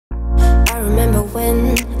remember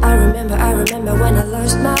when I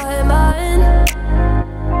lost my mind.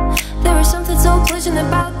 There was something so pleasant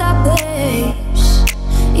about that place.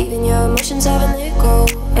 Even your emotions have an echo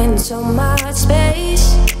and so much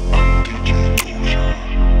space.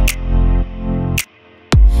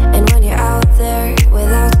 And when you're out there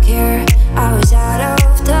without care, I was out of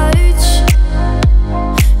touch.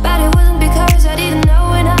 But it wasn't because I didn't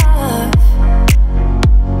know enough.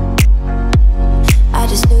 I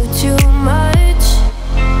just knew too much.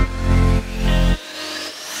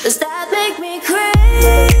 Does that make me crazy?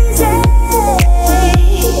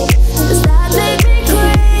 Does that make me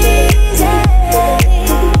crazy?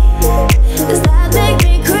 Does that make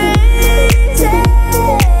me crazy?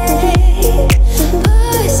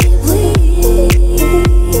 Pussy, please.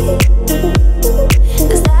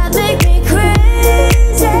 Does that make me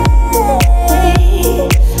crazy?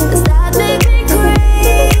 Does that make me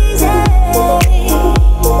crazy?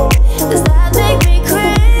 Does that make me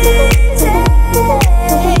crazy?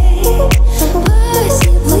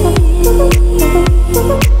 Pussy, please.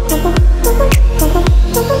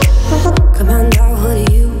 Come on now, who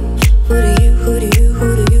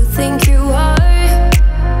do you think you are?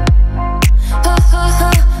 Ha ha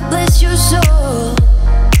ha, bless your soul.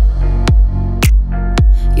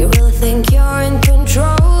 You really think you're in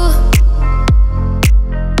control?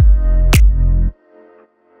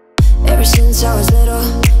 Ever since I was little,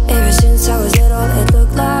 it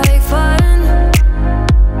looked like fun.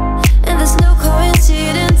 And there's no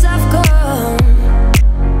coincidence I've come.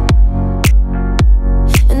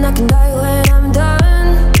 And I can die when I'm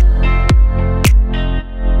done.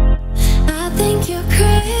 I think you're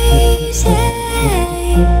crazy.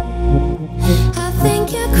 I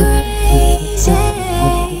think you're crazy.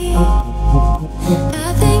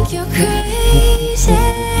 I think you're crazy.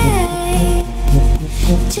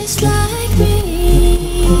 Just like me.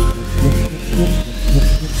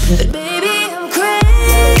 But baby, I'm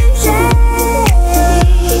crazy.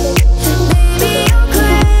 Baby, I'm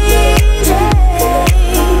crazy.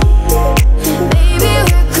 Baby,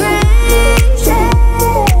 we're crazy.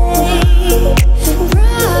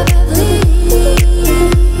 Probably.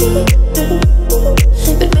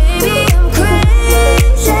 But baby, I'm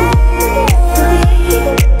crazy.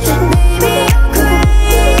 Baby, I'm crazy.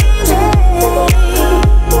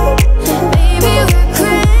 Baby, we're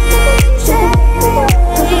crazy.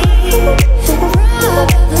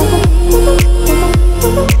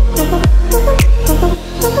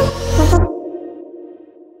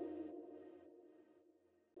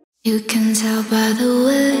 You can tell by the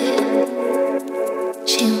way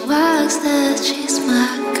she walks that she's my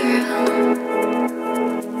girl.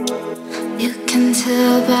 You can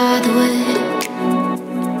tell by the way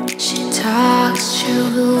she talks, she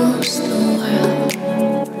rules the world.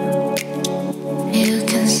 You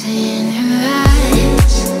can see in her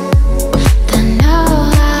eyes that no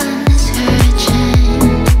one is hurting.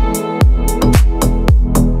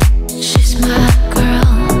 She's my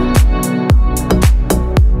girl,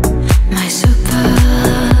 my Supergirl.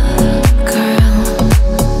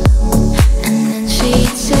 And then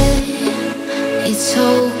she'd say, it's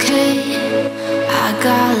okay, I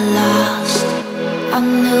got lost on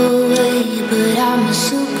the way, but I'm a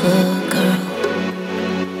Supergirl.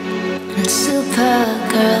 And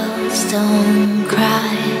Supergirls don't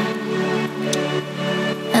cry.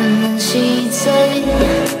 And then she'd say,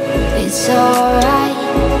 it's alright,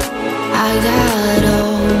 I got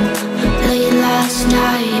home late last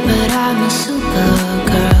night, but I'm a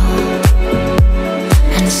Supergirl.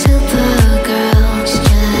 And Supergirls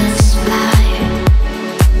just fly.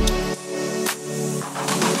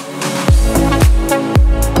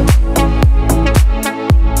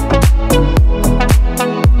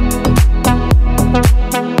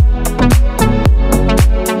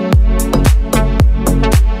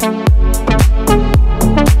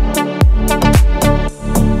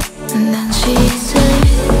 And then she said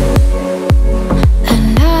that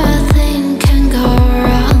nothing can go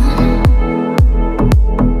wrong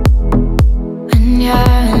when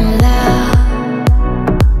you're in love.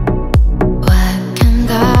 What can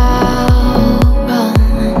go wrong?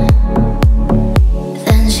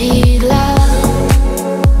 Then she loved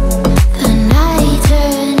the night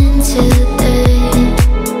turn into day,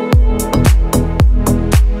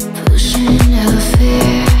 pushing her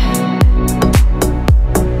fear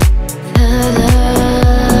alone.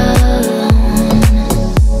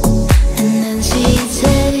 And then she'd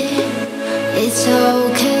say, it's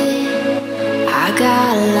okay, I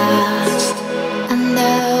got lost on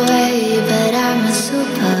the way, but I'm a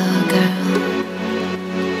Supergirl.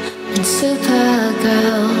 And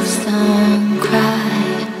Supergirls don't cry.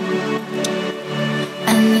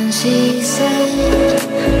 And then She said,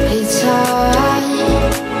 it's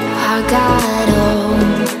alright, I got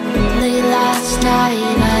home late last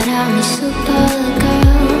night, but I'm a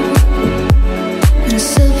supergirl, and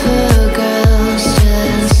supergirls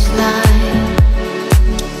just lie,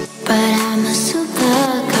 but I'm a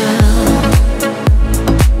supergirl,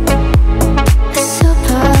 a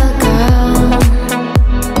supergirl.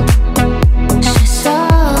 She's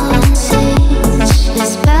all in seats,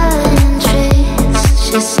 she's spelling trees,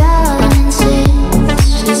 she's selling sweets,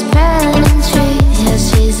 she's spreading trees. Yeah,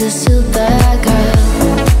 she's a supergirl.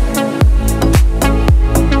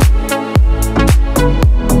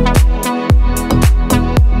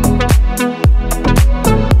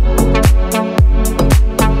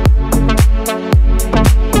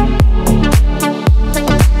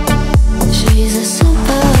 She's a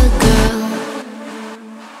supergirl.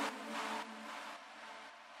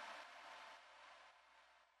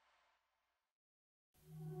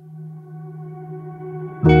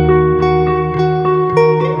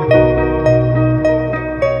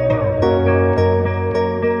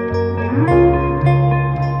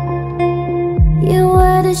 You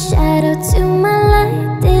were the shadow to my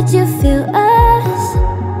light. Did you feel us?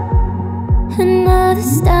 Another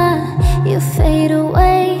star, you fade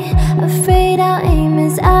away. Afraid our aim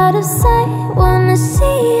is out of sight. Wanna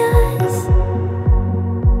see us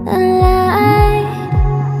alive.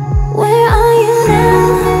 Where are you now?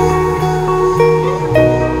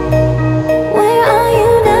 Where are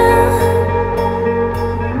you now?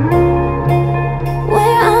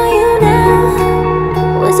 Where are you now?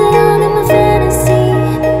 Was it all in my fantasy?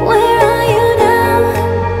 Where are you now?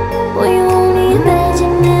 Were you only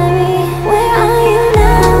imaginary? Where are you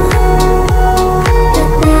now?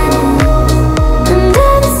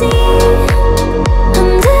 Under the sea,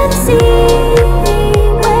 under the sea.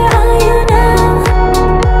 Where are you now?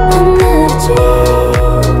 Under the tree.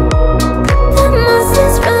 The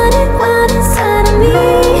monster's running wild inside of me.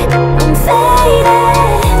 I'm faded.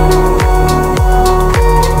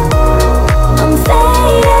 I'm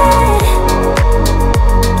faded.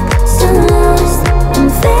 So lost. I'm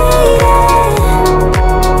faded.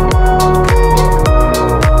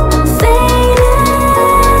 I'm faded.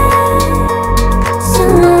 So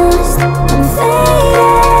lost. I'm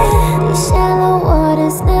faded. These shallow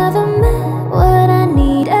waters never met what I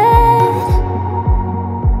needed.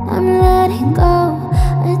 I'm letting go,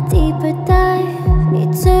 a deeper dive,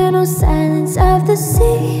 eternal silence of the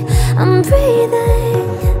sea. I'm breathing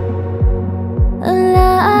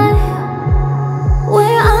alive.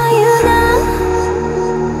 Where are you now?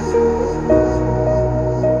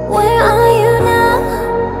 Where are you now?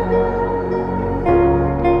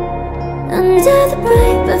 Under the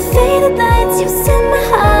bright but faded lights, you set my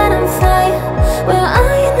heart on fire. Where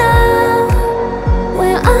are you now?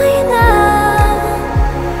 Where are you now?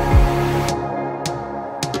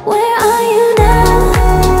 Where are you now?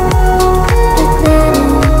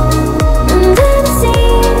 Under the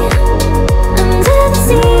sea, under the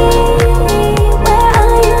sea. Where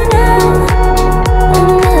are you now?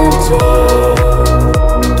 Under the tree.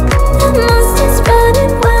 The monster's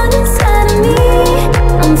running wild inside of me.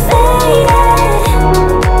 I'm faded.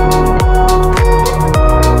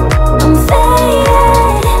 I'm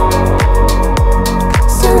faded.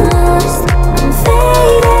 So lost. I'm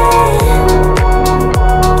faded.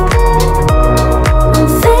 I'm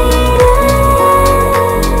faded.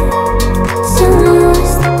 So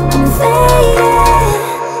lost. I'm faded.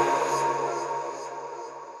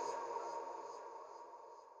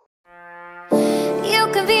 You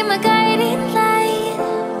can be my guiding light.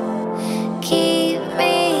 Keep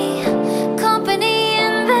me company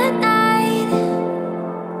in the night.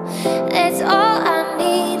 That's all I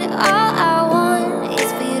need. All I want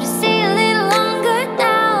is for you to stay a little longer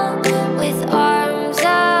now. With arms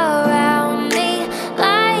around me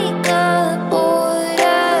like a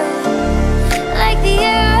border. Like the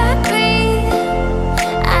air I breathe,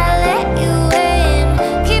 I let you in.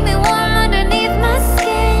 Keep me warm underneath my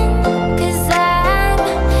skin. 'Cause I'm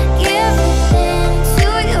giving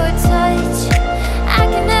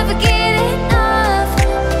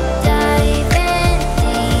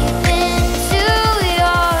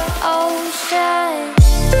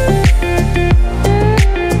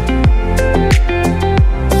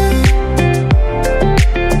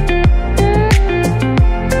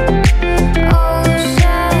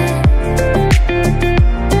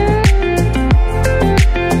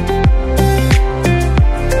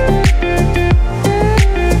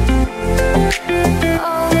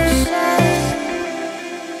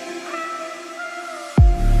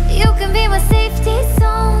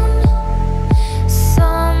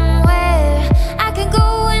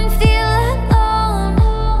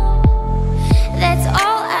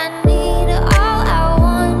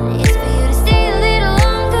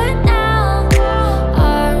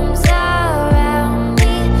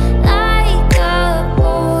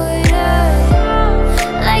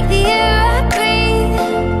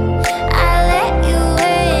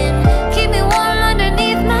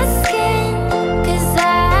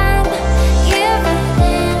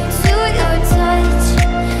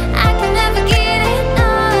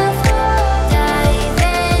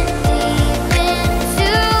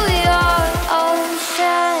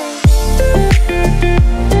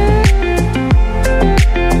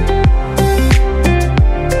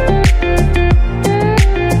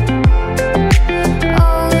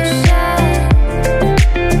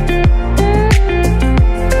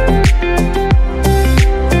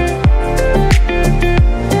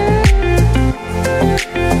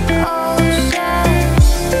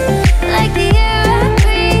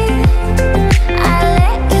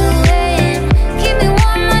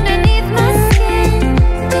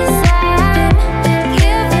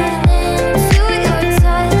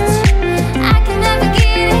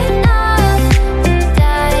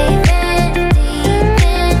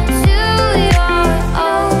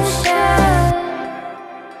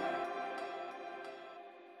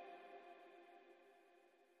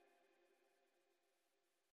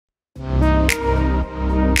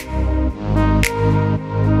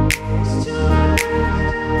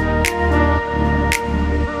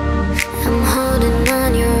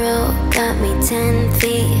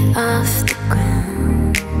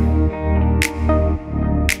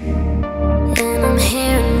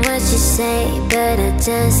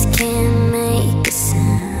just can't make a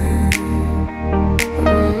sound.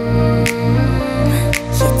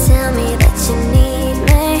 You tell me that you need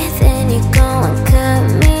me, then you go and cut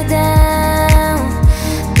me down.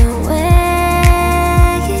 But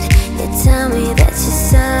wait, you tell me that you're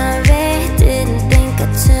sorry, didn't think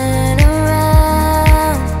I'd turn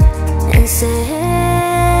around and say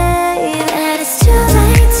that it's too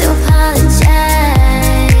late to apologize.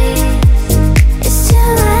 It's too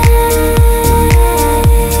late.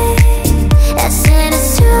 I said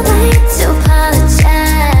it's too late to apologize.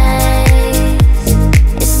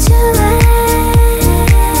 It's too late.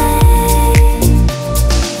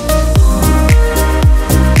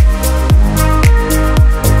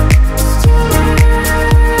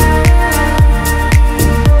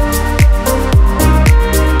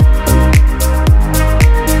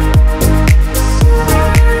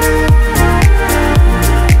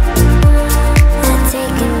 I'll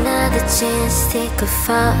take another chance, take a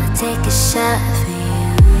fall, take a shot for you.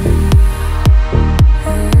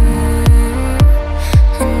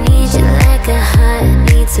 I need you like a heart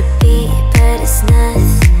needs a beat, but it's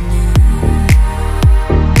nothing new.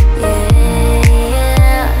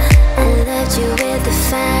 Yeah, I loved you with the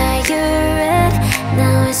fire red,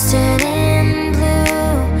 now it's turning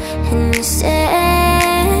blue. And you say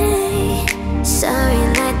sorry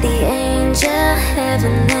like the angel,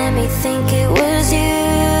 heaven let me think it was you.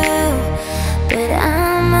 But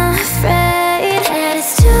I'm afraid that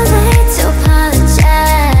it's too late to apologize.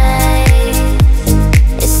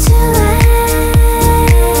 It's too late.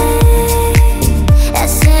 I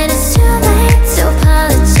said it's too late to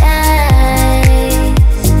apologize.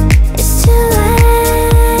 It's too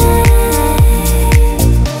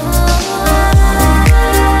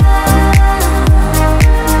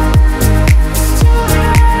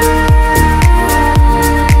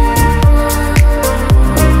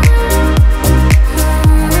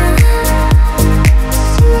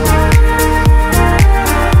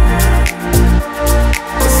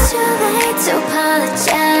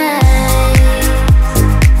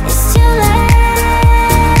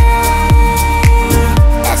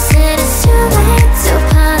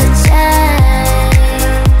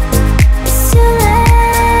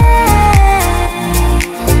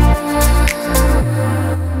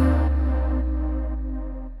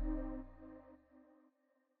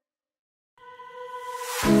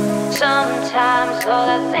Sometimes all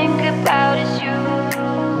I think about is you.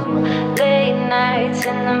 Late nights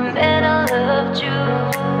in the middle of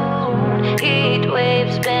June. Heat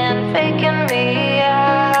waves been faking me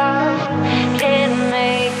out. Can't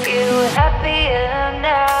make you happier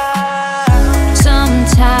now.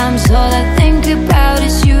 Sometimes all I think about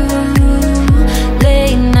is you.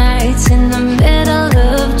 Late nights in the middle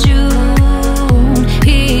of June.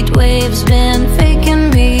 Heat waves been faking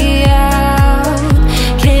me out.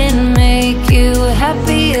 Can't make you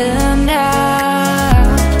happier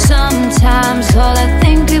now. Sometimes all I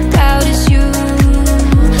think about is you.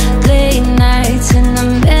 Late nights in the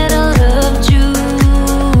middle of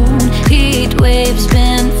June. Heat waves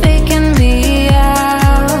been faking me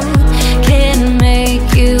out. Can't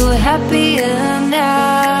make you happier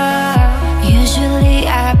now. Usually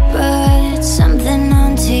I put something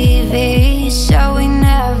on TV, so we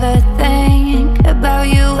never think about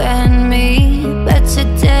you and me. But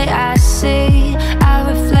today I see our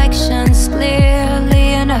reflections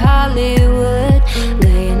clearly in Hollywood,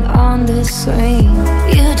 laying on the screen.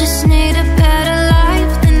 You just need a better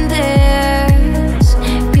life than this.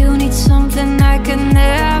 You need something I could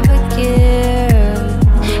never give.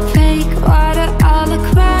 Fake water all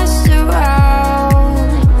across the road.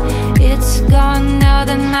 It's gone now,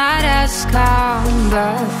 the night has come.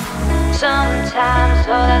 But sometimes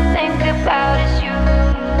all I think about is you.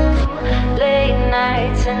 Late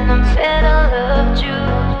nights in the middle of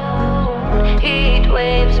June. Heat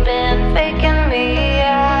waves been faking me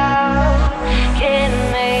out. Can't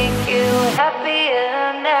make you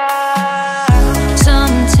happier now.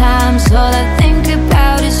 Sometimes all I think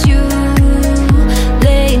about is you.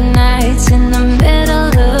 Late nights in the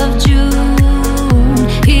middle of June.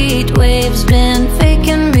 Heat waves been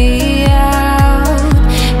faking me out.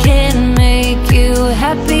 Can't make you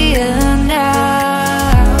happier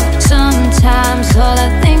now. Sometimes all I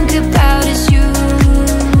think about is you.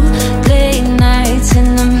 Late nights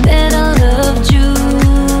in the middle of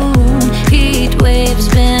June. Heat waves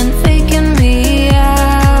been faking me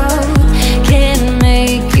out. Can't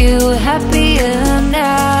make you happier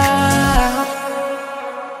now.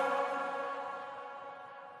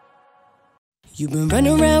 You've been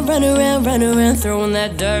running around, throwing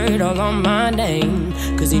that dirt all on my name.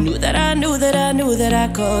 Cause you knew that I knew that I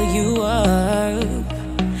called you up.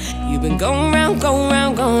 You You've been going round, going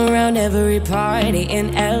round, going round every party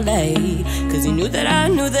in LA. Cause you knew that I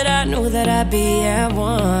knew that I knew that I'd be at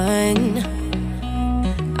one.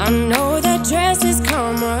 I know that dress is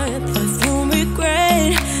karma, perfume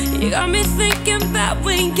regret. You got me thinking about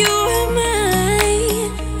when you were mine,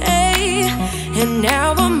 hey. And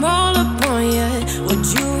now I'm all up on you, what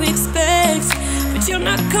you expect? But you're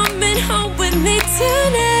not coming home with me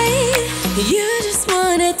tonight. You just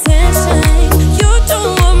want attention, you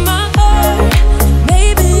don't want my heart.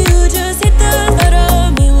 Maybe you just hate the thought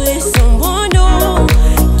of me with someone new.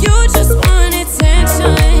 You just want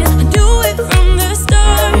attention, do it from the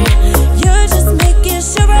start. You're just making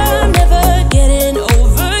sure I'm never getting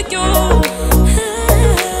over you.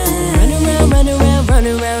 Run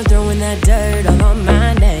around, throwing that dirt all on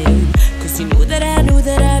my name. Cause you knew that I knew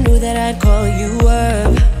that I knew that I'd call you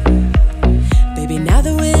up. Baby, now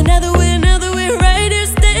that we're right here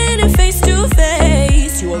standing face to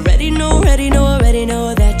face, you already know that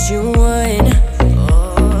you won.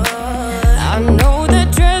 I know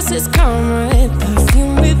that dress is karma,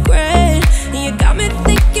 perfume regret. You got me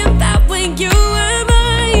thinking about when you were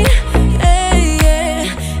mine, hey,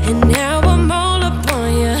 yeah. And now I'm all up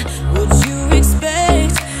on you, what you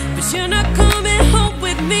expect? But you're not coming home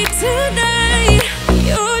with me tonight.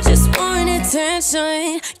 You just want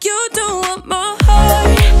attention, you don't want my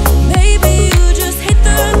heart. Maybe you just hate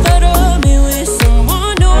the thought of me with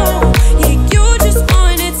someone new. Yeah, you just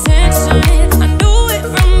want attention, I knew it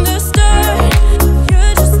from the start.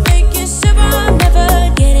 You're just making sure I'm never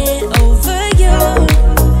getting over you.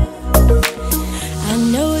 I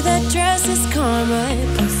know that dress is karma,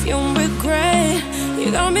 perfume regret.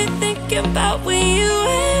 You got me thinking about when you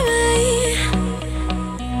were mine.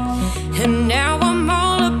 And now I'm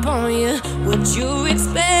all up on you, what you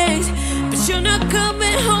expect? But you're not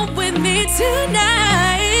coming home with me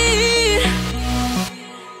tonight.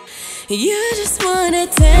 You just want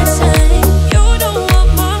attention, you don't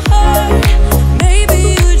want my heart. Maybe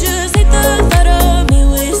you just hate the thought of me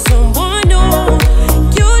with someone new.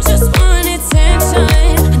 You just want attention,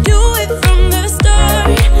 do it from the start.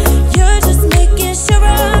 You're just making sure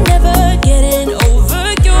I'm never getting over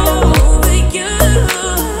you. What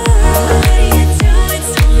are you doing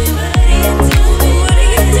to me? What are you doing? What are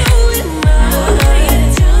you doing, Mom? What are you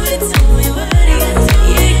doing to me? What are you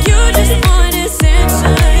doing? Yeah, you just want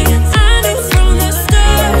attention, I knew from the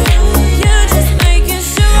start. You're just making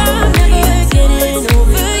sure I'm never getting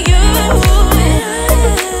over you.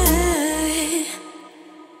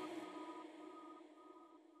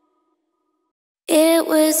 It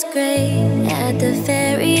was great at the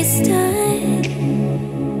very start.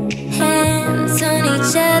 Hands on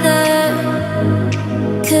each other,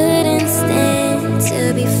 couldn't stand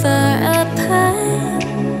to be far apart.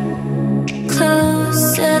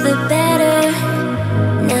 Closer the better.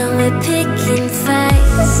 Now we're picking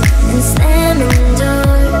fights and slamming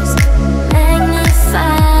doors,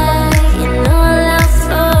 magnifying all our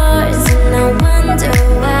flaws. And I wonder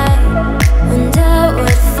why, wonder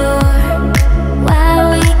what for, why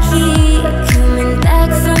we keep coming back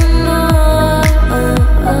for more.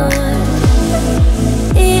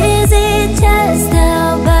 Is it just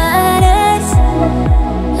about us?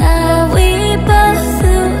 Are we both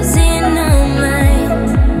losing our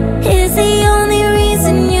minds? Is the only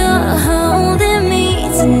reason you're holding me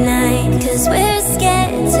tonight? Cause we're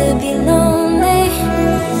scared to be lonely.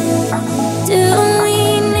 Do we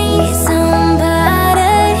need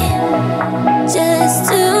somebody just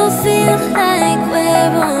to feel like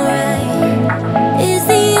we're alright? Is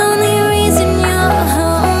the only reason you're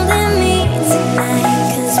holding me tonight?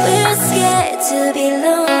 Cause we're scared to be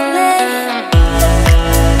lonely.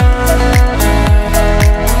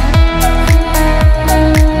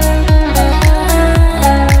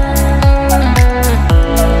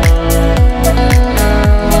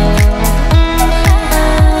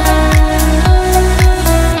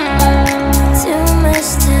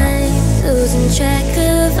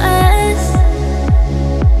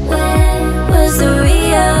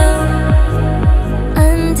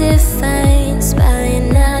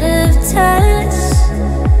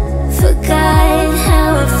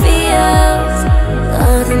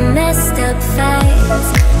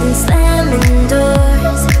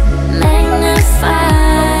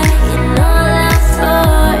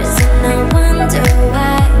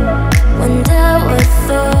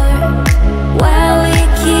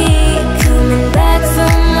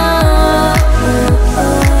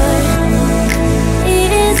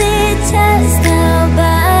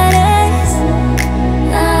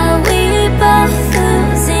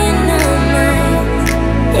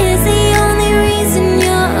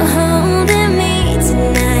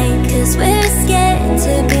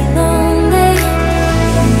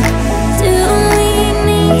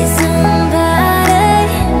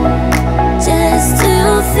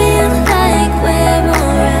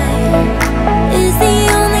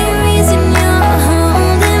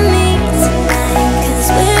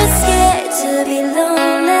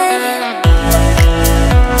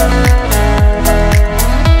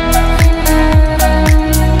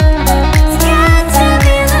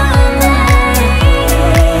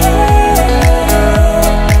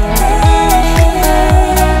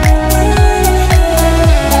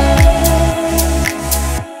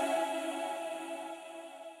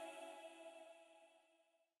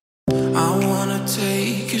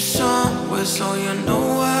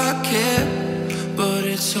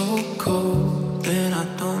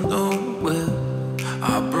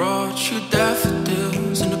 brought you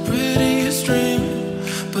daffodils in the prettiest dream,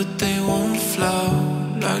 but they won't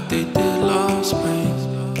flower like they did last spring.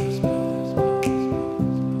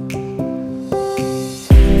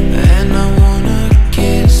 And I wanna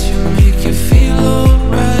kiss you, make you feel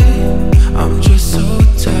alright. I'm just so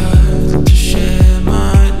tired to share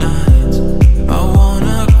my nights. I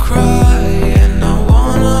wanna cry and I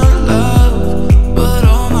wanna love, but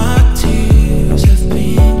all my tears have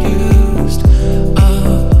been used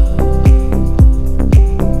up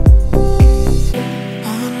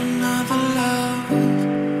on another love,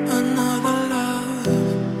 another love.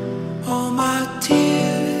 All my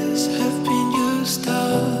tears have been used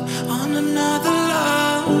up on another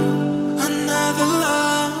love, another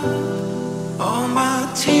love. All my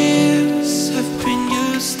tears have been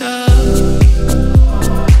used up.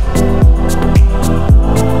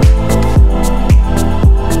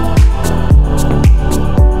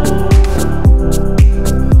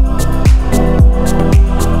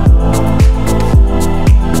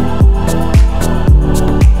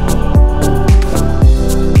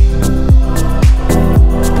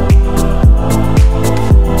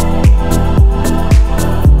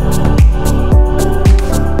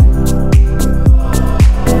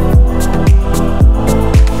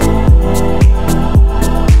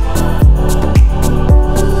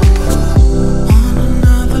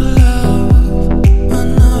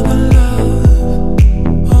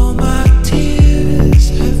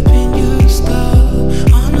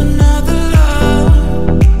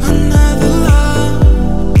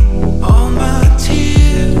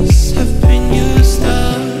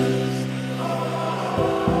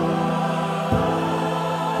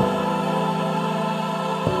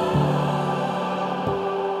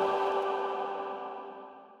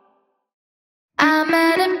 I'm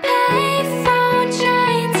at a payphone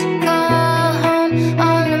trying to call home.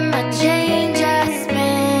 All of my change I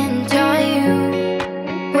spent on you.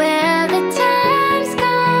 Where the time's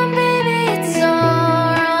gone, baby, it's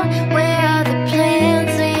all wrong. Where are the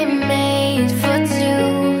plans we made for two?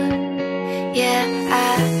 Yeah,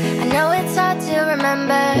 I know it's hard to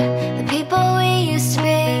remember the people we used to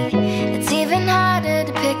be. It's even harder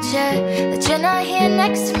to picture that you're not here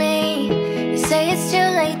next to me. You say it's too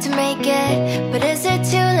late to make it, but is it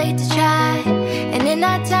too late to try? And in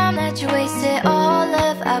that time that you wasted, all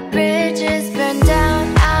of our bridges burned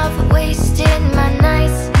down. I've wasted my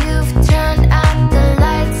nights, you've turned out the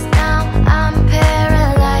lights. Now I'm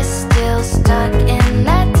paralyzed, still stuck in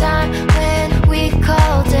that time when we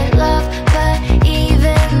called it love. But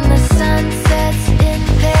even the sun sets in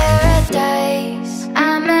paradise.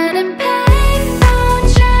 I'm at a payphone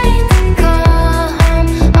trying to call home.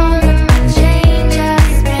 All of my change I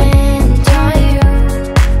spent on you.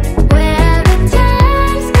 Where the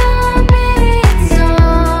time's gone, baby, it's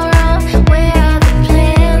all wrong. Where are the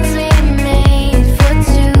plans we made for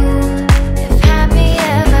two? If happy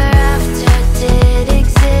ever after did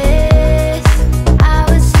exist, I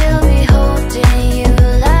would still be holding you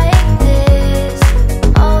like this.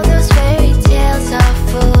 All those fairy tales are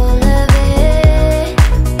full of it.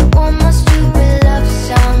 One more stupid love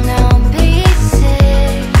song, I'll be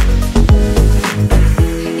sick.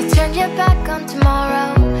 You turned your back on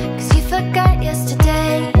tomorrow, 'cause you forgot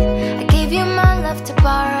yesterday. I gave you my love to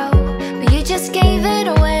borrow, but you just gave it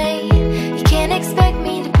away. You can't expect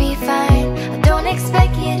me to be fine, I don't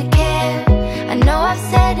expect you to care. I know I've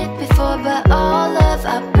said it before, but all of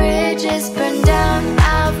our bridges burned down.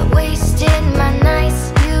 I've wasted my nights,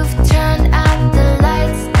 you've turned out the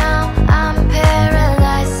lights. Now I'm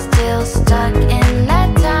paralyzed, still stuck in that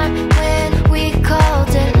time when we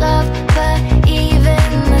called it love. But even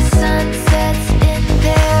the sun sets in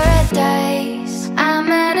paradise. I'm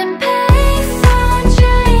at a payphone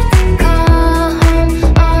trying to call home.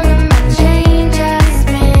 All of my change I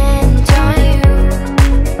spent on you.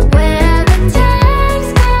 Where the time's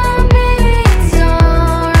gone, baby, it's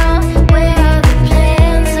all wrong. Where are the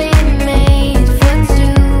plans we made for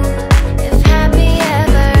two? If happy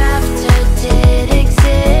ever after did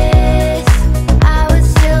exist, I would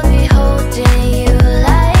still be holding you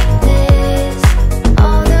like this.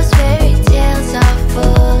 All those fairy tales are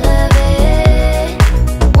full of it.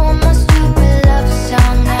 One more stupid love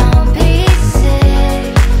song, I'll be sick.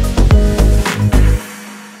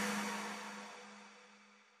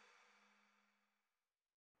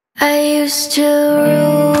 I used to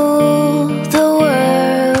rule the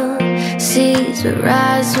world. Seas would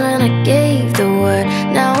rise when I gave the word.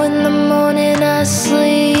 Now in the morning I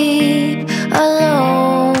sleep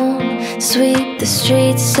alone. Sweep the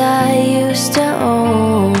streets I used to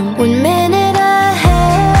own. One minute I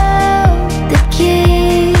held the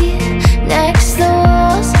key. Next the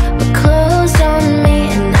walls were closed on me,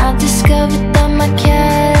 and I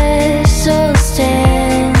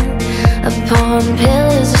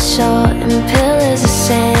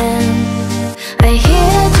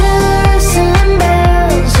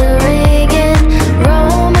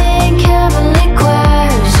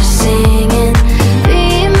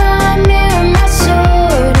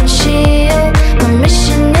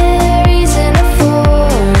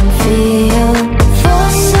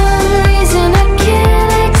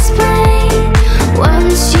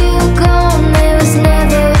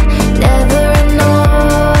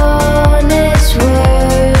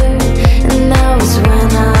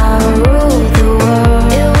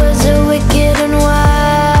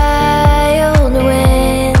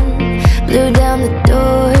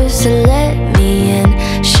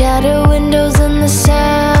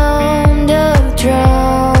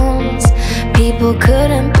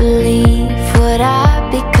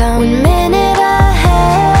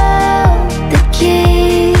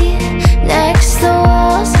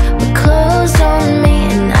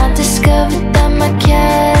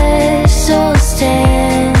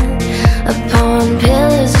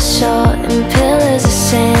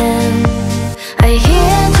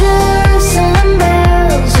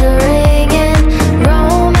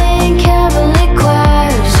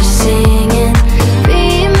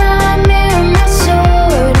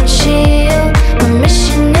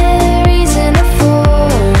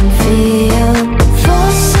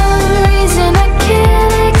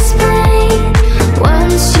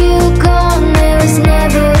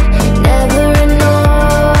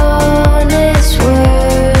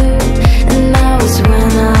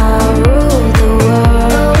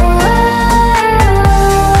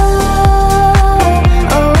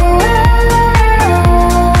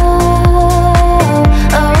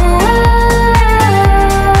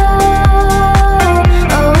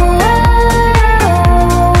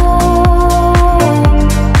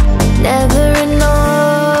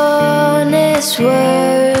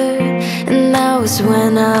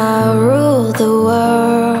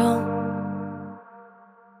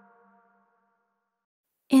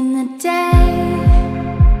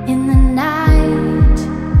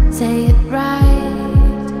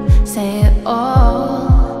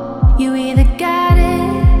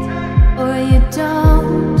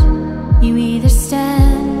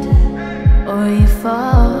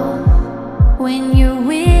when your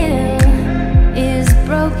will is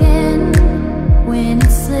broken, when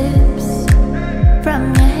it slips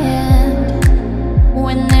from your hand,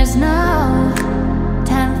 when there's no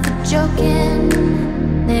time for joking,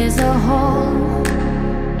 there's a hole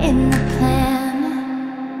in the plan.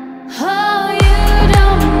 Oh, you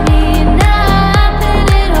don't mean nothing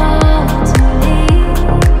at all to me.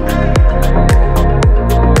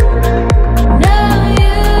 No,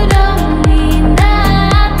 you don't mean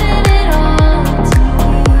nothing at all to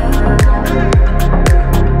me.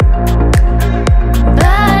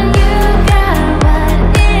 But you got what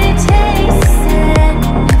it takes to set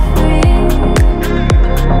me free.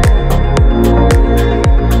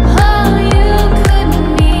 Oh, you could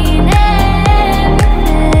mean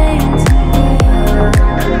everything to me.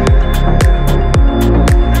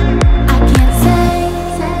 I can't say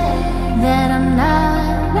that I'm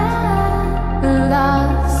not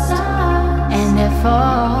lost and at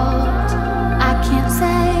fault. I can't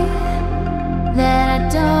say that I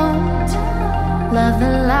don't love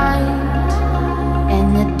the light and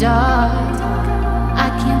the dark. I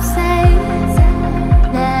can't say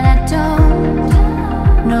that I don't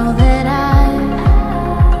know that I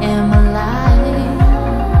am alive,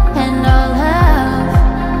 and all of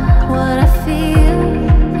what I feel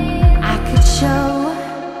I could show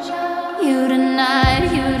you tonight,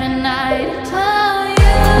 you tonight. Oh,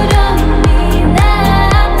 you don't mean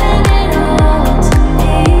nothing at all to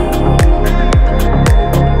me.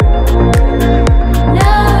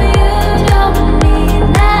 No, you don't mean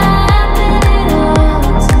nothing at all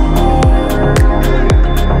to me.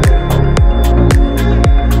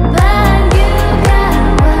 But you got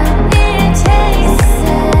what it takes to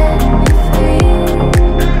set me free.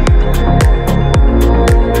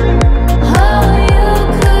 Oh, you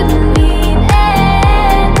could mean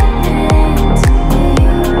anything to me.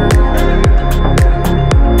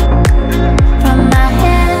 From my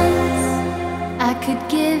hands, I could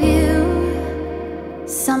give you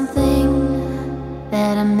something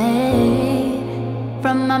that I made.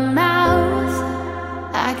 From my mouth,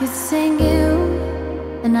 I could sing you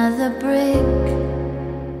another brick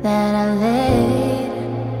that I laid.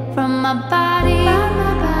 From my body,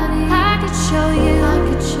 I could show you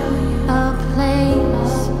a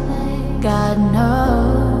place. God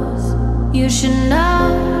knows you should know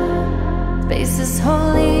space is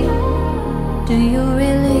holy. Do you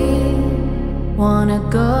really wanna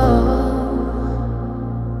go?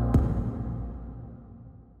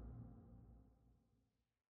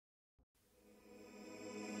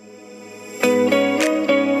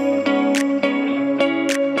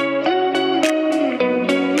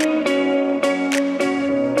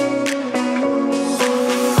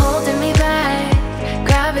 Holding me back,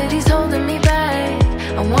 gravity's holding me back.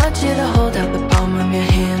 I want you to hold up the palm of your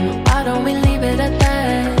hand. Why don't we leave it at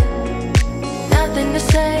that? Nothing to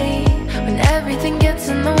say when everything gets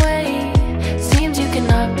in the way. Seems you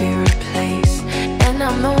cannot be replaced, and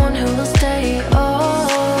I'm the one who will stay. Oh,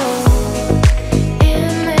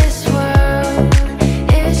 in this world,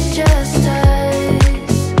 it's just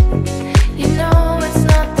us. You know it's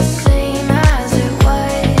not the same as it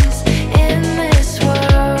was. In this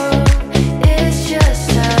world, it's just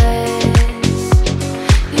us.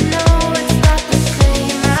 You know it's not the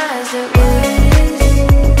same as it was.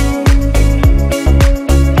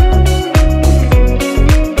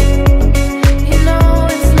 You know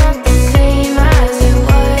it's not the same as it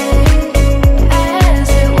was, as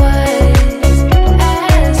it was,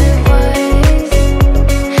 as it was.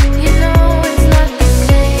 You know it's not the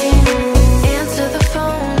same. Answer the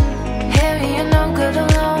phone, Harry, you're no good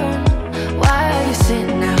alone. Why are you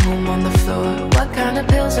sitting at home on the floor? What kind of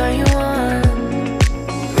pills are you on?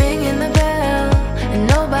 Ringing the bell, and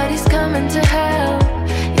nobody's coming to help.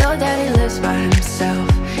 Your daddy lives by himself.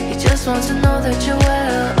 He just wants to know that you're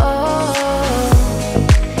well. Oh,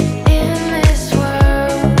 in this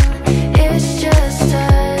world, it's just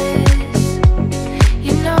us.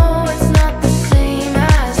 You know it's not the same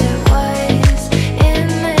as it was. In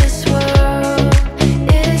this world,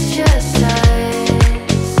 it's just us.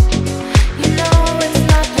 You know it's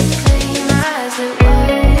not the same as it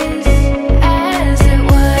was, as it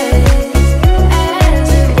was, as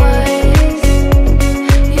it was.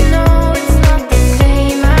 You know it's not the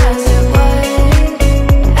same as it was,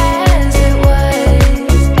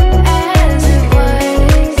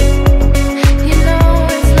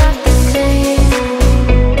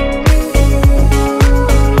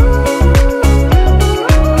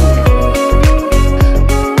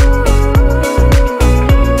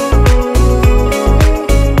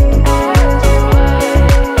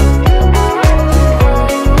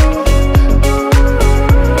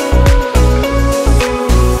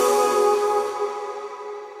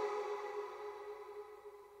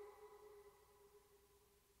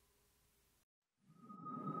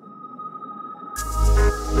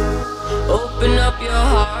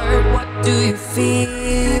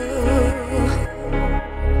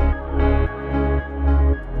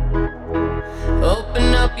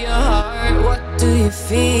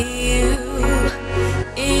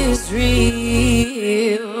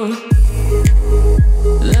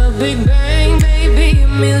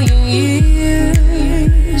 million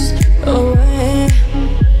years away.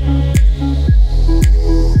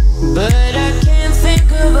 But I can't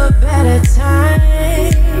think of a better time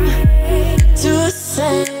to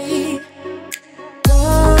say,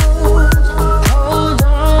 hold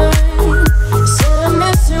on. Said I'm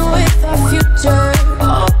messing with our future.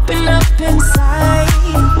 Open up inside.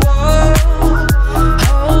 Whoa,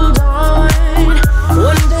 hold on.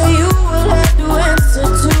 One day you will have to answer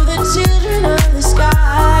to the children of the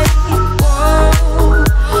sky. Whoa,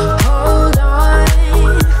 hold on.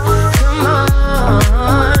 Come on.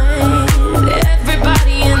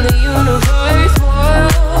 Everybody in the universe. Whoa,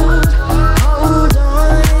 hold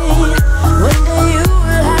on. One day you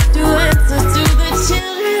will have to answer to the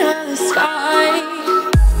children of the sky.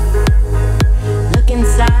 Look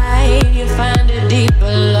inside, you find a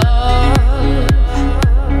deeper love.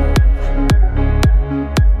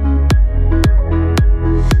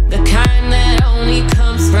 The kind that only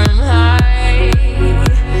comes from high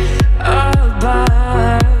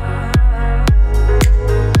above.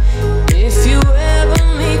 If you ever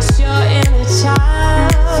meet your inner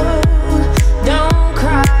child, don't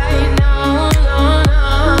cry, no, no,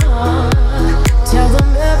 no. Tell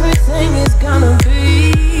them everything is gonna be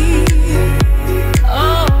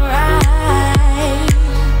alright.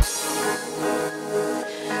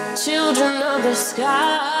 Children of the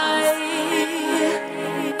sky,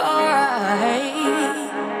 alright.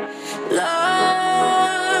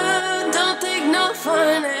 Love, don't take no for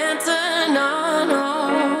an answer, no, no.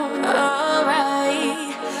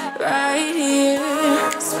 Alright, right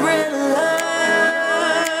here. Spread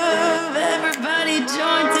love, everybody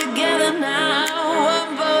join together now.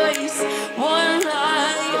 One voice, one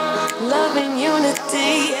life, love and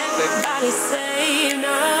unity. Everybody say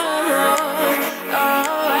no, no.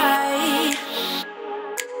 Alright.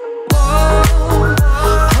 Whoa,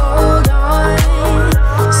 hold on.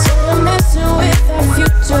 Said I'm messing with our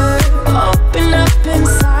future. Open up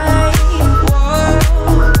inside. Whoa,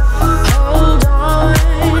 hold on.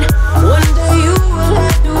 One day you will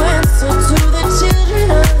have to answer to the children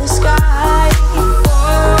of the sky.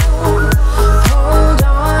 Whoa, hold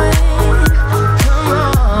on. Come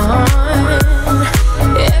on.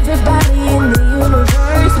 Everybody in the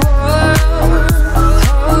universe. Whoa,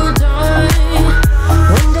 hold on.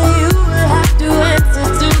 One day you will have to answer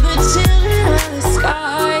to the children of the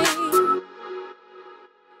sky.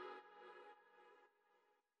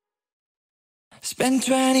 Spend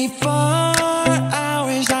 24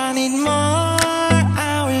 hours, I need more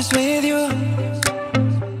hours with you.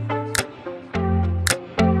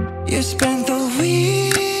 You spent the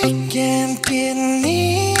weekend getting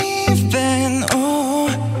even, oh.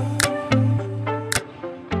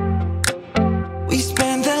 We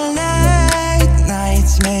spent the late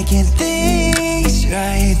nights making things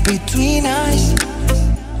right between us.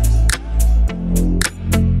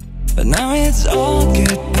 But now it's all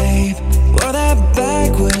good, babe. Roll that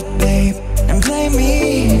backward, babe, and play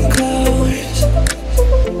me close.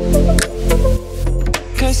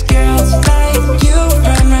 Cause girls like you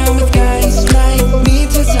run around with guys like me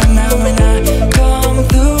till sundown. When I come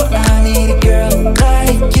through, I need a girl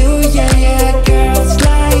like you, yeah, yeah. Girls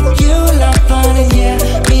like you love fun and yeah,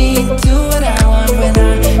 me do what I want. When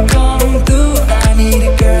I come through, I need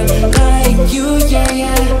a girl like you, yeah,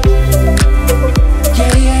 yeah.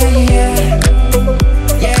 Yeah, yeah, yeah.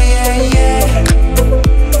 Yeah, yeah, yeah.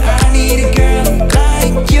 I need a girl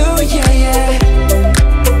like you, yeah, yeah.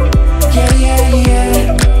 Yeah, yeah,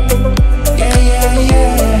 yeah. Yeah, yeah,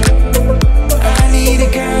 yeah. I need a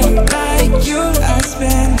girl like you. I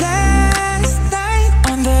spent last night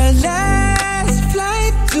on the last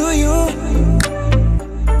flight to you.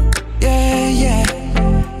 Yeah, yeah.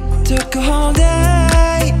 Took a whole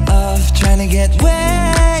day off trying to get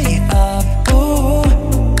way up, ooh.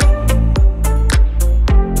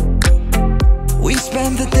 We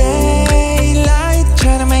spent the daylight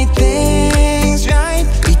trying to make things right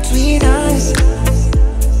between us.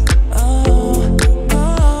 Oh,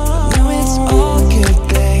 now it's all good,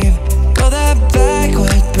 babe. Roll that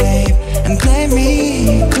backward, babe, and play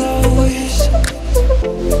me close.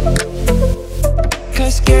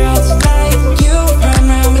 Cause girls like you run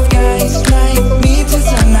around with guys like me till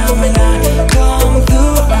sundown. When I come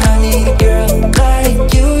through, I need a girl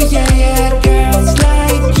like you, yeah, yeah. Girls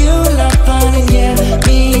like you love fun and yeah,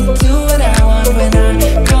 me do what I want. When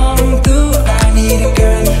I come through,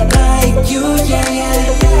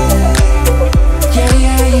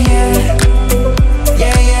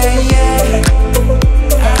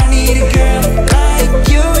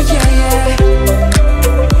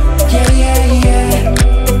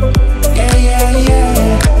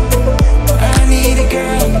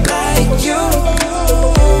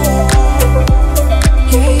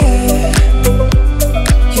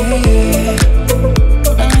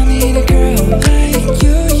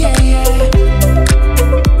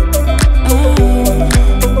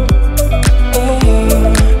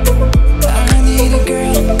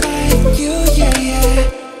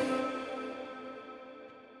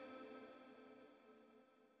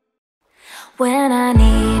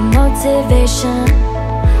 motivation.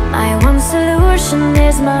 My one solution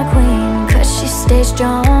is my queen, cause she stays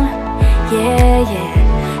strong. Yeah,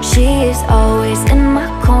 yeah. She is always in my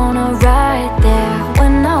corner, right there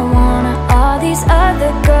when I wanna. All these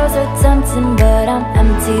other girls are tempting, but I'm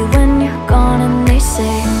empty when you're gone. And they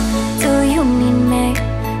say, do you need me?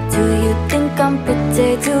 Do you think I'm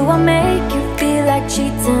pretty? Do I make you feel like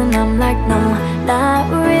cheating? I'm like, no, not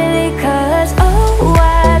really. Cause, oh,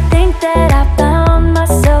 I think that I found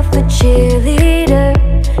myself a cheerleader.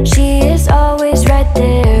 She is always right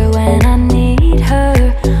there when I need her.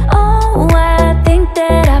 Oh, I think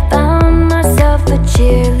that I found myself a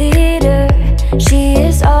cheerleader. She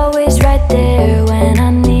is always right there when I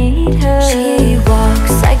need her. She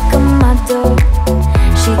walks like a model.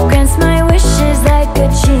 She grants my wishes like a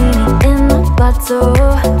genie in a bottle.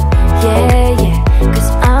 Yeah, yeah, cause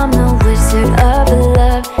I'm the wizard of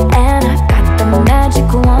love, and I got the magic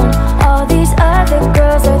wand. All these other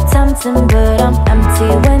girls are tempting, but I'm empty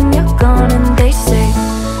when you're gone. And they say,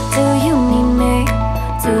 do you need me?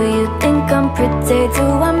 Do you think I'm pretty? Do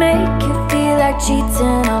I make you feel like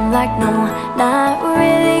cheating? I'm like, no, not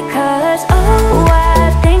really. Cause, oh, I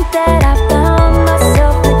think that I found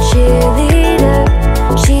myself a cheerleader.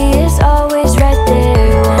 She is always right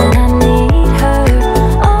there when I need her.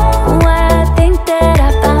 Oh, I think that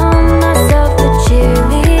I found myself a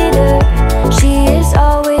cheerleader. She is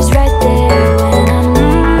always right there when I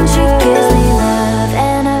need her. She gives me love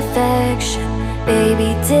and affection. Baby,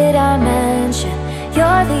 did I mention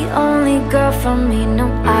you're the only girl for me? No,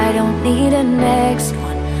 I don't need a next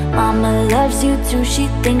one. Mama loves you too, she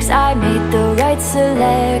thinks I made the right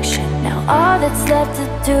selection. Now all that's left to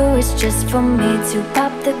do is just for me to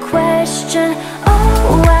pop the question.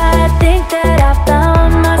 Oh, I think that I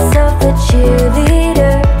found myself a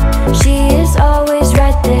cheerleader. She is always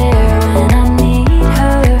right there when I need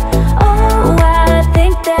her. Oh, I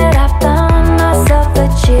think that I found myself a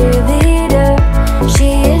cheerleader. She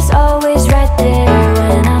is always right there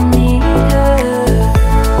when I need her.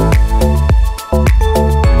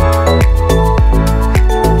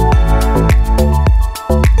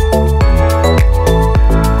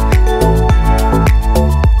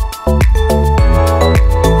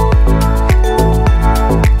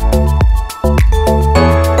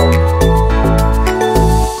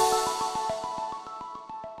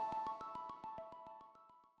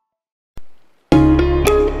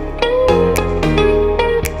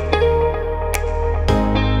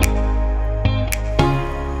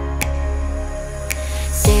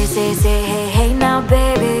 Say, hey, hey now,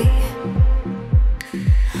 baby.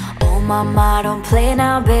 Oh, mama, don't play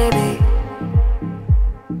now, baby.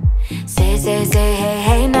 Say, hey,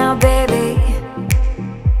 hey now, baby.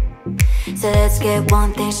 So let's get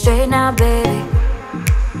one thing straight now, baby.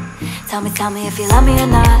 Tell me if you love me or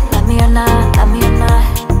not, love me or not, love me or not.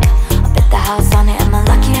 I'll bet the house on it, am I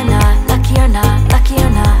lucky or not, lucky or not, lucky or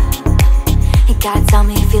not. You gotta tell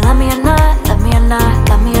me if you love me or not, love me or not,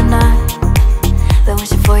 love me or not. Been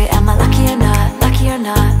wishing for you, am I lucky or not, lucky or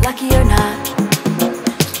not, lucky or not.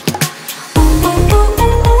 Ooh, ooh, ooh,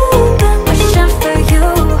 ooh, ooh, been wishing for you.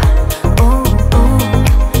 Ooh, ooh,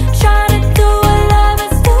 trying to do what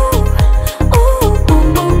lovers do. Ooh, ooh,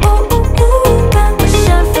 ooh, ooh, ooh, ooh, been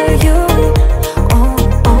wishing for you. Ooh,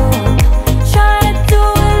 ooh, trying to do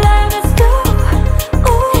what lovers do.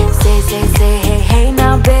 Ooh, say, hey, hey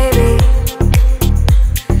now, baby.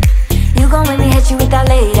 You gon' make me hit you with that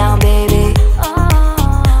lay down, baby.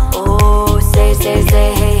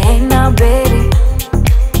 Say, hey, hey now, baby.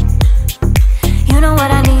 You know what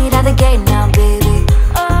I need at the gate now, baby.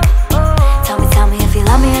 Tell me if you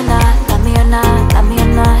love me or not, love me or not, love me or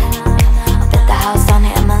not. I'll bet the house on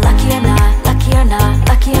it, am I lucky or not, lucky or not,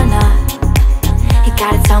 lucky or not. You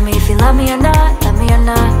gotta tell me if you love me or not, love me or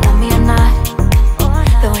not, love me or not.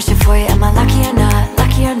 Been wishing for you, am I lucky or not,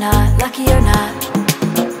 lucky or not, lucky or not.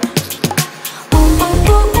 Ooh, ooh,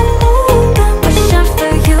 ooh, ooh, ooh.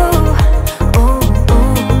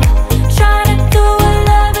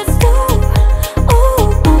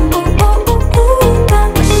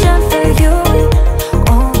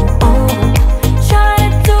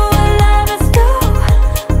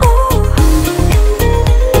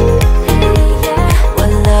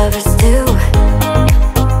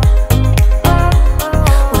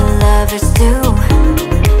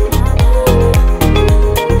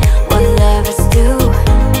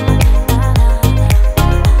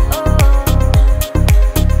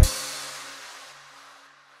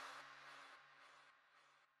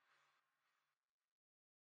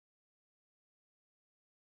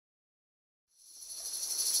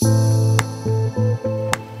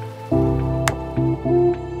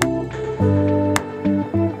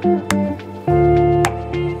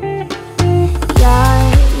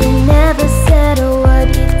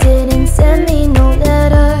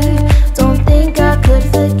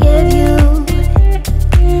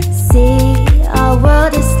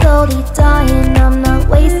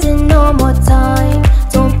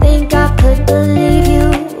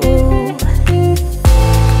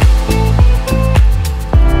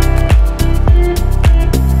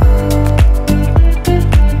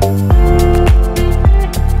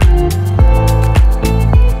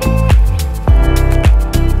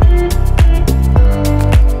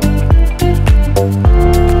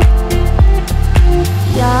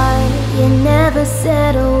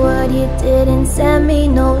 didn't send me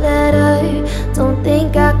no letter. Don't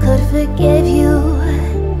think I could forgive you.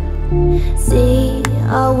 See,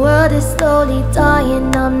 our world is slowly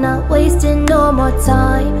dying. I'm not wasting no more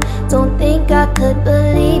time. Don't think I could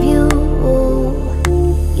believe you.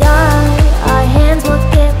 Yeah, our hands will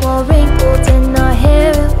get more wrinkled and our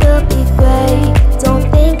hair it will be gray. Don't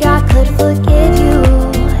think I could forgive you.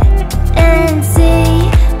 And see,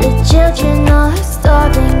 the children are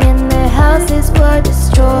starving and their houses were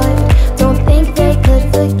destroyed. Don't think they could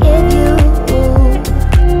forgive you.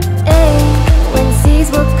 Hey, when seas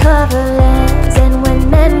will cover lands and when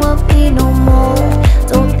men will be no more.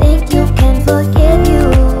 Don't think you can forgive you.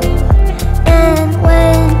 And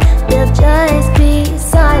when there'll just be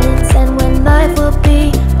silence and when life will be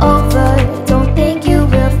over. Don't think you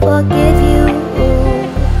will forgive you.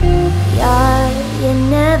 Yeah, you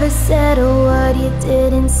never said a word, you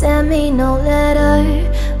didn't send me no letter.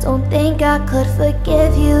 Don't think I could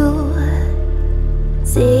forgive you.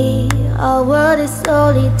 See, our world is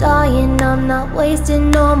slowly dying. I'm not wasting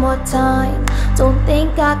no more time. Don't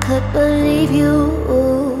think I could believe you.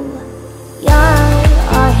 Yeah,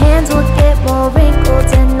 our hands will get more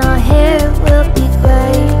wrinkled and our hair will be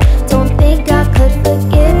gray. Don't think I could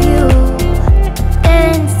forgive you.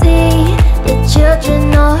 And see, the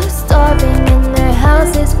children are starving and their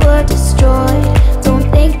houses were destroyed. Don't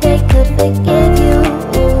think they could forgive you.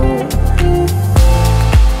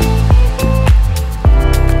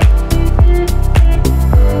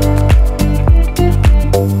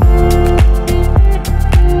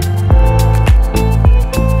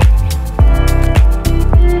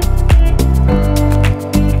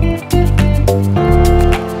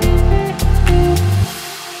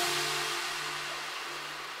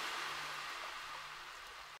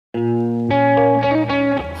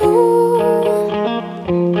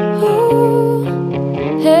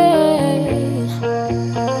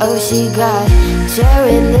 She got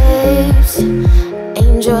cherry lips,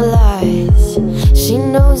 angel eyes. She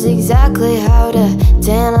knows exactly how to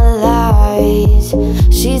tantalize.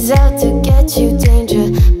 She's out to get you,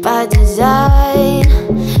 danger by design.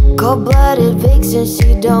 Cold-blooded vixen,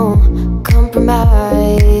 she don't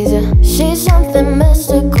compromise. She's something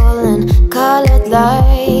mystical and colored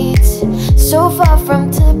lights. So far from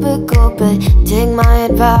typical, but take my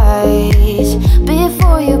advice.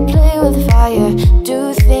 Before you play with fire,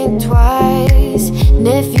 do think twice. And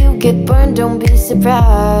if you get burned, don't be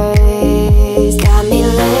surprised. Got me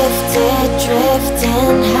lifted,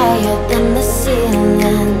 drifting higher than the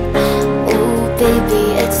ceiling. Ooh, baby,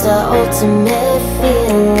 it's the ultimate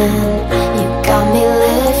feeling. You got me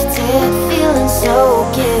lifted, feeling so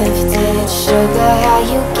gifted. Sugar, how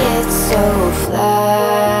you get so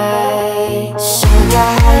fly. Sugar,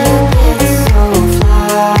 how you get so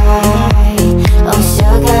fly. Oh,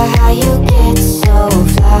 sugar, how you get so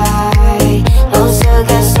fly. Oh,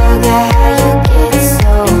 sugar, sugar, how you get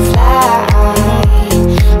so fly.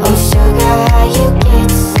 Oh, sugar, how you get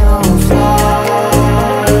so fly.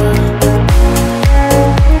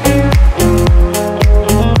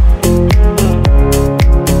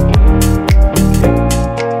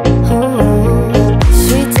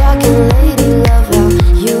 Sweet talking lady, love how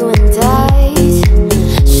you and I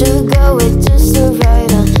should go with just the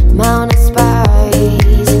right amount of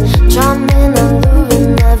spice. Charming,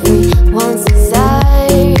 alluring, everyone's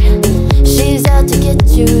desire. She's out to get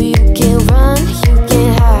you, you can't run, you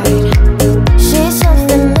can't hide. She's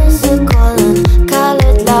something mystical and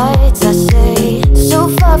colored lights, I say. So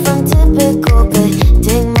far from typical, but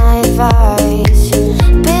take my advice.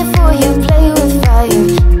 Before you play with fire,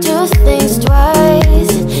 do things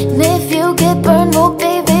twice. And if you get burned, well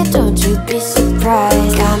baby, don't you be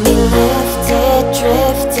surprised. Got me lifted,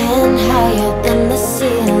 drifting higher than the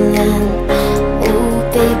ceiling. Ooh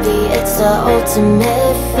baby, it's the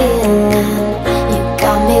ultimate feeling. You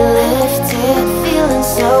got me lifted, feeling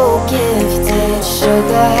so gifted.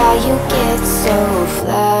 Sugar, how you get so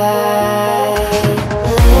fly.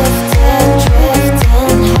 Lifted,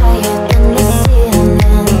 drifting higher than the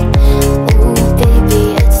ceiling. Ooh baby,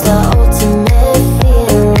 it's the ultimate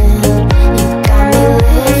feeling. You got me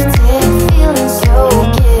lifted, feeling so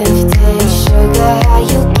gifted. Sugar, how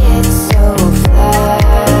you get so fly.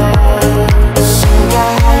 Sugar,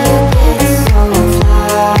 how you get so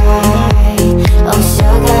fly. Oh,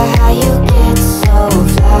 sugar, how you get so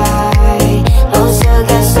fly. Oh,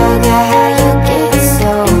 sugar, sugar, how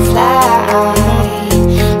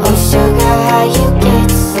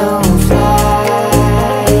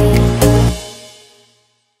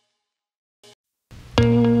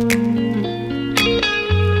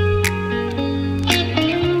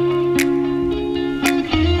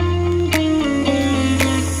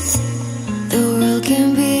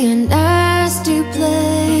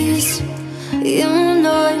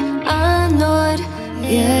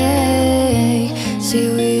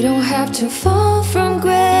to fall from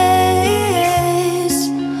grace.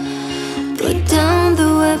 Put down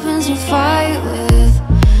the weapons you fight with.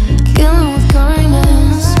 Kill 'em with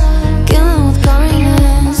kindness. Kill 'em with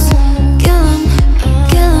kindness. Kill 'em,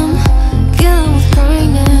 kill 'em, kill 'em with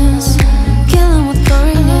kindness. Kill 'em with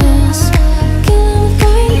kindness. Kill 'em with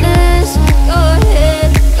kindness. Go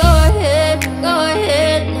ahead, go ahead, go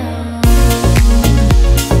ahead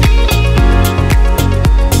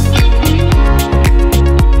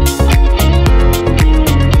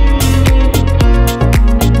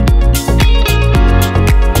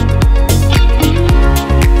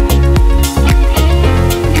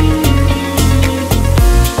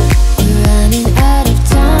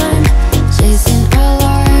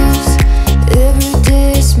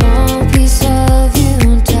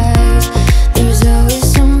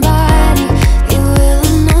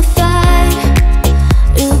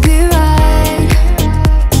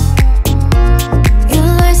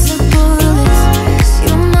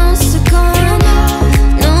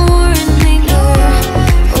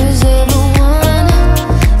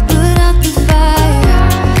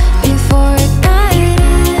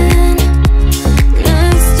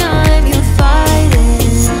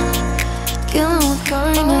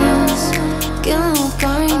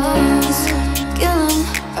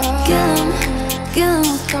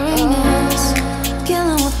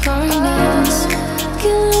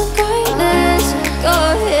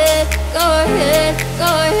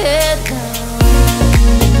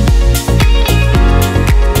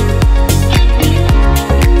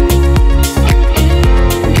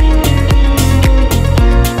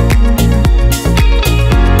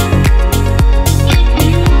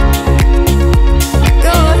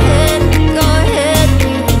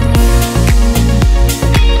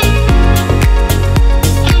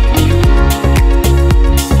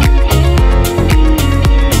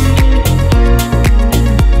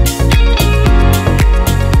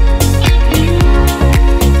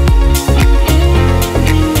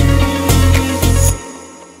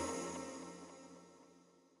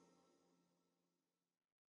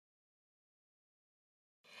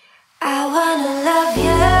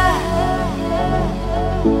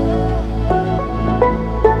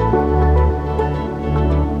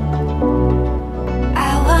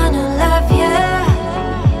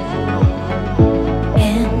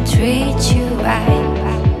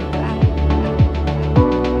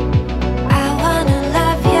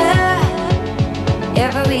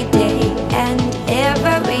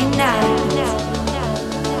now.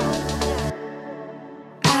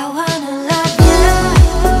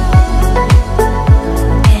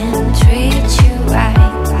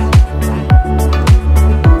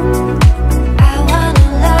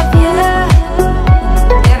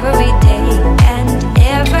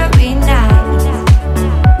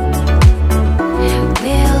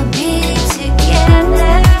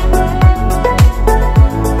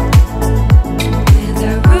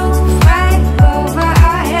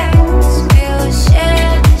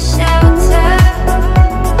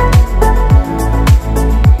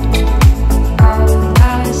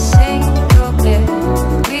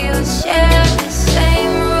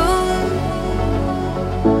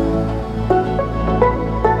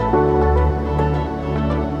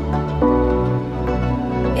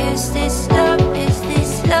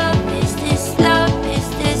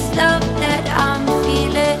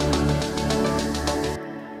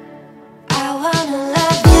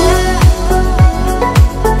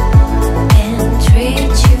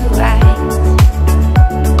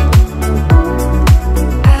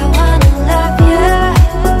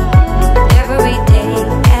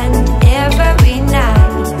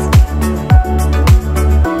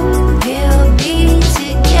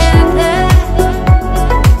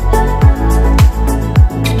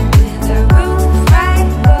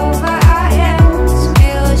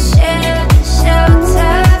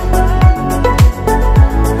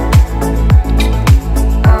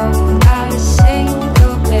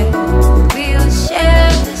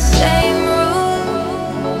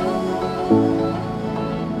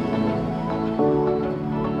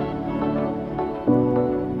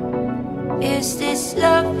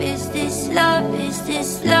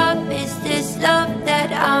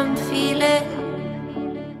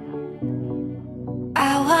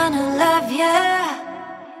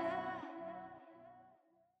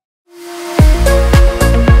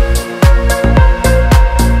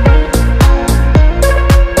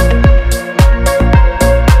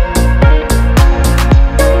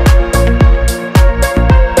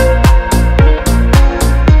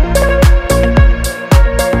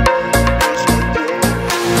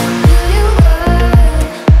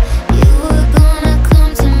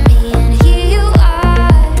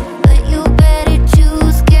 You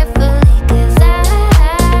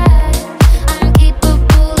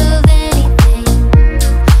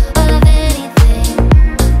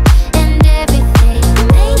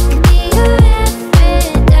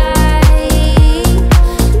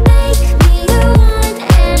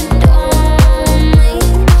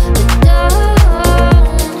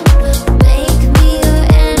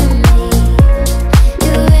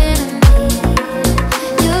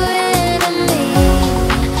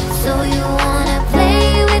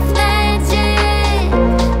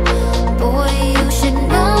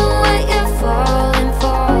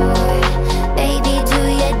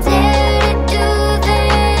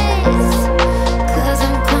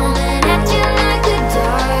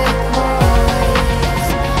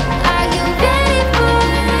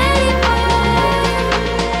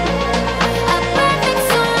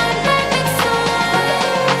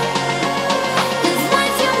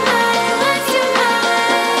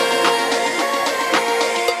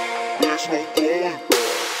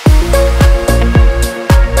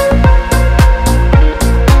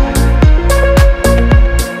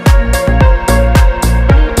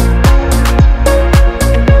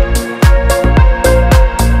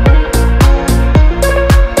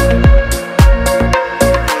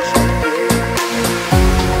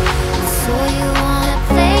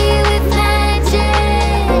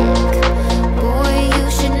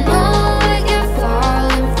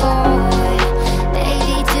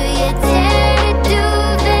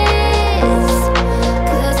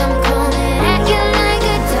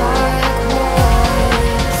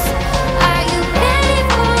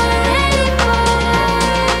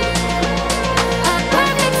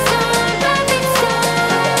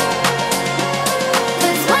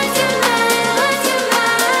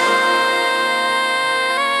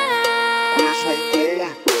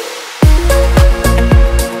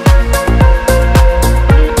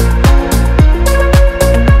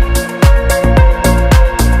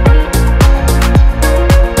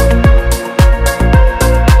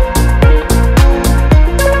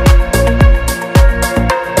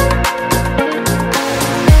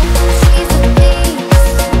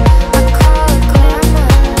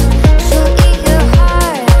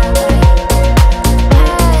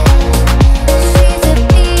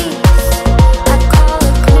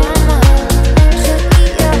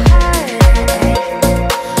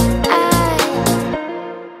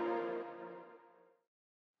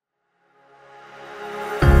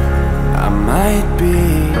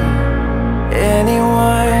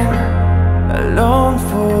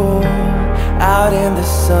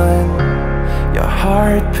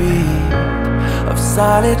heartbeat of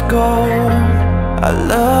solid gold. I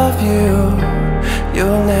love you,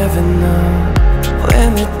 you'll never know. When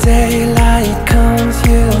the daylight comes,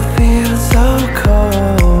 you'll feel so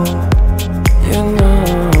cold. You know,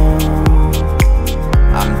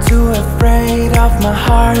 I'm too afraid of my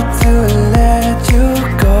heart to let you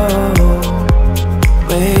go.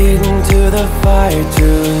 Waiting to the fire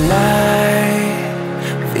tonight,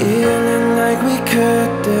 feeling like we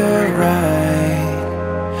could do right.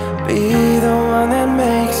 Be the one that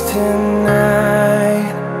makes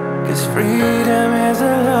tonight, 'cause freedom is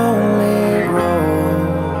a lonely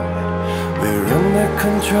road. We're under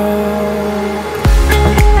control.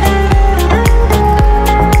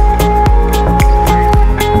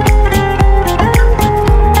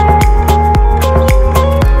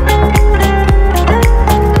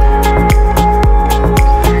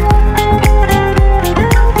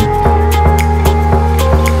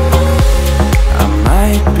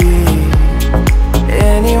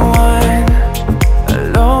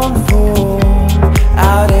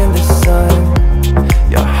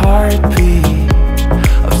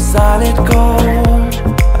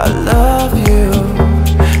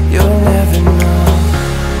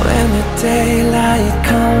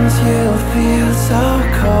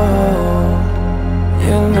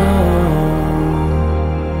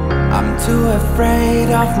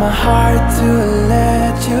 Of my heart to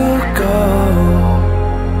let you go.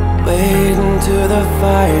 Waiting to the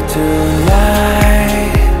fire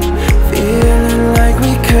tonight, feeling like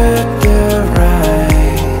we could do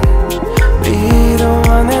right. Be the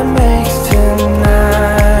one that makes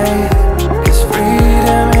tonight, 'cause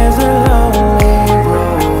freedom is a lonely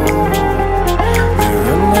road. We're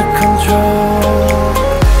under control.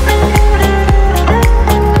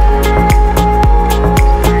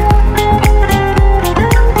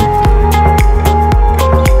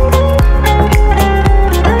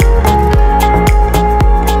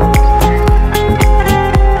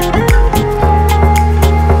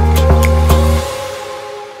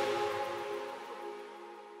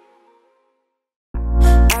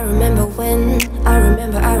 I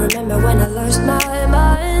remember when I lost my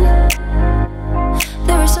mind.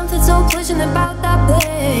 There was something so pleasant about that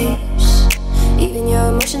place. Even your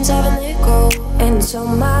emotions have an echo in so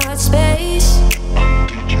much space.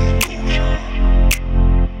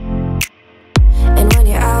 And when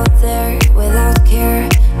you're out there without care,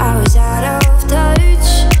 I was out of touch.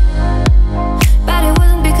 But it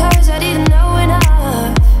wasn't because I didn't know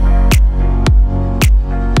enough,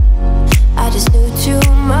 I just knew too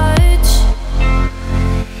much.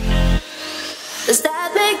 Does that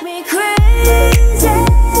make me crazy?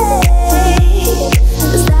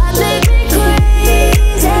 Does that make me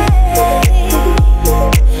crazy?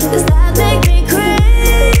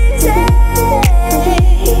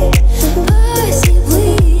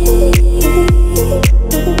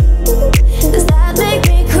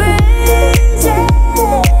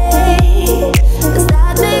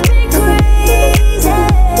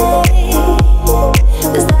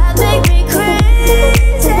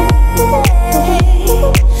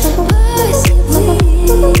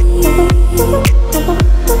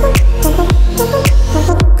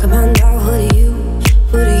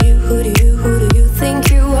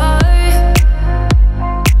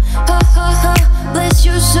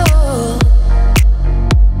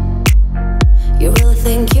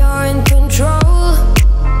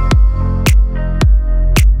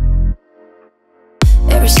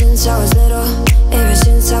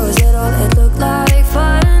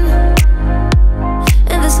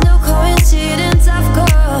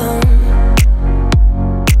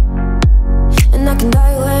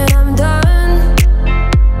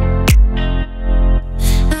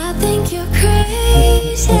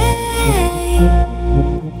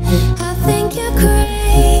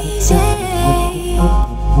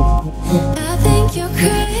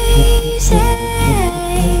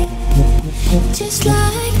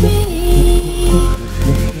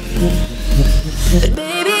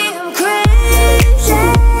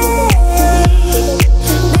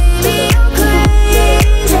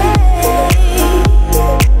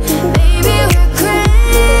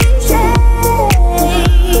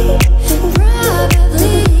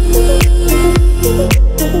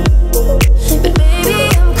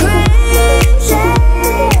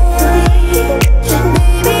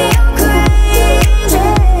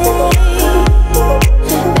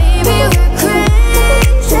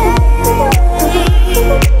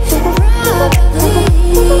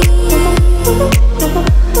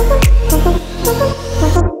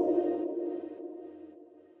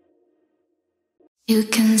 You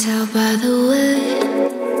can tell by the way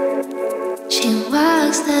she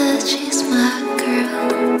walks that she's my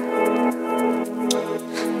girl.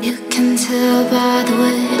 You can tell by the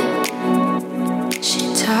way she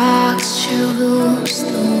talks, she rules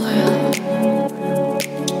the world.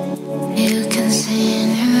 You can see in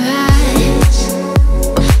her eyes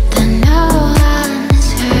that no one is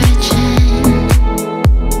hurting.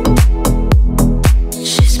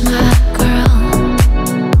 She's my girl,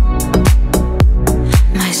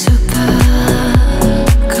 my Supergirl.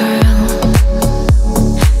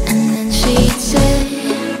 And then she'd say,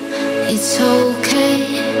 it's okay,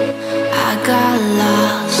 I got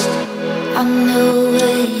lost on the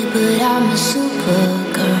way, but I'm a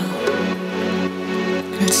Supergirl.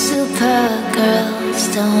 And Supergirls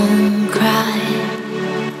don't cry.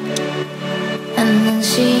 And then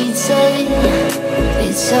she'd say,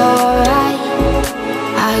 it's alright,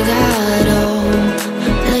 I got home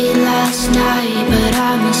late last night, but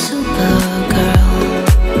I'm a Supergirl.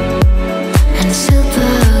 And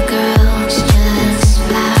Supergirls just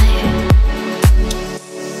fly.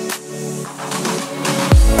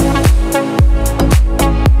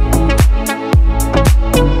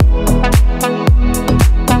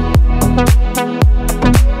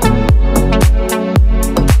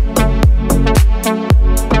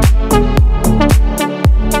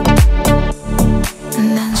 And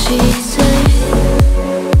then she'd say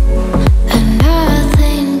that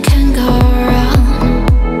nothing can go wrong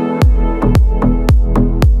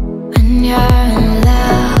when you're in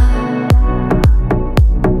love.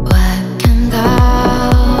 What can go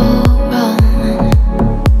wrong?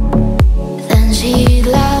 Then she'd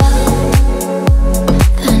love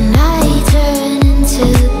the night turn into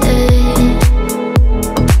day,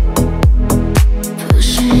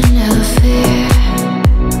 pushing her fear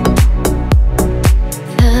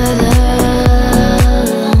alone.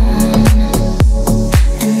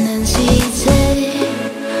 And then she'd say,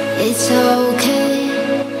 it's okay,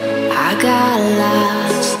 I got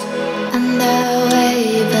lost on the way,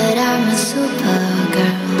 but I'm a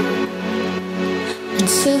Supergirl. And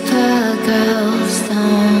Supergirls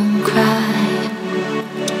don't cry.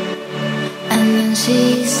 And then she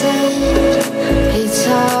said, it's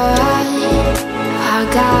alright, I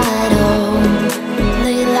got home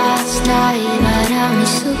late last night, but I'm a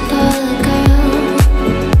Supergirl.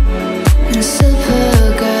 And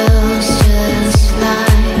Supergirls just fly.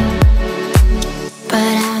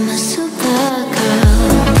 But I'm a Supergirl.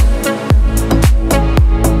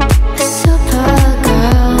 A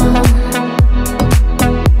Supergirl.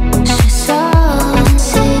 She's sowing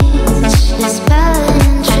seeds, she's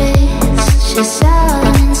spelling trees. She's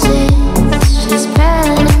sowing seeds, she's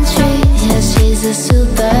spelling trees. Yeah, she's a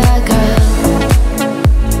Supergirl.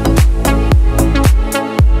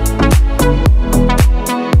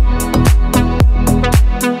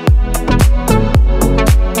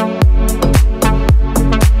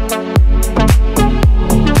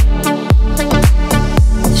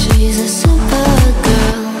 She's a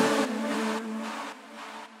Supergirl.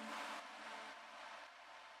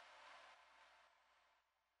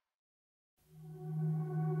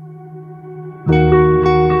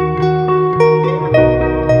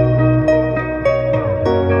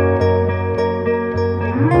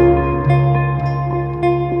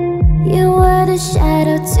 You were the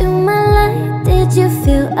shadow to my light. Did you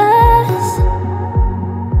feel us?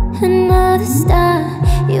 Another star,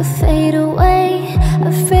 you fade away.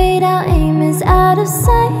 Afraid our aim is out of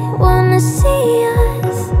sight. Wanna see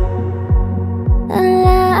us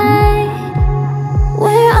alive.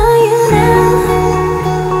 Where are you now?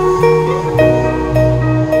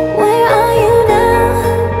 Where are you now?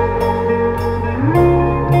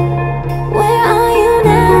 Where are you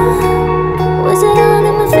now? Was it all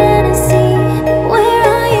in my fantasy? Where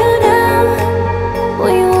are you now?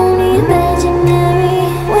 Were you only imaginary?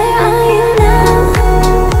 Where are you now?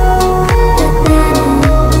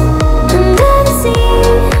 Under the sea,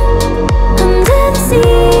 under the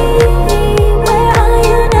sea. Where are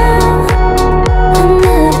you now?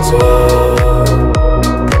 Under the tree.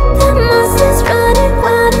 The monster's running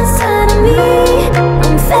wild inside of me.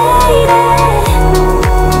 I'm faded.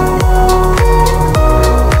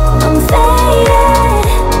 I'm faded.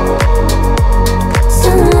 So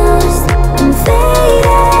lost. I'm faded.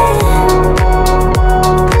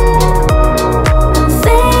 I'm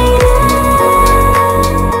faded.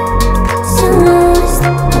 So lost.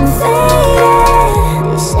 I'm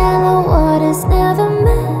faded. These shallow waters never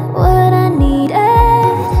met what I needed.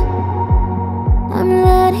 I'm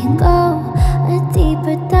letting go, a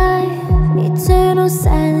deeper dive, eternal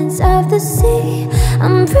silence of the sea.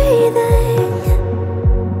 I'm breathing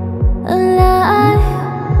alive.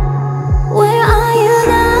 Where are you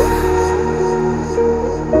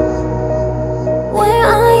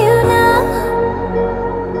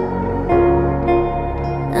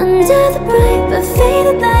the bright but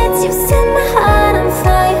faded lights. You set my heart on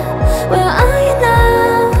fire. Where are you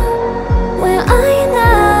now? Where are you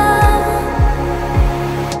now?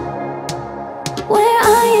 Where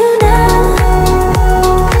are you now?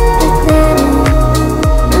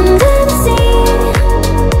 Under the sea,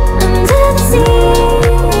 under the sea.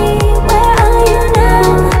 Where are you now?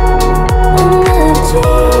 Under the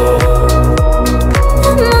tree.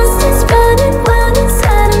 The monster's running wild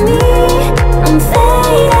inside of me. I'm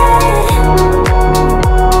faded.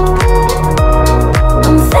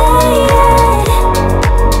 I'm faded.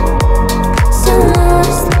 So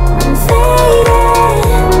lost. I'm faded.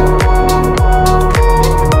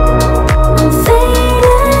 I'm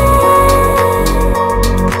faded.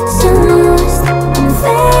 So lost. I'm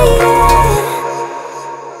faded.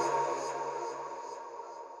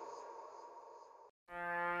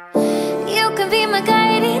 You can be my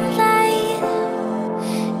guiding light.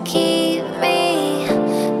 Keep me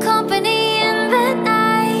company in the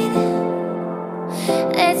night.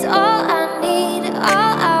 That's all I need.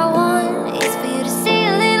 All I want is for you to stay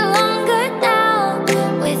a little longer now.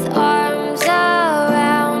 With arms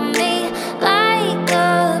around me like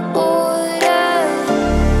a border.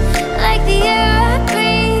 Like the air I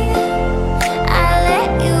breathe, I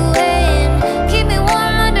let you in. Keep me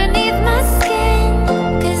warm underneath my skin.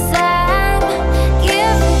 'Cause I'm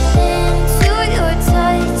giving in to your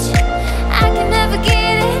touch. I can never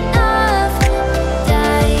get enough.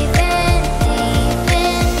 Diving deep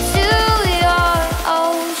into your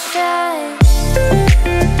ocean.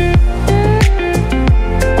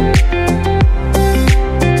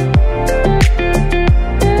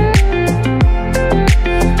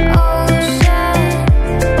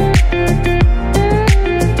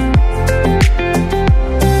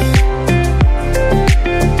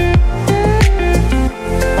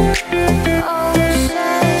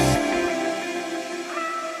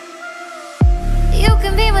 You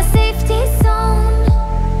can be my safety zone.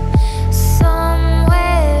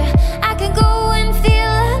 Somewhere I can go and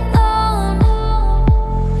feel alone.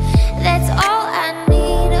 That's all I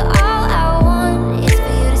need. All I want is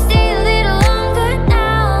for you to stay a little longer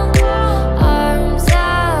now. Arms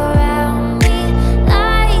around me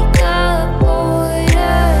like a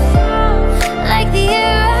border. Like the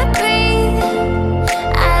air I breathe,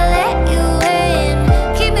 I let you in.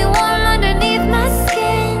 Keep me warm underneath my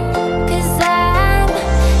skin. 'Cause I'm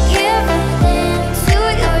giving in to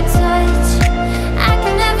your touch. I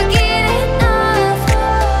can never get enough.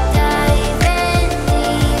 Diving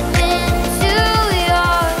deep into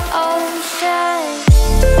your ocean.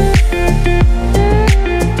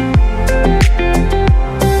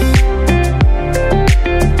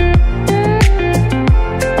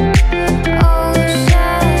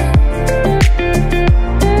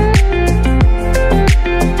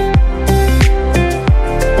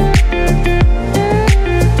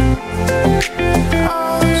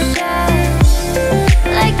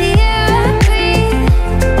 Like the air I breathe,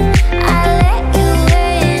 I let you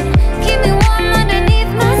in. Keep me warm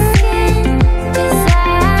underneath my skin. 'Cause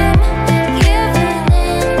I'm giving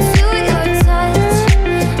in to your touch.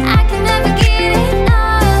 I can never get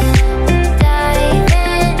enough.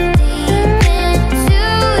 Diving deep into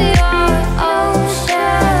your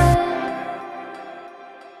ocean.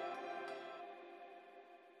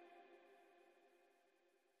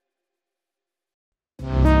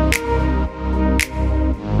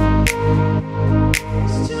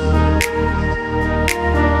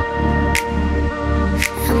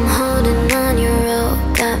 I'm holding on your rope,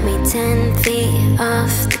 got me 10 feet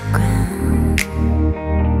off the ground.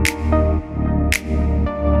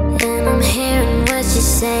 And I'm hearing what you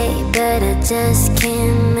say, but I just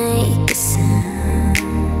can't make a sound.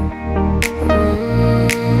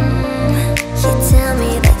 You tell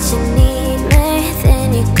me that you need me, then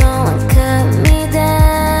you go and cut me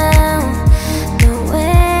down. No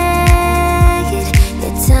way. You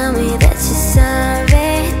tell me that you're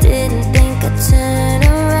sorry, didn't think I'd turn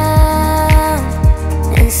around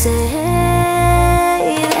and say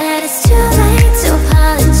that it's too late to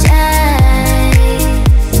apologize.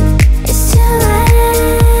 It's too late.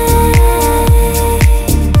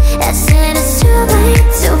 I said it's too late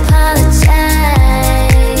to apologize.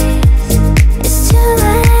 It's too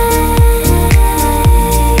late.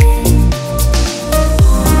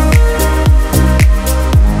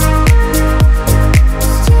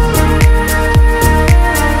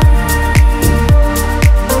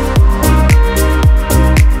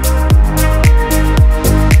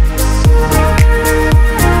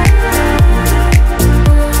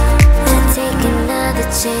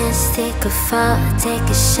 Take a fall, take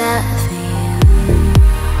a shot for you.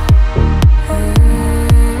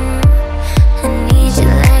 I need you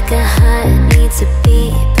like a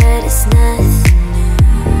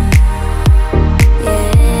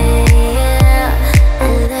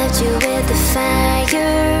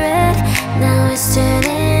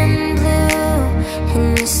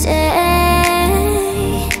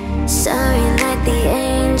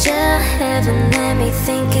hard and let me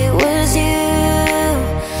think it was you.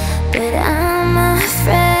 But I'm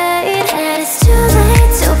afraid that it's too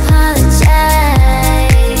late to apologize.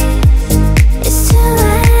 It's too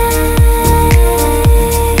late.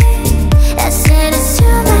 I said it's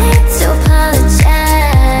too late to apologize.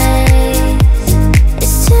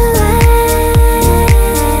 It's too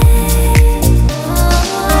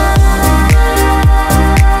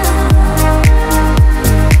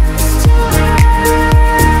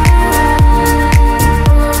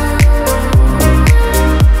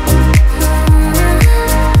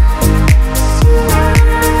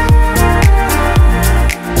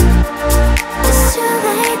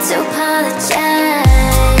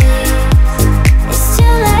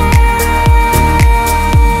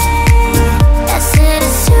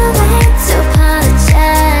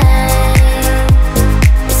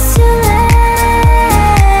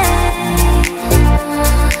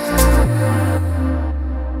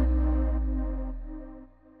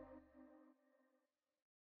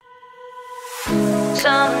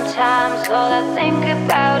Sometimes all I think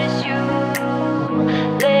about is you.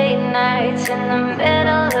 Late nights in the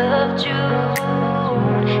middle of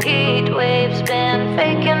June. Heat waves been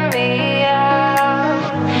faking me out.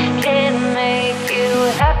 Can't make you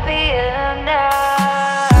happier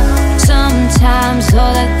now. Sometimes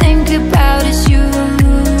all I think about is you.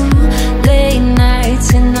 Late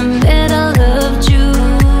nights in the middle of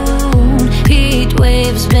June. Heat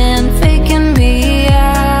waves been faking me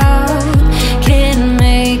out.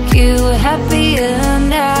 Happier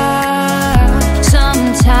now.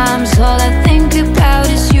 Sometimes all I think about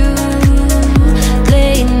is you.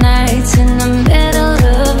 Late nights in the middle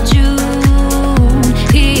of June.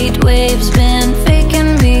 Heat waves been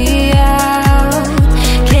faking me out.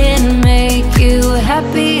 Can't make you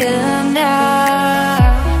happier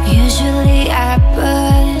now. Usually I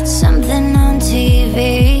put something on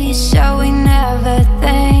TV so we never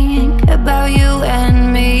think about you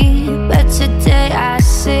and me. But today I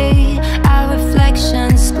see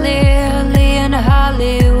reflections clearly in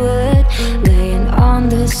Hollywood, laying on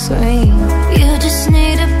the screen. You just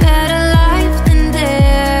need a better life than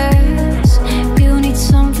theirs. You need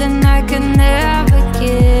something I can never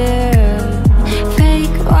give.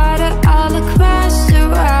 Fake water all across the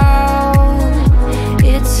road.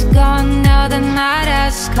 It's gone now, the night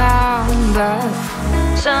has come. But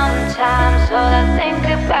sometimes all I think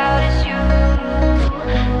about is you.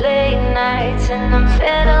 Late nights in the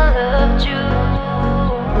middle of June.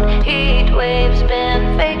 Heat waves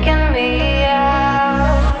been faking me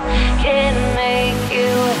out. Can't make you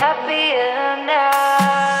happier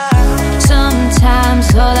now. Sometimes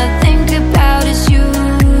all I think about is you.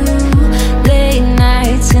 Late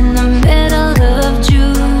nights in the middle of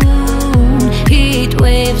June. Heat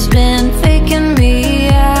waves been faking me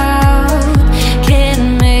out.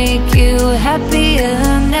 Can't make you happier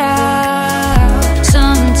now.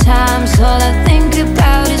 Sometimes all I think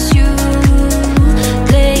about is you.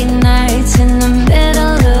 Late nights in the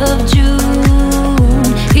middle of June.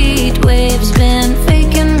 Heat waves been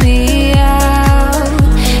faking me out.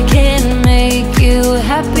 Can't make you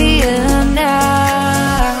happier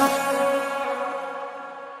now.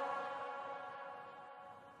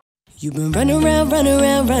 You've been running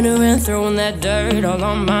around, throwing that dirt all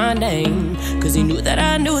on my name. Cause you knew that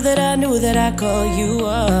I knew that I'd call you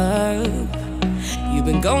up. You've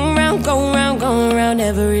been going round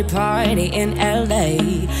every party in LA.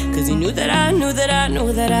 Cause you knew that I knew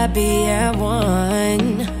that I'd be at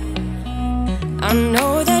one. I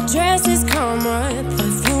know that dress is karma,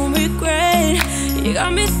 perfume regret. You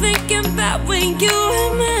got me thinking about when you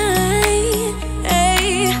were mine,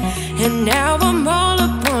 hey. And now I'm all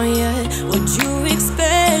upon you, what you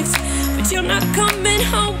expect. But you're not coming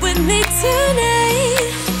home with me tonight.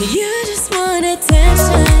 You just want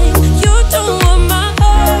attention, you don't want my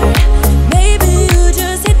heart. Maybe you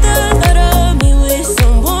just hate the thought of me with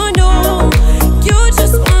someone new. You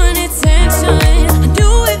just want attention, I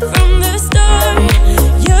knew it from the start.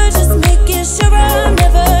 You're just making sure I'm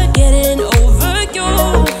never getting over you.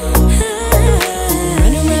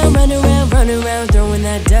 Running around, throwing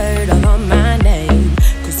that dirt all on my name.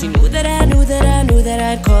 Cause you knew that I knew that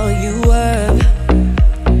I'd call you up.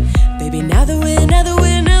 Baby, now that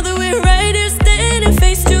we're right here standing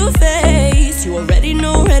face to face, you already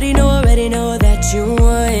know that you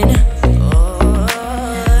won.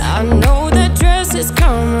 I know that dress is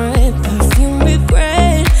karma, perfume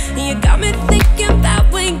regret. And you got me thinking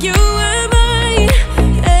about when you were mine,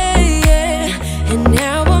 hey, yeah. And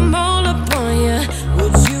now I'm all upon you,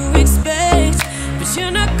 what you expect. But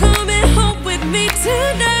you're not coming home with me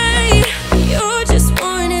tonight. You just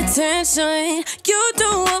want attention, you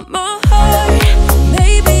don't want my heart.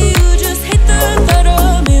 Maybe you just hate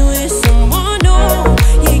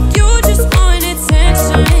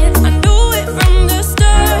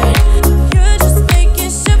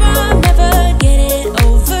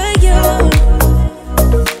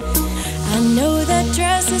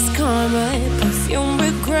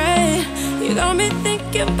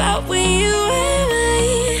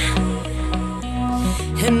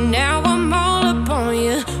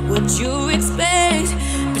what you expect,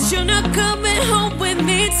 but you're not coming home with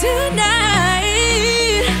me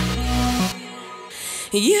tonight.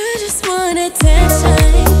 You just want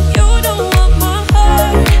attention, you don't want my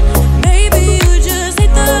heart. Maybe you just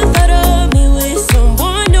hate the thought of me with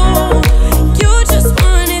someone new. You just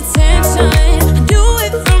want attention, do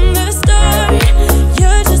it from the start.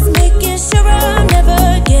 You're just making sure I'm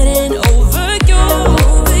never getting over you.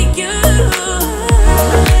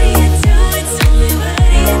 What are you doing? Tell me, what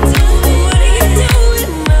are you doing? What are you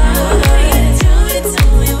doing, mom? What are you doing?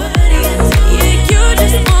 Tell me, what are you doing? Yeah, you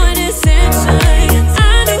just want attention.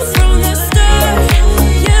 I knew from the start.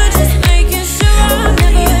 You're just making sure I'm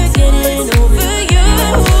never getting over you.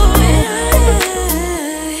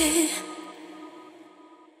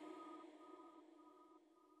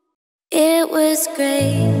 It was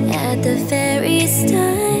great at the very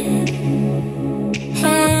start.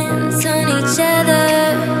 Hands on each other,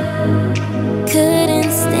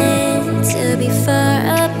 couldn't stand to be far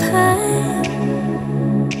apart.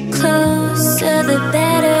 Closer the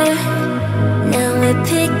better. Now we're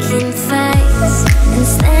picking fights and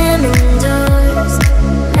slamming doors,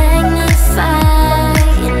 magnifying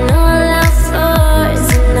all our flaws.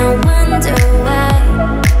 And I wonder why,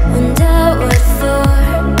 wonder what for,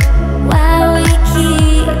 why we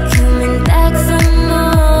keep coming back for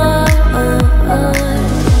more.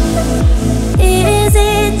 Is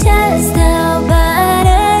it just about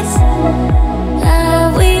us? Are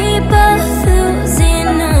we both losing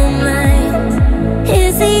our minds?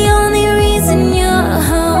 Is the only reason you're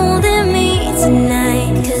holding me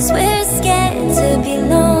tonight 'cause we're scared to be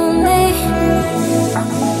lonely?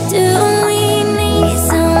 Do we need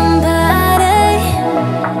somebody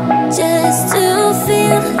just to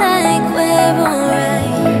feel like we're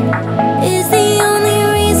alright? Is the only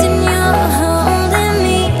reason you're holding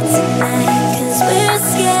me tonight 'cause we're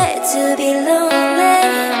scared to be lonely?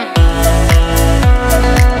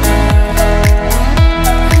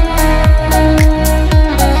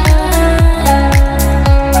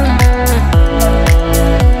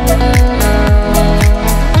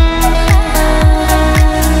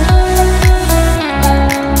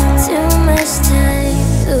 Too much time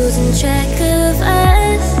losing track of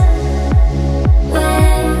us.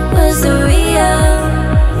 Where was the real?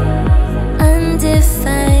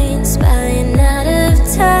 Undefined, spying out of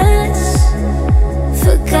touch.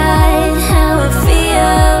 Forgot how it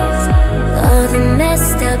feels. All the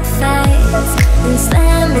messed up fights and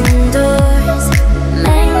slamming doors,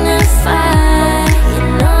 magnifying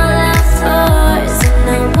all our flaws. And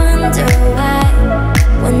I wonder why,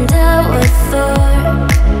 wonder what for,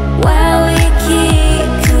 why we keep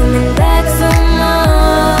coming back for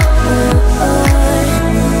more.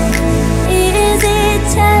 Is it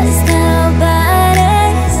just about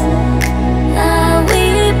us? Are we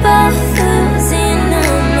both losing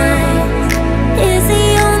our minds? Is the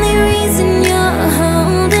only reason you're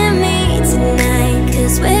holding me tonight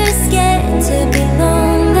 'cause we're scared to be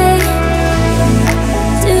lonely?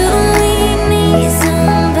 Do we need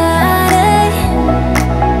somebody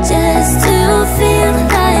just to feel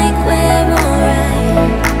like we're alright?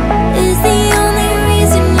 Is the only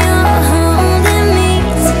reason you're holding me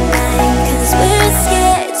tonight 'cause we're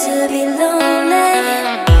scared to be lonely?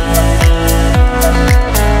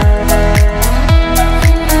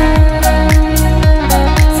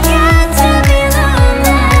 Scared to be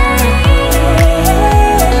lonely.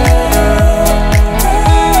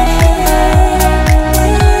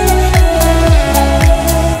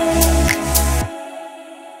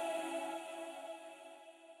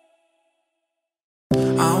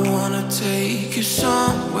 I wanna take you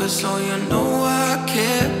somewhere so you know I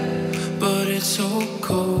care, but it's so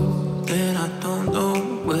cold and I don't know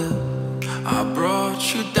where. I brought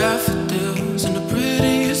you daffodils in the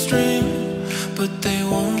prettiest dream, but they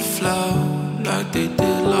won't flower like they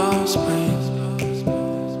did last spring.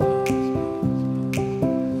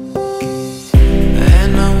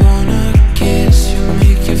 And I wanna kiss you,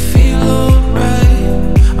 make you feel alright.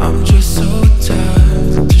 I'm just so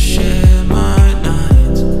tired to share my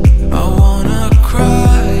nights. I wanna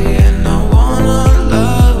cry and I wanna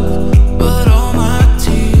love, but all my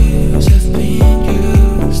tears have been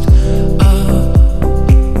used up.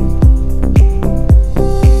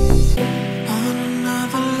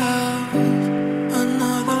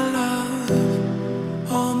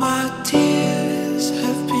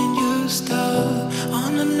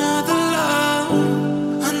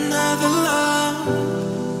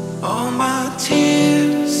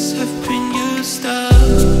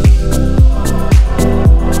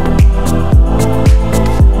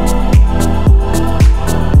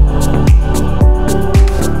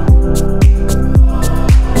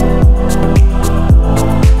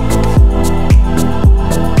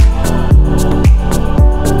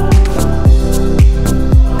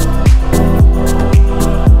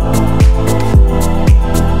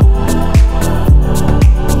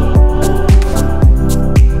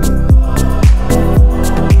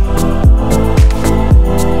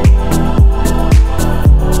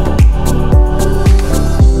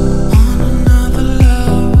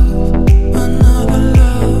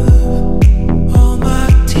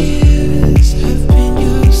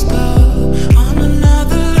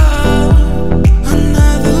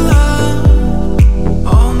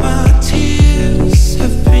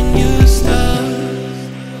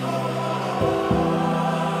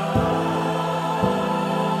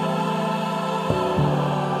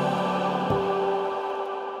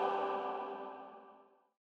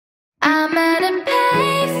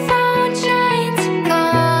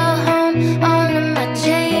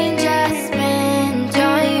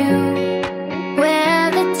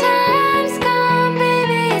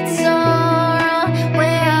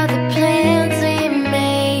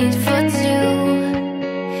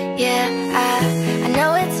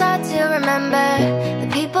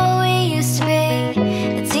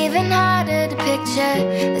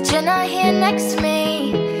 forget that you're not here next to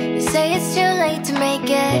me. You say it's too late to make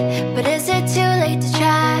it, but is it too late to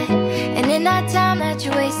try? And in that time that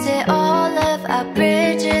you wasted, all of our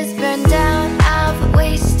bridges burned down. I've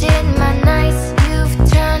wasted my nights, you've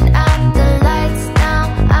turned out the lights.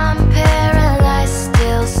 Now I'm paralyzed,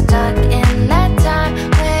 still stuck in that time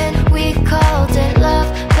when we called it love.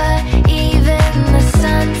 But even the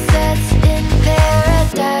sun sets in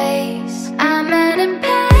paradise. I'm at a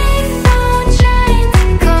payphone trying to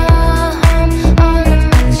call home. All of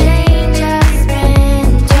my change I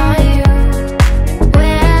spent on you.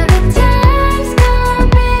 Where the time's gone,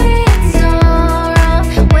 baby, it's all wrong.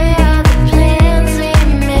 Where are the plans we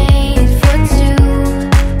made for two?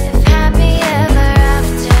 If happy ever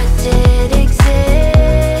after did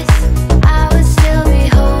exist, I would still be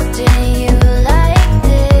holding you like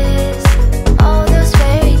this. All those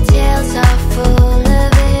fairy tales are full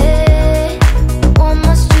of it. One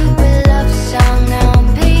more stupid love song, I'll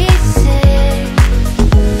be sick.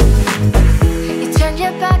 You turned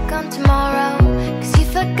your back on tomorrow, 'cause you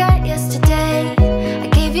forgot yesterday. I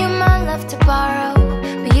gave you my love to borrow,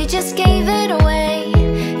 but you just gave it away.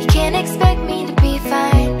 You can't expect me to be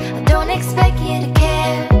fine, I don't expect you to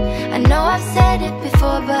care. I know I've said it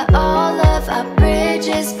before, but all of our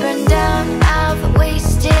bridges burned down. I've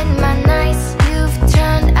wasted my nights, you've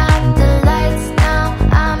turned out the lights. Now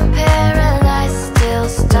I'm paralyzed, still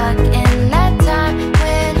stuck in that time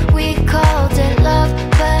when we called it love.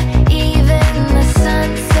 But even the sun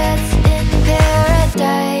sets in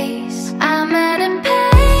paradise. I'm at a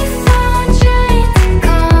payphone trying to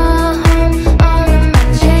call home. All of my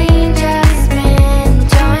change I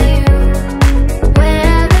spent on you.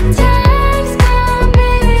 Where the time's gone,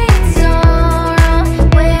 baby, it's all wrong.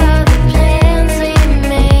 Where are the plans we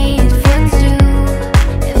made for two?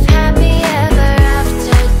 If happy ever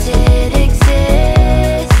after did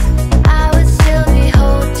exist, I would still be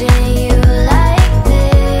holding you like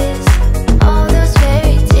this. All those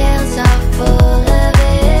fairy tales are full of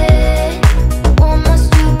it. One more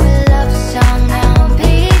stupid love song, I'll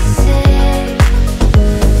be sick.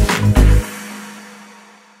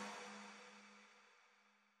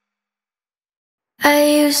 I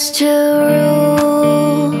used to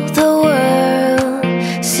rule the world.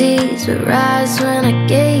 Seas would rise when I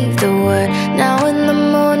gave the word. Now in the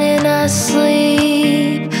morning I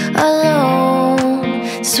sleep alone.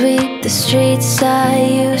 Sweep the streets I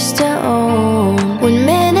used to own. One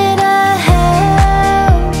minute I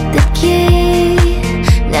held the key.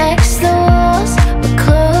 Next the walls were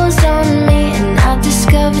closed on me, and I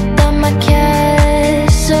discovered that my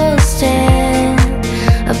castle stand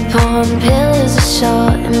upon pillars of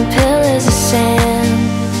salt and pillars of sand.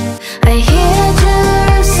 I hear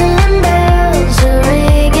Jerusalem bells are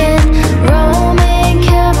ringing, Roman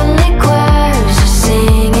Catholic choirs are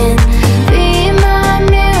singing. Be my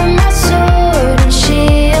mirror, my sword and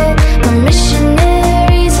shield, my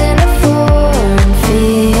missionaries in a foreign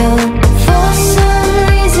field. For some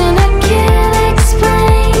reason I can't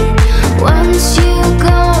explain, once you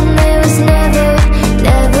gone there was never,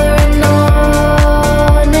 never an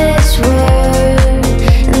honest word.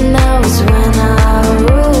 And that was when I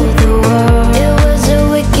ruled the world. It was a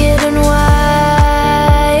wicked and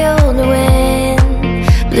wild wind,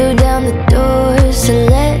 blew down the doors to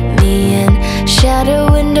let me in. Shattered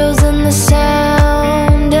windows and the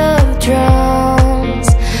sound of drums.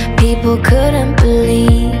 People couldn't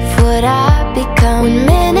believe what I'd become. One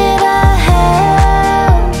minute I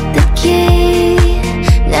held the key.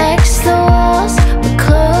 Next the walls were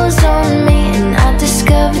closed on me, and I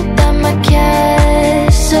discovered that my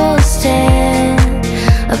castle stand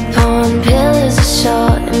upon pillars of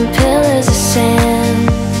salt and pillars of sand.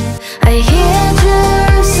 I hear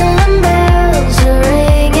Jerusalem bells are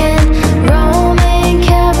ringing, Roman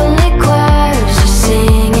Catholic choirs are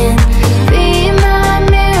singing. Be my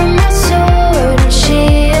mirror, my sword and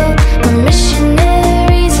shield, my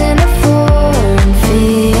missionaries in a foreign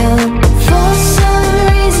field. For some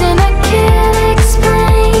reason I can't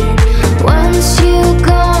explain, once you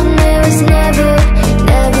gone there was never,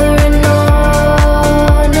 never an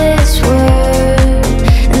honest word.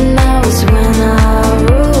 And that was when I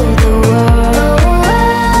ruled the world.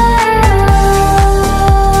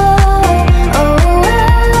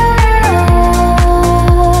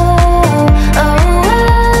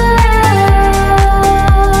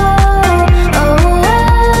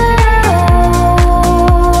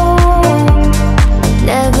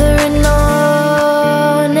 Never an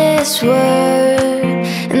honest word.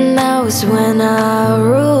 And that was when I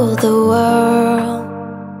ruled the world.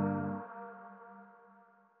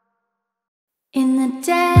 In the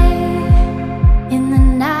day, in the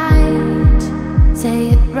night, say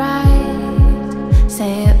it right.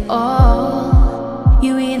 say it all.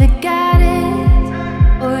 You either got it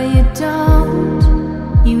or you don't.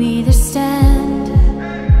 You either stand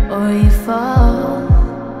or you fall.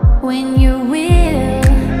 When your will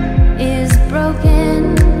is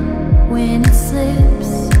broken, when it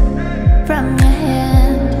slips from your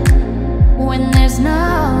hand, when there's no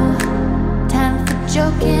time for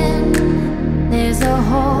joking, there's a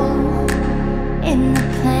hole in the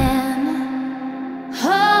plan.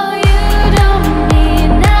 Oh, you don't mean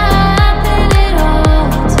nothing at all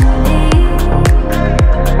to me.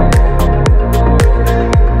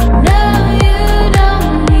 No, you don't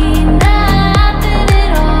mean nothing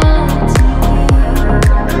at all to me.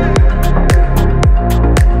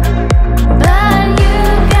 But you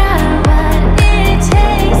got what it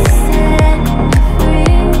takes to set me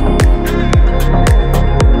free.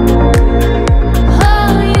 Oh,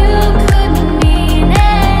 you couldn't mean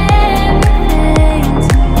everything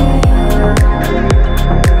to me.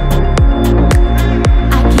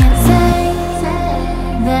 I can't say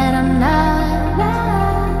that I'm not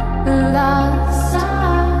lost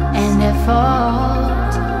and at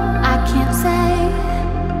fault. I can't say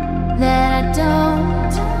that I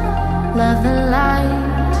don't love the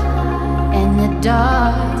light and the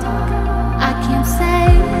dark. I can't say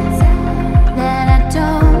that I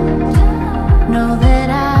don't know that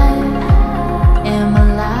I am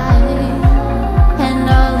alive. And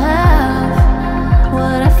all of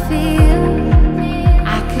what I feel,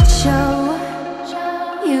 I could show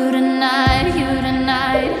you tonight, you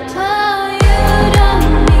tonight. Oh, you don't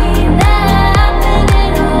mean nothing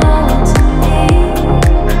at all to me.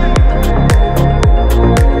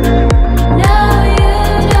 No, you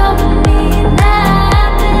don't mean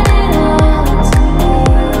nothing at all to me.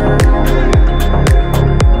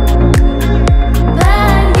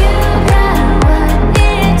 But you got what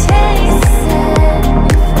it takes to set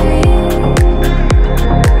me free.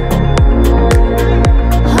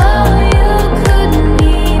 Oh, you couldn't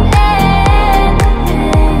mean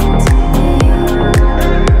anything to me.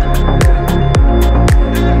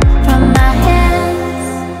 From my hands,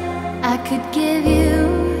 I could give you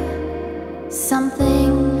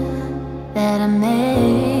something that I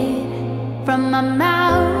made. From my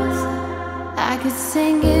mouth, I could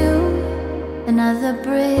sing you another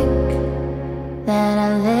brick that I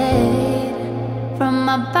laid. From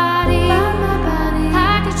my body,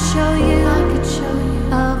 I could show you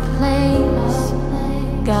a place.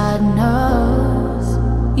 God knows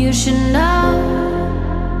you should know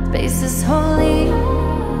space is holy.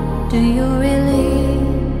 Do you really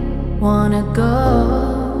wanna go?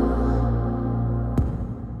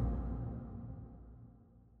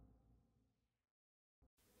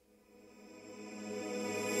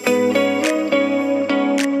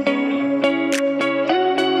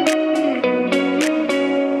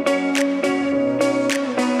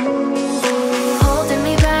 Holding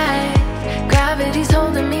me back, gravity's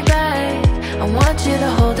holding me back. I want you to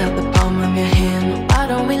hold out the palm of your hand. Why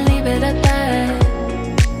don't we leave it at that?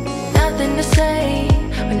 Nothing to say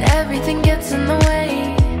when everything gets in the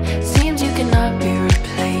way. Seems you cannot be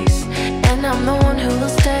replaced, and I'm the one who will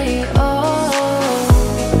stay. Oh,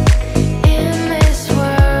 in this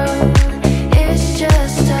world, it's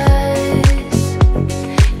just us.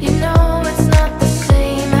 You know it's not the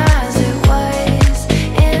same as it was.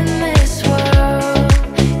 In this world,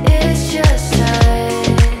 it's just us.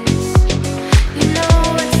 You know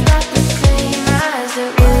it's not the same as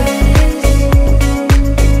it was.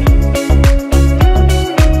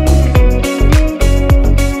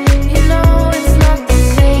 You know it's not the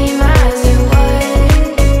same as it was.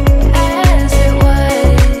 As it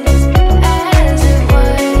was. As it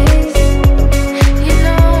was. You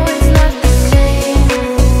know it's not the same.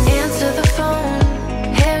 Answer the phone.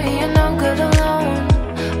 Harry, you're no good alone.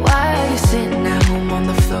 Why are you sitting at home on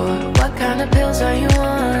the floor? What kind of pills are you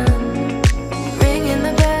on? Ringing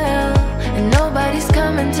the bell, and nobody's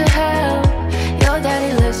coming to help. Your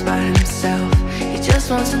daddy lives by himself. He just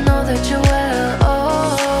wants to know that you're well.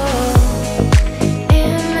 Oh,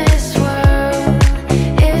 in this world,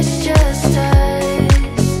 it's just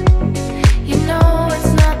us. You know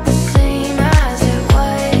it's not the same as it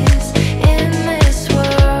was. In this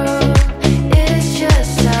world, it's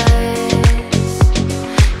just us.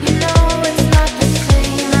 You know it's not the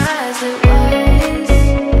same as it was.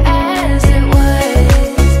 As it was.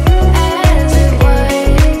 As it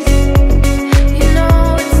was. You know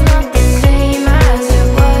it's not the same as it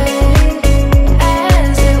was.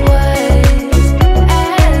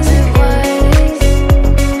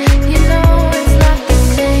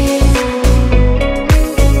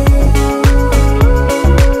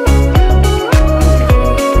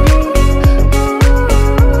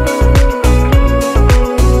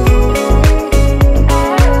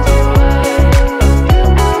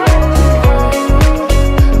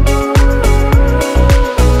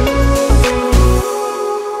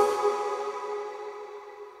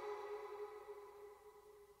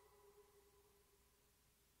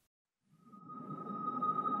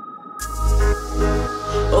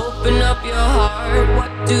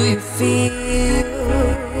 do you feel?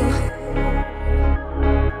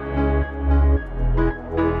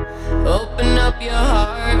 Open up your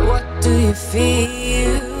heart, what do you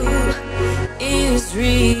feel is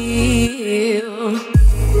real?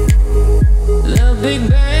 The Big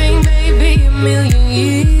Bang, baby, a million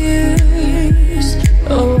years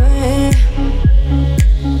away,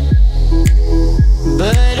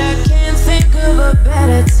 but I can't think of a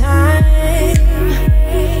better time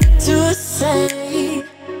to say,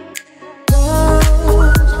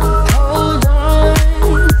 hold on.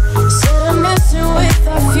 Instead of messing with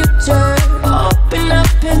our future, open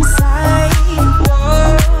up inside.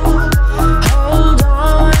 Whoa, hold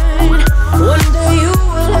on. One day you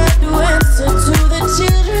will have to answer to the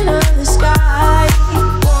children of the sky.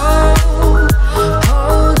 Whoa,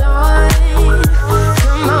 hold on.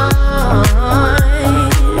 Come on.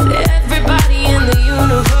 Everybody in the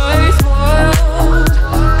universe. Whoa,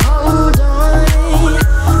 hold on.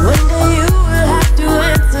 One day you will have to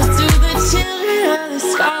answer to the children of the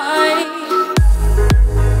sky.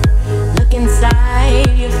 Look inside,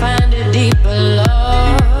 you find a deeper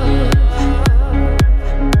love.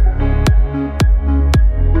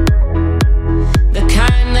 The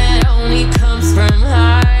kind that only comes from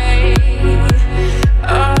high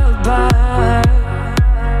above.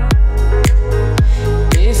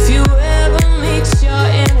 If you ever meet your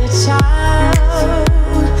inner child,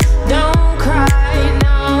 don't cry,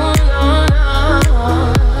 no, no, no.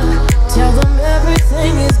 Tell them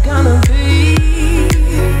everything is gonna be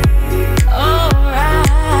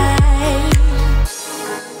alright.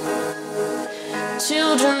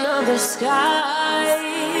 Children of the sky,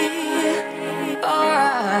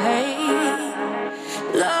 alright.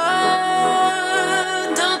 Love,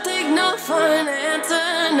 don't take no for an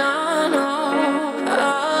answer, no, no.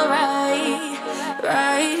 Alright,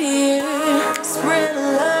 right here. Spread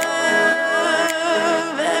love,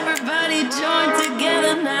 everybody join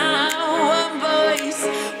together now. One voice,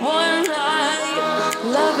 one life,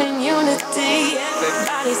 love and unity.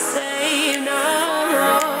 Everybody say no,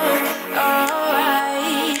 no.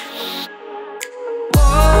 Alright.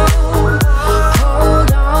 Whoa,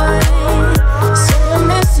 hold on. Instead of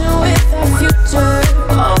messing with our future,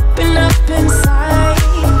 open up inside.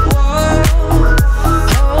 Whoa,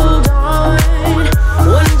 hold on.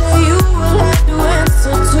 One day you will have to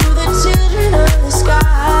answer to the children of the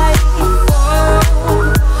sky. Whoa,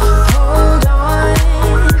 hold on.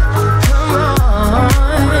 Come on.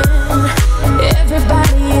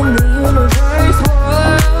 Everybody in the universe.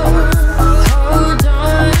 Whoa, hold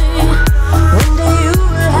on. One day you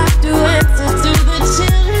will have to answer to the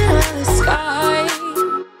children of the sky.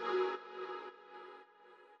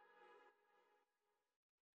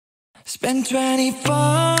 Spend 24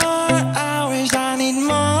 hours, I need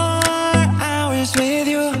more hours with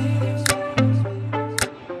you.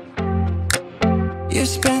 You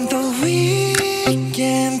spent the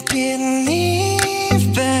weekend getting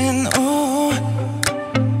even, oh.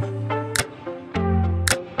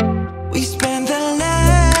 We spent the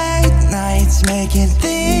late nights making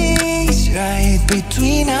things right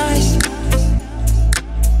between us.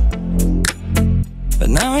 But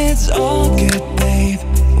now it's all good, babe.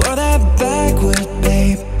 Roll that backward,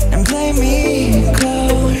 babe, and play me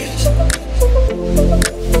close.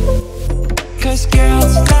 'Cause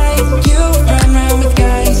girls like you run around with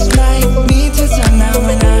guys like me till sundown.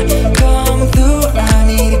 When I come through, I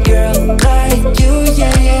need a girl like you,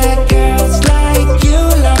 yeah, yeah. Girls like you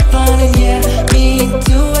love fun and yeah, me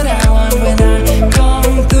do what I want. When I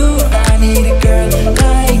come through, I need a girl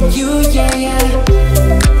like you, yeah, yeah.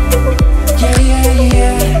 Yeah, yeah,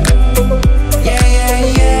 yeah. Yeah, yeah,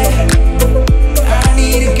 yeah. I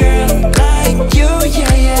need a girl like you,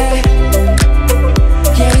 yeah, yeah.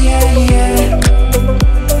 Yeah, yeah, yeah.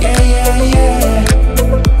 Yeah, yeah, yeah.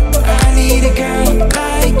 I need a girl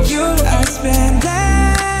like you. I spent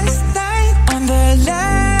last night on the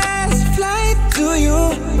last flight to you.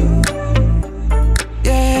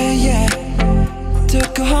 Yeah, yeah.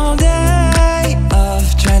 Took a whole day off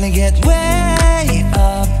trying to get way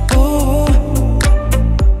up, ooh.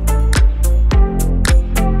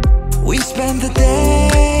 We spent the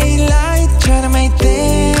daylight trying to make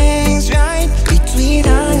things right between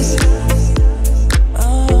us.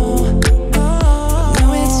 Oh,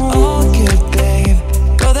 now it's all good, babe.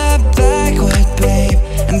 Go that backward, babe,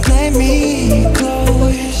 and play me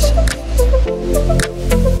close.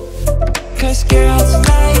 'Cause girls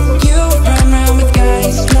like you run around with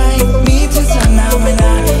guys like me till sundown. When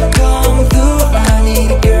I come through, I need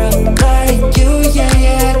a girl like you, yeah,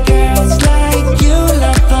 yeah. Girls like you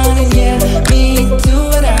love fun and yeah, me too.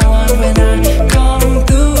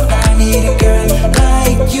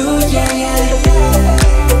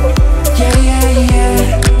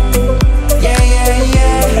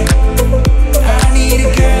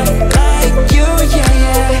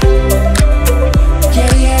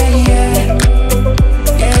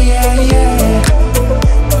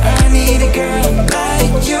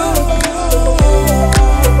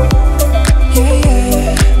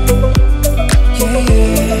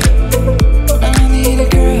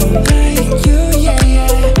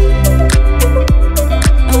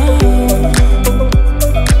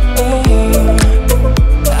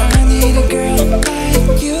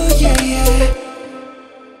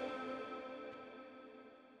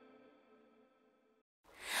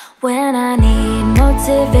 When I need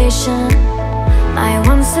motivation, my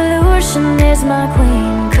one solution is my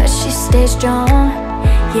queen, 'cause she stays strong.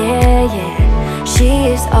 Yeah, yeah. She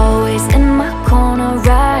is always in my corner,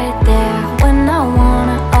 right there when I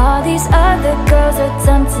wanna. All these other girls are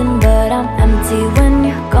tempting, but I'm empty when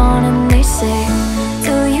you're gone. And they say,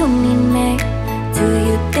 do you need me? Do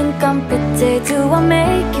you think I'm pretty? Do I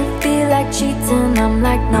make you feel like cheating? I'm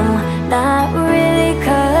like, no, not really,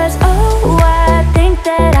 'cause oh, I think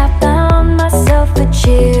that I found myself a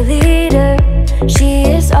cheerleader. She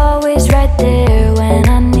is always right there when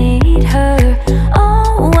I need her.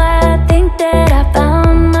 Oh, I think that I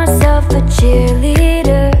found myself a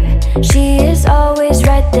cheerleader. She is always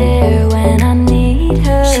right there when I need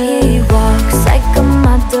her. She walks like a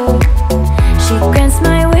model. She grants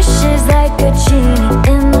my wishes like a genie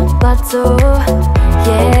in a bottle.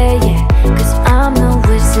 Yeah, yeah, 'cause I'm the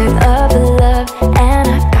wizard of love, and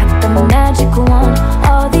I got the magic wand.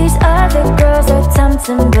 All these other girls are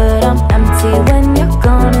tempting, but I'm empty when you're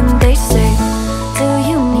gone. And they say, do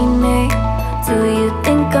you need me? Do you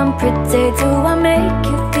think I'm pretty? Do I make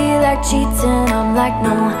you feel like cheating? I'm like,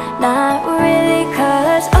 no, not really,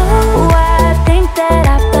 'cause oh, I think that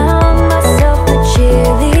I found myself a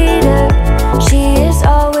cheerleader. She is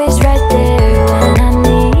always right there when I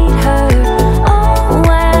need her. Oh,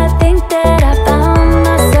 I think that I found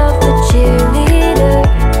myself a cheerleader.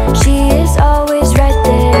 She is always right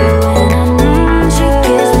there when I need her. She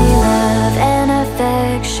gives me love and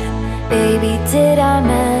affection. Baby, did I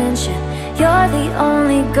mention you're the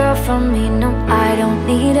only girl for me? No, I don't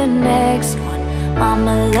need a next one.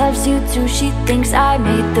 Mama loves you too, she thinks I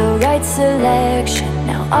made the right selection.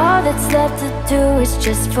 Now all that's left to do is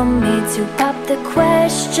just for me to pop the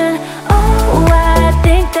question. Oh, I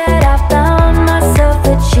think that I found myself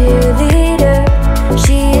a cheerleader.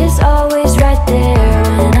 She is always right there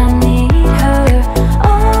when I need her.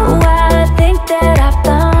 Oh, I think that I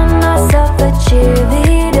found myself a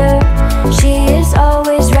cheerleader. She is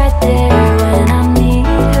always right there when I need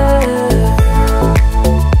her.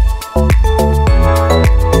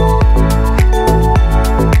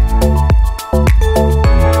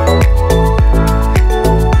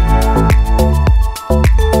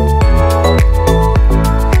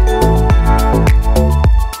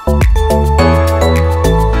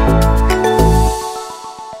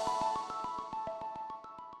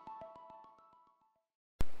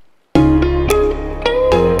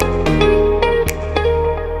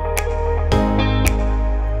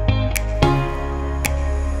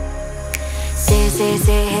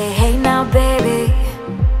 Say, hey, hey now, baby.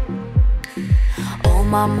 Oh,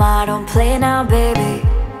 mama, don't play now, baby.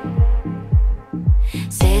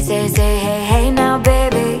 Say, hey, hey now,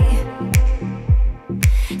 baby.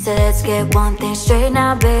 So let's get one thing straight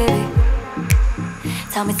now, baby.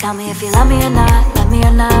 Tell me if you love me or not, love me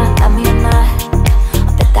or not, love me or not.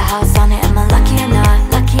 I'll bet the house on it, am I lucky or not,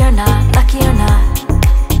 lucky or not, lucky or not?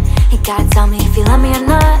 You gotta tell me if you love me or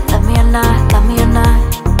not, love me or not, love me or not.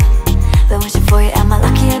 Been wishing for you, am I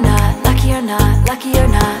lucky or not, lucky or not, lucky or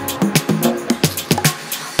not?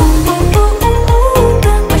 Ooh, ooh, ooh, ooh, ooh,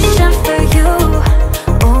 been wishing for you.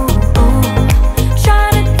 Ooh, ooh,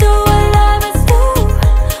 trying to do what lovers do.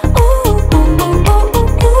 Ooh, ooh, ooh, ooh,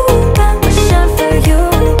 ooh, ooh, been wishing for you.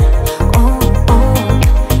 Ooh, ooh,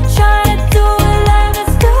 trying to do what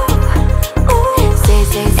lovers do. Ooh,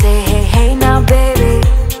 say, hey, hey now, baby.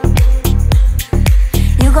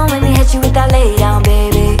 You gon' make me hit you with that lay down,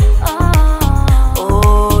 baby.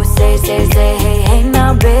 Say, hey, hey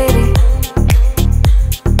now, baby.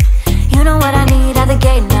 You know what I need at the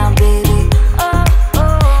gate now, baby.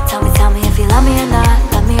 Tell me if you love me or not,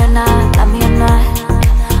 love me or not, love me or not.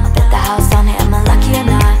 I'll bet the house on it, am I lucky or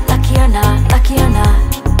not, lucky or not, lucky or not?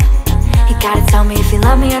 You gotta tell me if you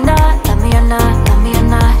love me or not, love me or not, love me or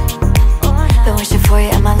not. Been wishing for you,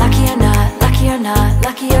 am I lucky or not, lucky or not,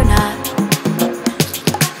 lucky or not?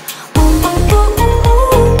 Ooh, ooh, ooh, ooh,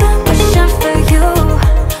 ooh, been wishing for you.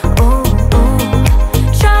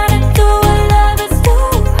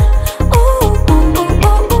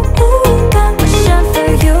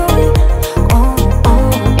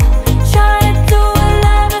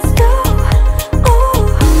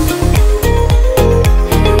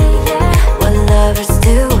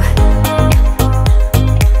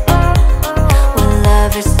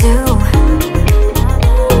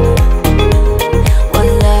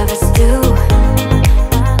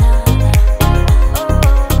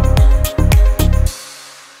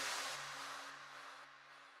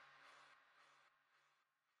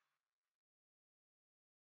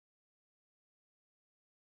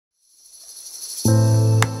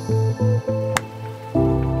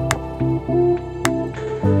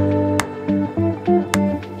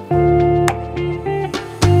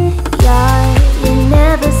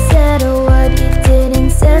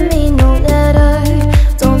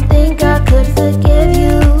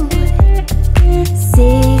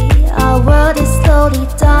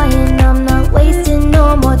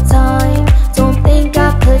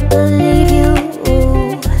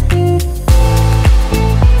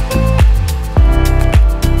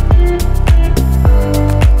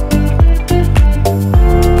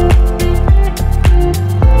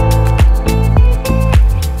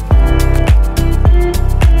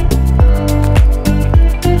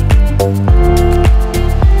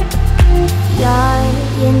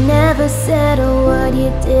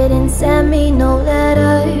 didn't send me no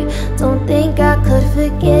letter. Don't think I could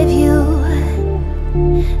forgive you.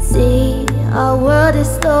 See, our world is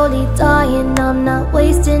slowly dying. I'm not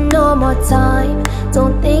wasting no more time.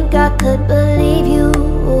 Don't think I could believe you.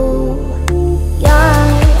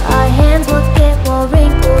 Yeah, our hands will get more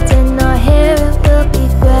wrinkled and our hair it will be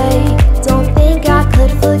gray. Don't think I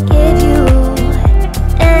could forgive you.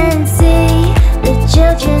 And see, the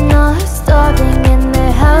children are starving and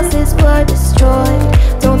their houses were destroyed.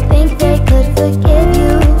 Don't think they could forgive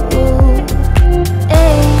you.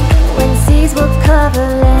 Hey, when seas will cover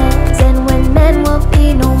lands and when men will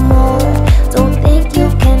be no more. Don't think you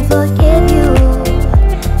can forgive you.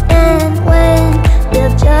 And when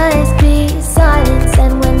there'll just be silence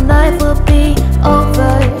and when life will be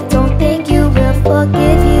over. Don't think you will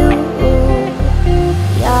forgive you.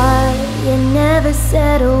 Yeah, you never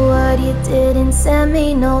said a word, you didn't send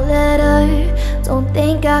me no letter. Don't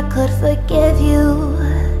think I could forgive you.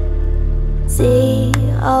 See,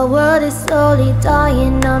 our world is slowly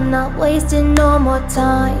dying. I'm not wasting no more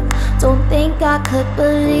time. Don't think I could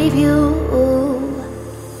believe you.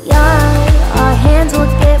 Yeah, our hands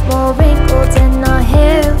will get more wrinkled and our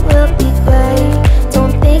hair will be gray.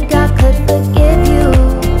 Don't think I could forgive you.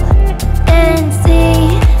 And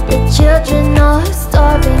see, the children are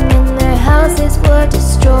starving and their houses were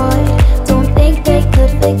destroyed. Don't think they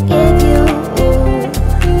could forgive you.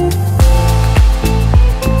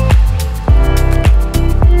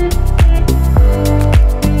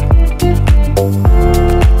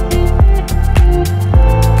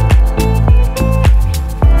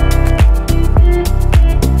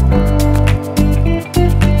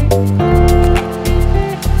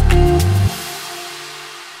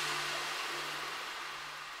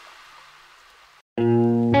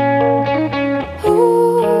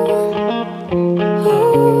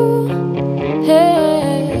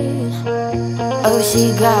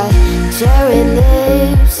 She got cherry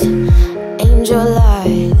lips, angel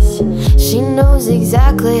eyes. She knows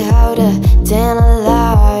exactly how to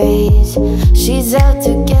tantalize. She's out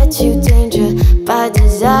to get you, danger by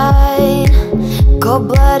design.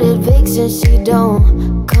 Cold-blooded vixen, she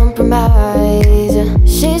don't compromise.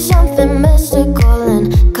 She's something mystical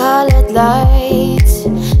and colored lights.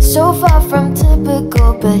 So far from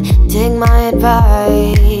typical, but take my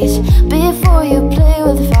advice. Before you play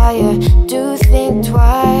with fire, do think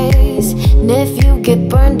twice. And if you get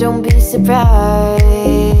burned, don't be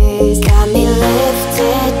surprised. Got me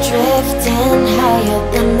lifted, drifting higher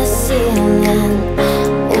than the ceiling.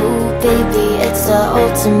 Ooh, baby, it's the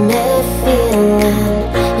ultimate feeling.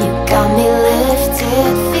 You got me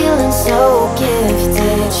lifted, feeling so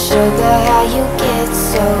gifted. Sugar, how you get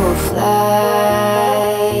so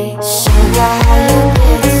fly. Sugar, how you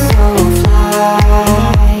get so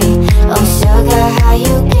fly. Oh, sugar, how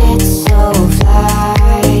you get so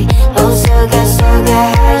fly. Oh, sugar, sugar,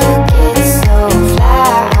 how you get so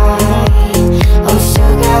fly. Oh,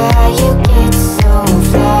 sugar, how you get so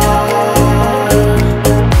fly.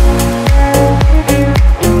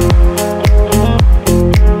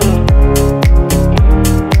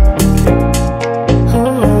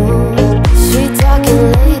 Sweet talking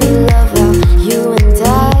lady, love how you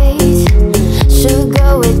entice. Should go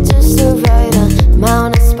with just the right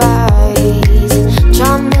amount of spice.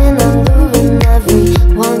 Charming, alluring,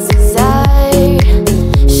 everyone's desire.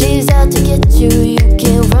 She's out to get you, you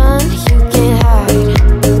can't run, you can't hide.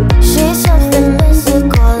 She's something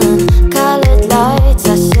mystical and colored lights, I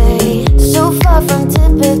say. So far from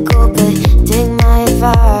typical, but take my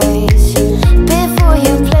advice. Before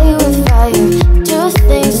you play with fire, just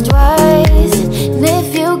think twice. And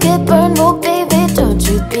if you get burned, well baby, don't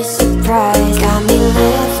you be surprised. Got me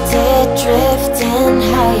lifted, drifting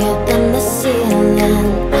higher than the ceiling.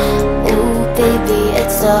 Ooh baby,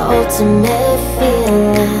 it's the ultimate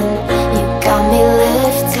feeling. You got me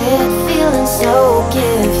lifted, feeling so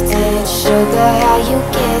gifted. Sugar, how you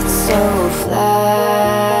get so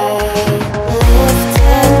fly.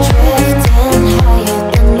 Lifted, drifting higher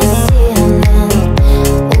than the ceiling.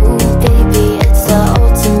 Ooh baby, it's the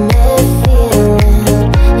ultimate feeling.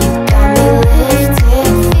 You got me lifted,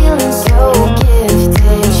 feeling so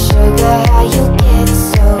gifted. Sugar, how you get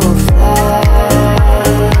so fly.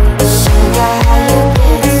 Sugar, how you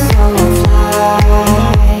get so fly.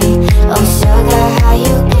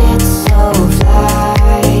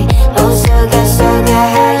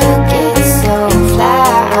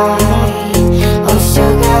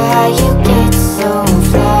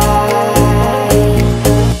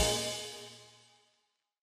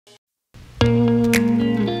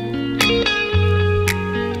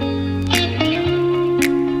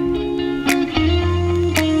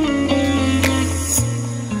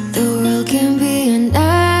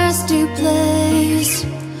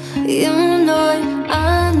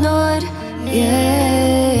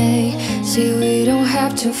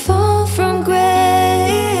 to fall from grace.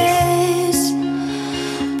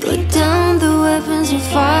 Put down the weapons you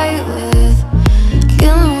fight with.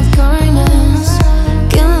 Kill 'em with kindness.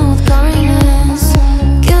 Kill 'em with kindness.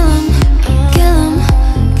 Kill 'em, kill 'em,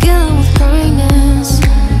 kill 'em with kindness.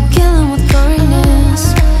 Kill 'em with kindness.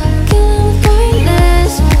 Kill 'em with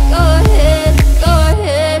kindness. Go ahead, go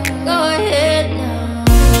ahead, go ahead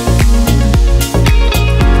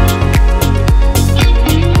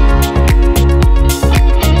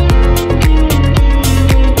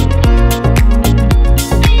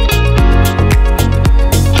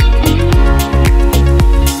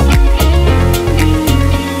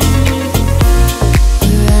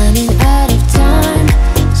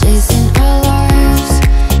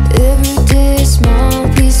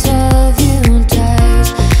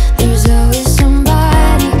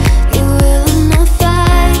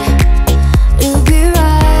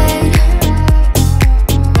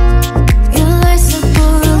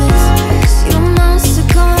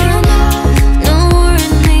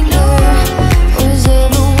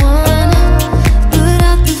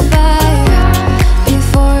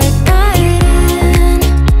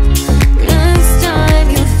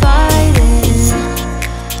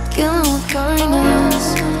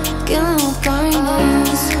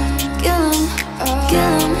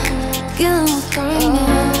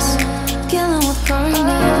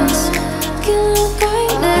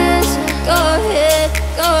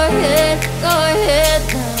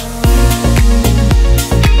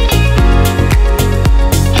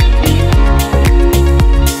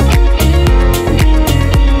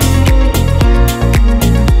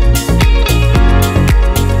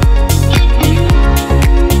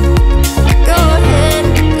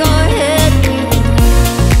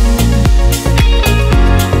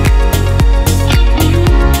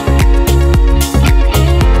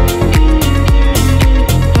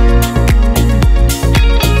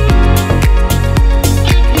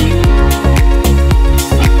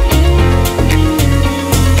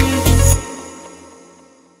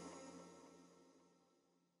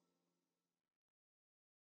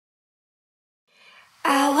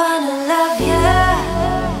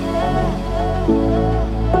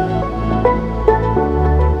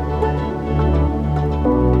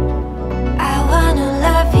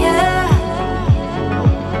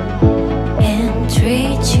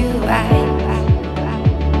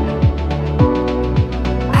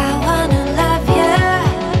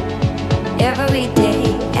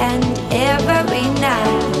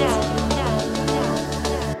now.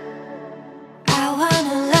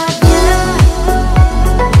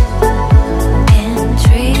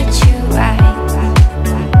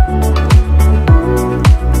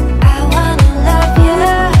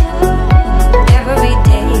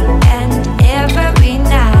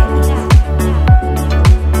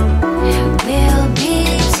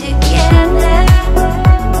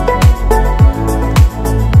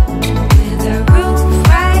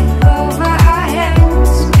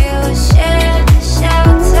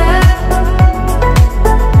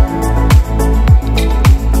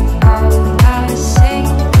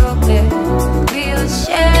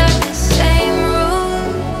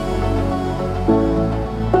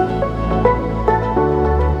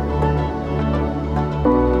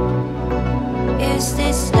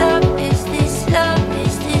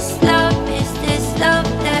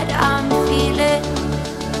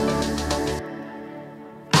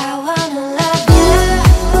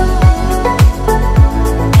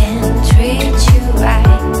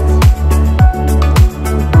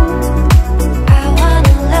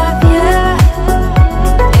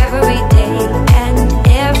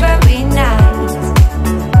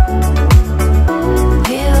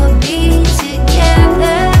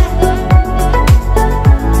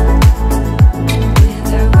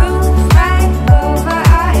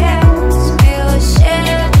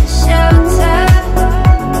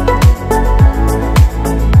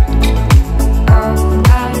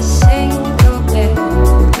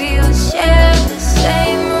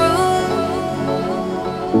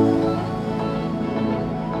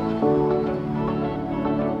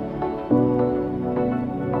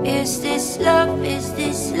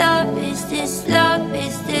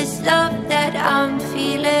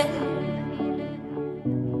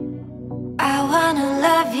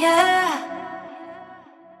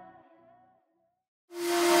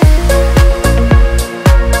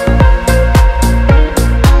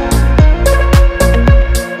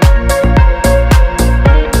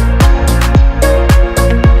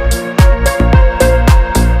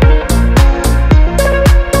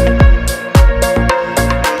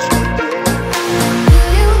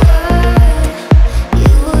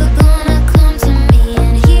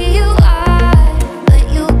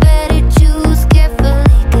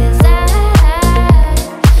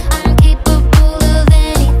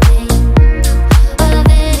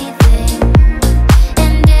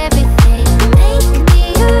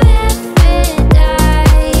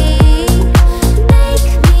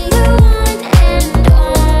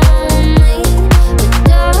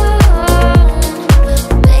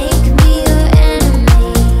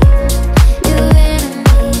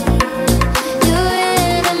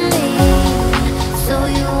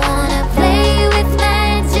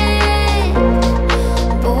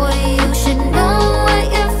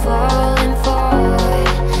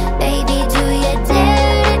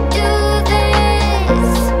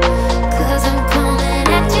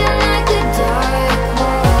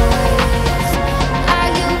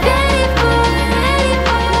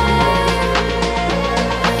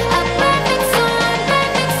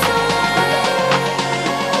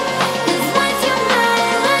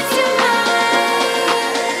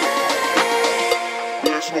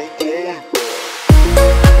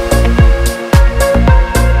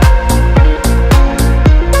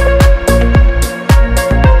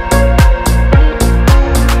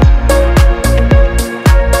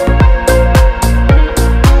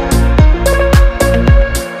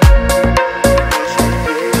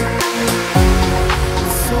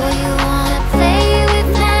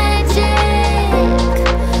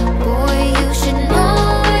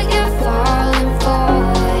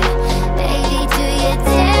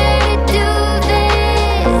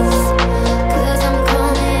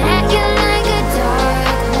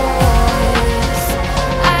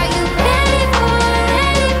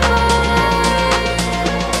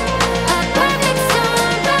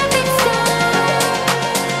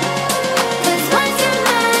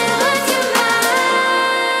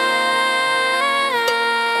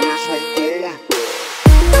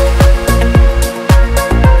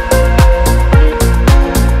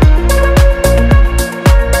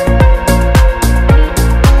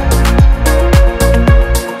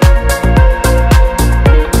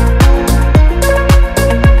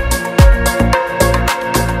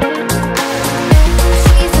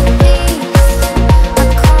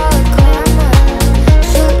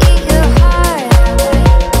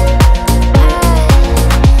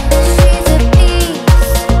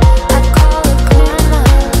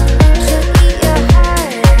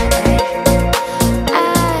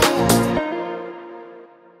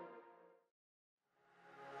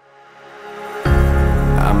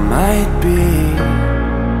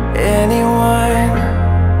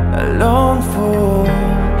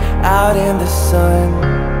 sun,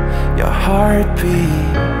 your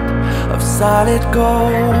heartbeat of solid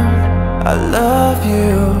gold. I love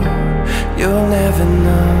you, you'll never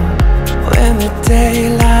know. When the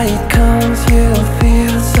daylight comes, you'll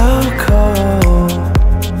feel so cold.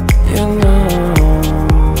 You know,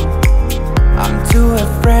 I'm too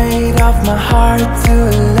afraid of my heart to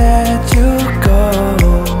let you go.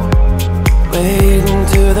 Waiting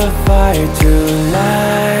to the fire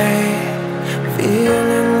tonight,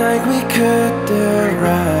 feeling like we could do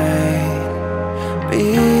right. Be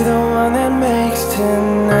the one that makes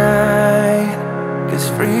tonight, 'cause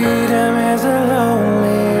freedom is a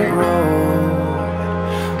lonely road.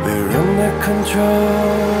 We're under control.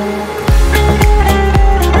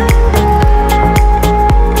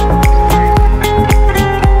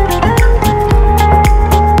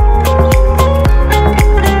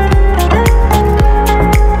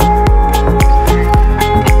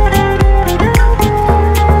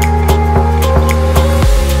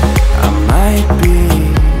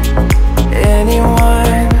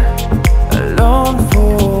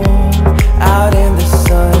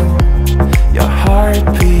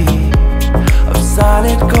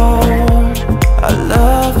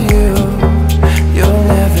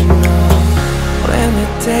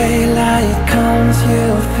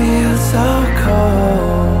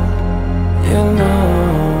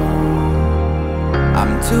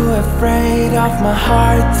 My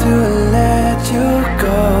heart to let you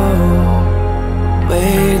go.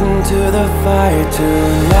 Waiting to the fire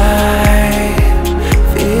tonight,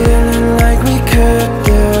 feeling like we could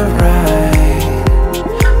do right.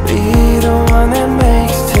 Be the one that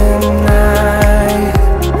makes tonight,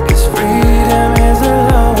 'cause freedom is a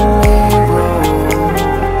lonely road.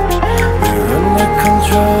 We're under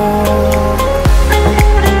control.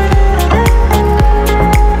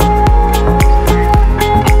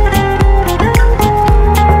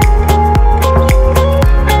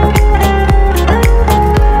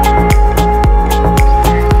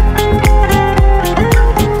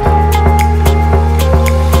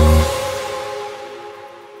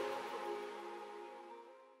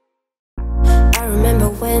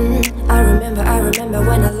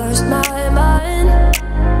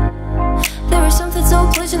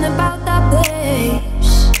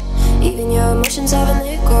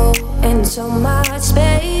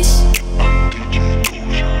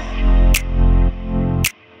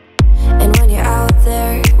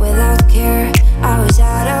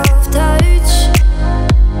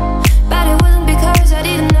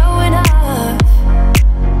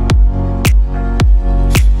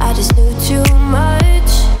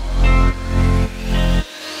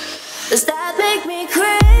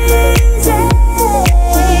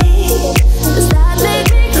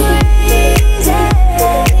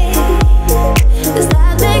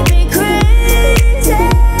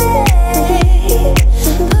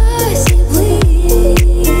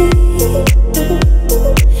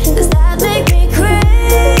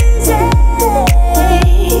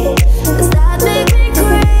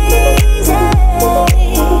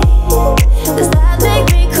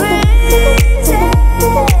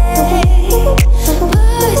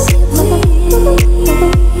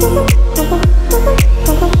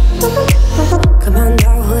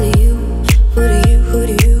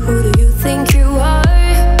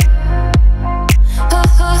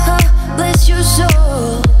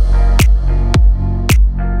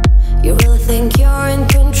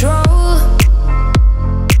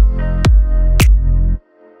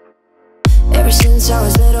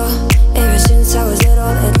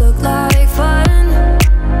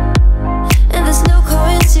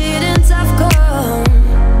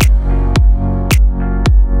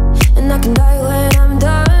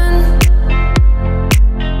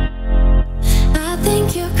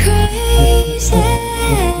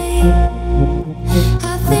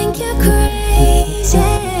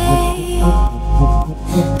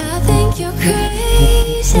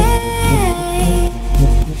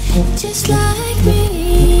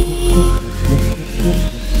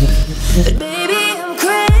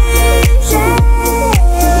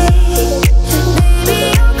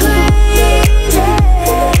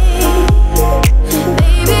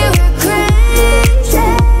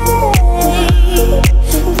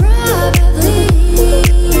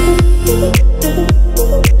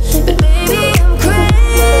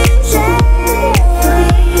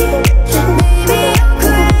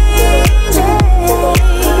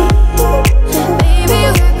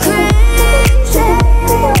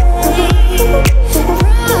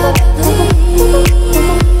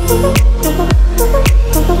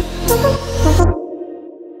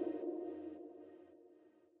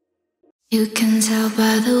 You can tell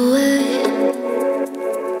by the way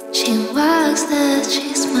She walks that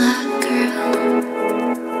she's my girl.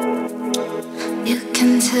 You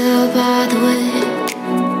can tell by the way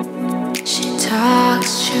she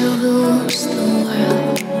talks, she rules the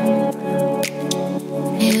world.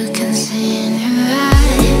 You can see in her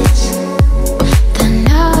eyes that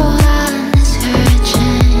no one is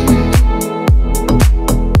hurting.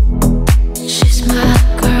 She's my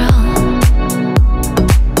girl,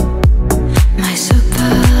 my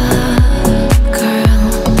Supergirl.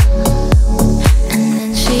 And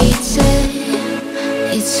then she'd say,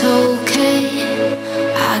 it's okay,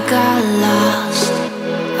 I got lost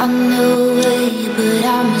on the way, but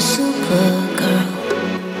I'm a Supergirl.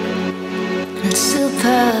 And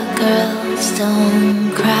Supergirls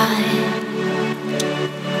don't cry.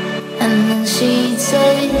 And then she'd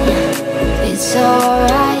say, it's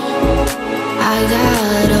alright, I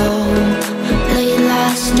got home late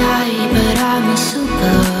last night, but I'm a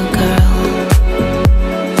Supergirl.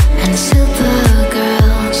 And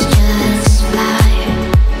Supergirls just fly.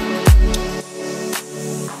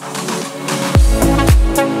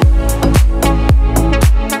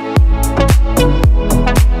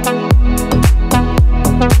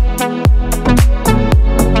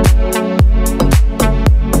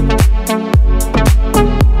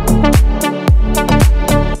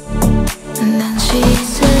 And then she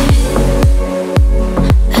said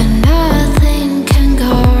that nothing can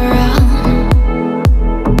go wrong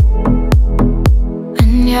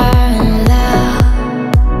when you're in love.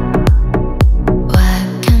 What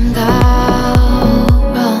can go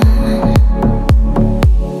wrong?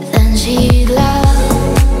 Then she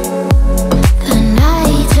loved the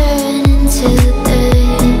night turn into day,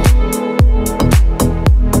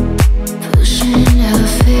 pushing her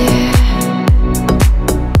fear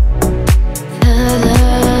further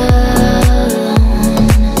alone.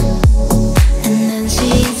 And then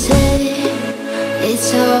she'd say, it's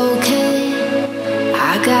okay, I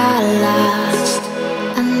got lost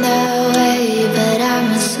on the way, but I'm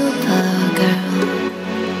a Supergirl.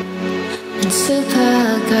 And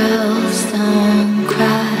Supergirls don't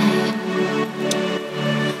cry.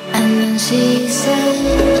 And then she said,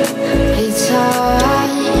 it's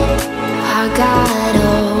alright, I got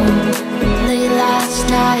home late last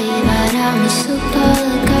night, but I'm a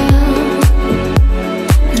Supergirl.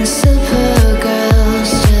 And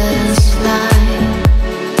Supergirls just fly.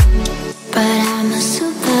 But I'm a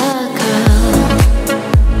Supergirl.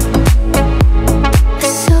 A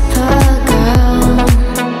Supergirl.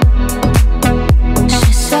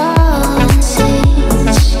 She's sewing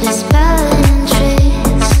seeds, she's spelling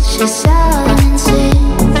trees. She's sewing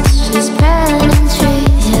seeds, she's spelling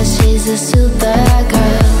trees. Yeah, she's a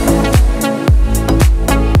Supergirl.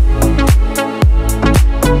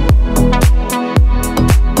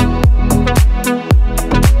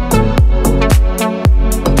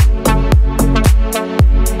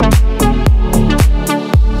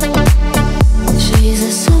 She's a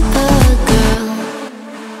Supergirl.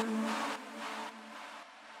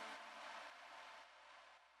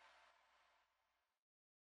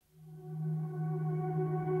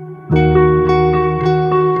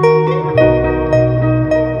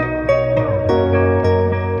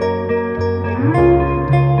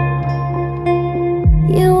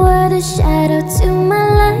 You were the shadow to my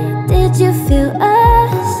light. Did you feel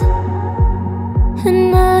us?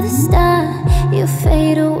 Another star, you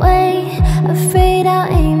fade away. Afraid our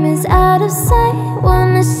aim is out of sight.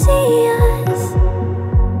 Wanna see us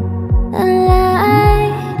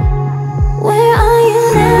alive. Where are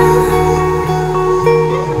you now?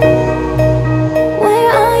 Where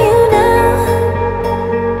are you now?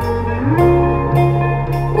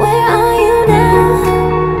 Where are you now?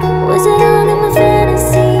 Was it all in my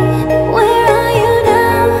fantasy? Where are you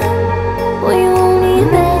now? Were you only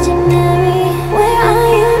imaginary? Where are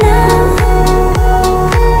you now?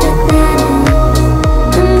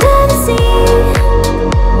 Under the sea,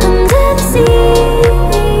 under the sea.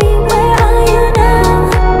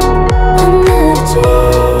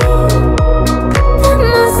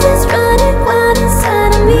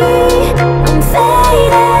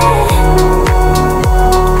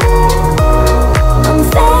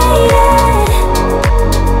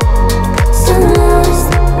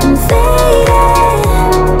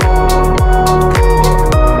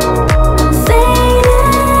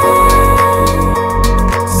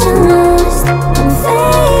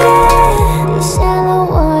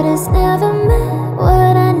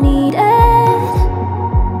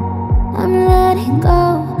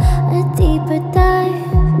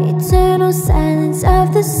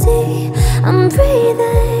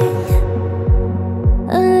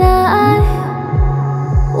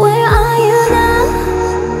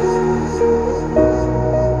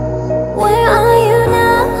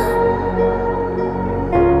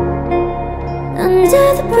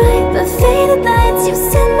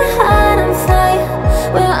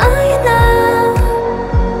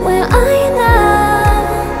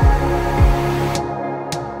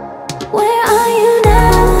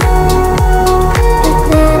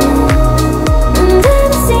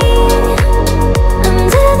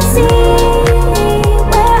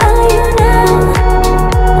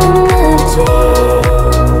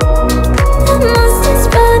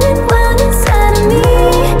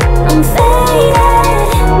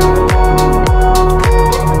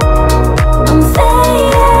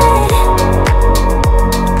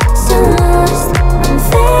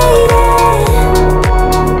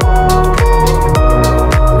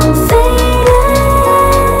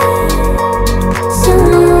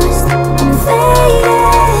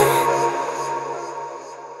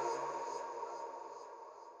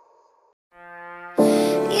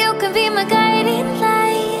 You can be my guiding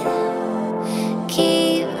light.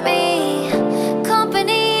 Keep me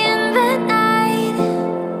company in the night.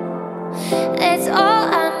 That's all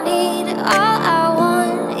I need. All I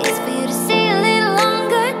want is for you to stay a little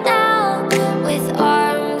longer now, with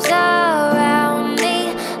arms around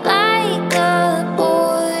me like a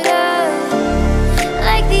border,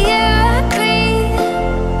 like the air I breathe.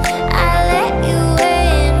 I let you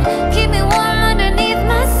in, keep me warm underneath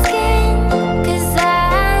my skin, 'cause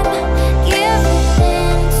I'm giving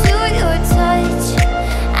in to your touch.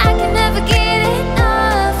 I can never get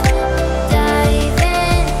enough.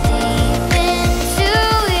 Diving deep into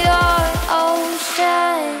your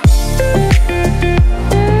ocean.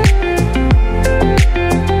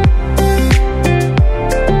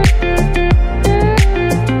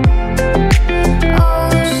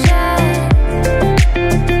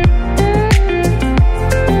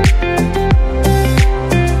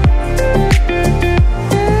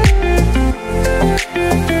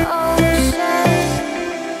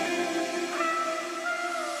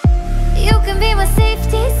 You can be my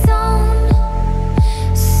safety zone,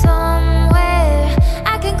 somewhere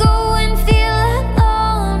I can go and feel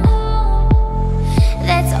alone.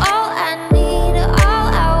 That's all I need. All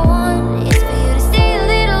I want is for you to stay a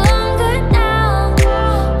little longer now.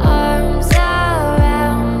 Arms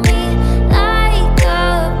around me like a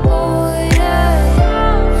border,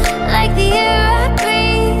 like the air I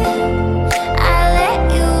breathe. I let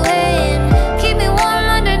you in, keep me warm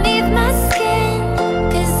underneath my skin,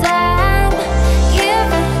 'cause I'm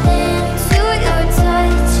giving in to your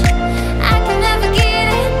touch. I can never get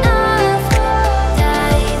enough.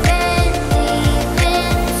 Diving deep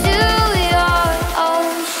into your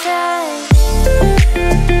ocean.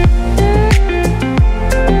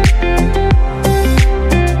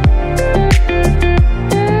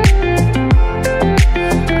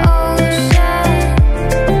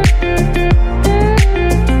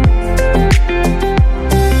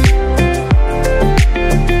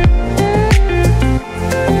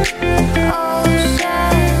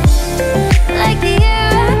 Like the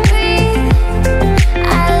air I breathe,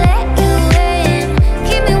 I let you in,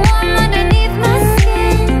 keep me warm underneath my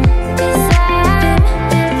skin, 'cause I'm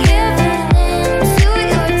giving in to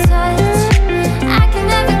your touch. I can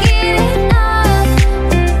never get enough.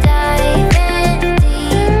 Diving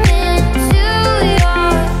deep into your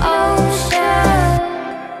ocean.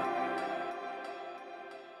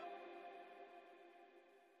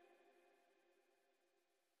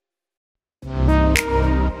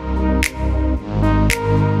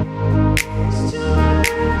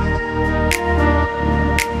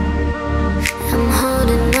 I'm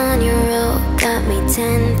holding on your rope, got me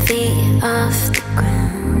 10 feet off the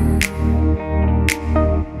ground.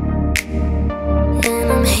 And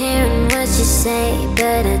I'm hearing what you say,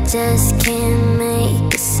 but I just can't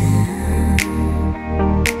make a sound.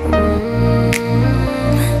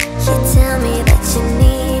 You tell me that you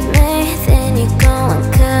need me, then you go and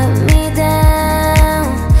cut me down.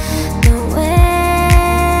 No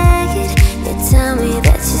wait, you tell me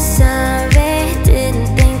that you're sorry, didn't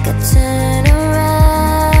think I'd turn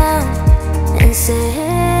around and say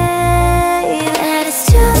that it's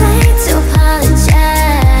too late to apologize.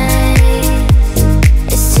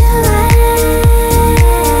 It's too late.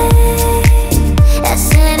 I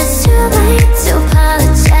said it's too late to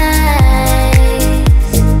apologize.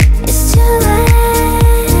 It's too late.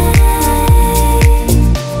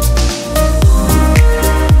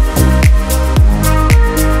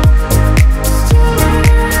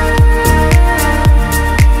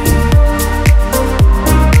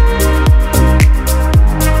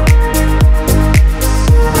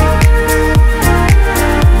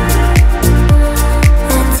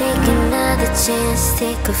 I take another chance,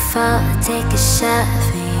 take a fall, take a shot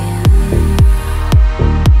for you.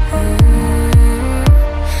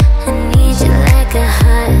 I need you like a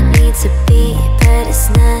heart needs a beat, but it's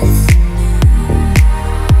nothing new.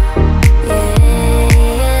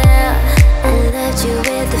 Yeah, I loved you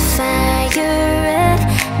with the fire red,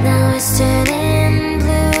 now it's turning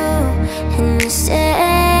blue. And you say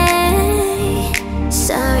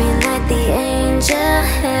sorry like the angel,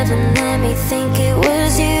 heaven let me think it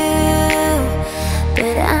was you.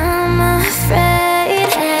 But I'm afraid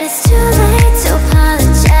that it's too late to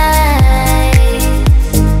apologize.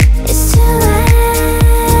 It's too late.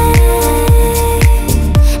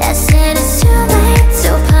 I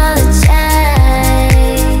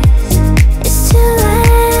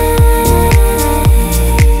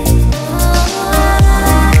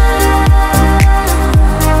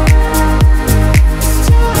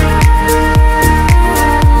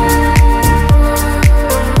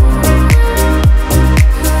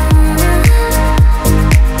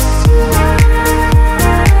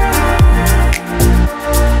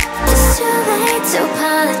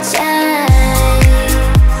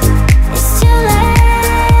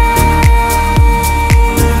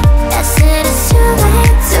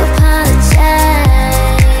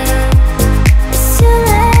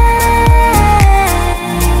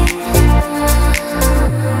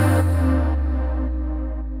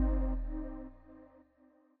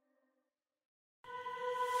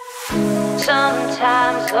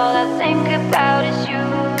Sometimes all I think about is you.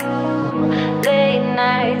 Late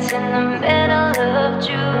nights in the middle of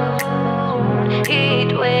June.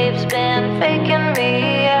 Heat waves been faking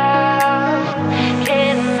me out.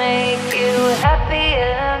 Can't make you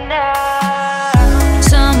happier now.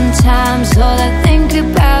 Sometimes all I think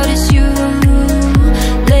about is you.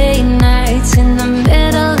 Late nights in the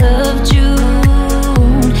middle of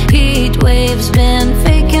June. Heat waves been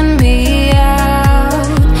faking me out.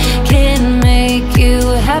 Can't make you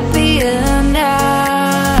happier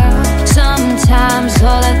now. Sometimes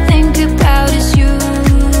all I think about is you.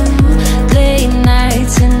 Late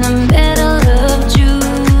nights in the middle of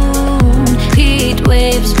June. Heat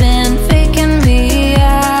waves been faking me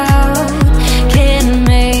out. Can't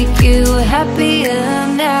make you happier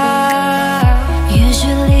now.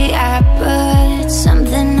 Usually I put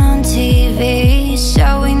something on TV,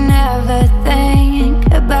 so we never think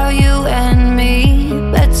about you and me.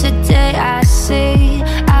 But today I see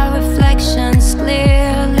our reflections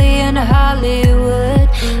clearly in Hollywood,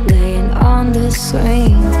 laying on the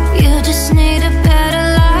screen. You just need a better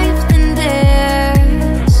life than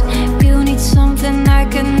this. You need something I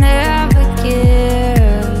can never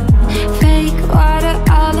give. Fake water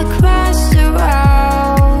all across the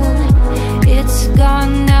road. It's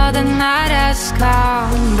gone now, the night has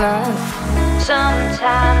come. But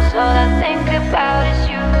sometimes all I think about is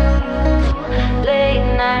you. Late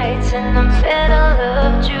nights in the middle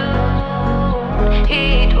of June.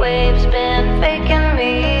 Heat waves been faking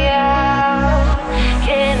me out.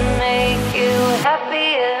 Can't make you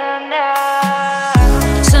happier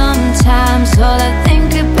now. Sometimes all I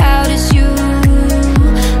think about is you.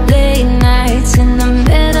 Late nights in the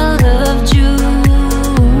middle of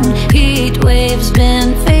June. Heat waves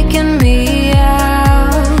been faking me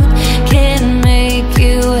out. Can't make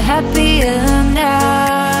you happier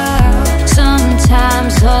now.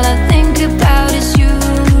 Sometimes all I think about is you.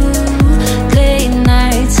 Late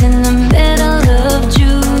nights in the middle of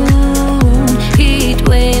June. Heat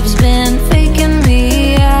waves been faking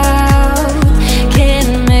me out.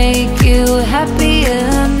 Can't make you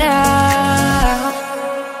happier now.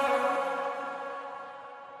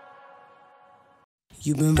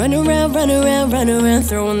 You've been running around,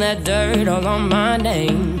 throwing that dirt all on my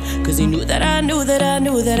name. Cause you knew that I knew that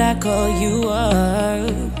I'd call you up.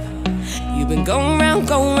 You've been going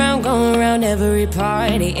round every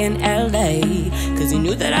party in LA. Cause you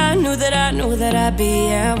knew that I knew that I'd be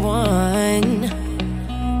at one.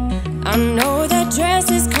 I know that dress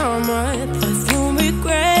is karma, perfume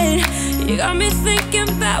regret. You got me thinking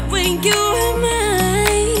about when you were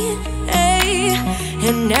mine, hey.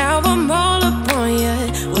 And now I'm all upon you,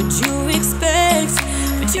 what you expect.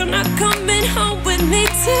 But you're not coming home with me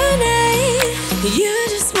tonight. You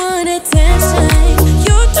just want attention,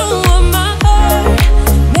 you don't want my heart.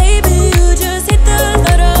 Maybe you just hate the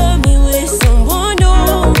thought of me with someone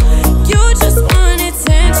new. You just want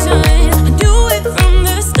attention, I knew it from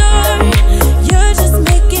the start. You're just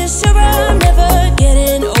making sure I'm never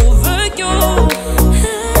getting over you.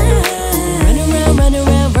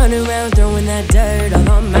 Running around, throwing that dirt all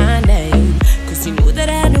on my name. Cause you knew that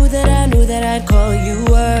I knew that I'd call you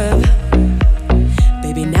up.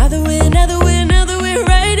 Baby, now that we're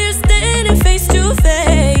right here standing face to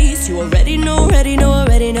face, you already know that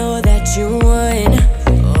you won.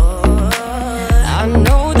 I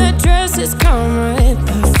know that dress is karma,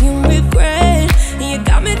 perfume regret. You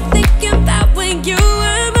got me thinking about when you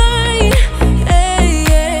were mine, hey,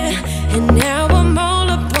 yeah. And now I'm all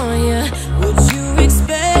upon you, what you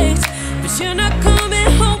expect. But you're not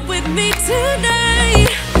coming home with me tonight.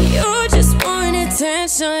 You just want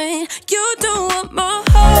attention, you don't want my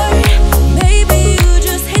heart. Maybe you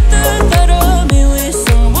just hate the thought of me with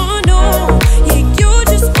someone new. Yeah, you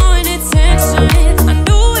just want attention, I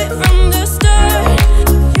knew it from the start.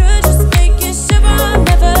 You're just making sure I'm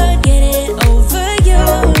never getting over you.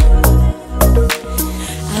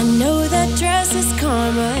 I know that dress is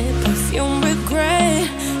karma, perfume regret.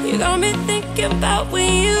 You got me thinking about when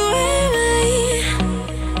you were mine.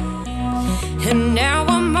 And now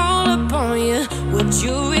I'm all upon you, what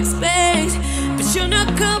you expect. But you're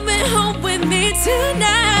not coming home with me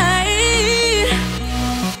tonight.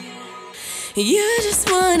 You just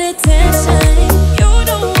want attention, you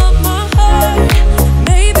don't want my heart.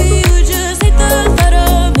 Maybe you just hate the thought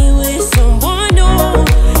of me with someone new.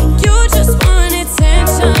 You just want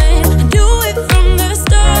attention, I knew it from the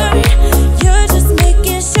start. You're just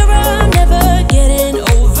making sure I'm never getting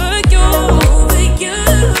over you. What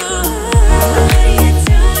are you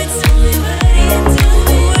doing? Tell me, what are you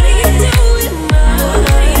doing? What are you doing, ma?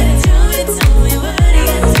 What are you doing? Tell me, what are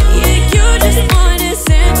you doing? Yeah, you just want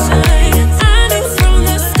attention, I knew from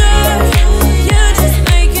the start.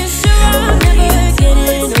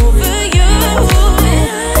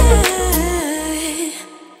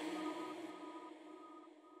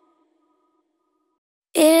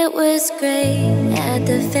 great at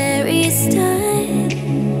the very start.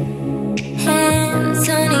 Hands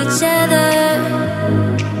on each other,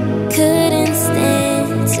 couldn't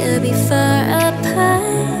stand to be far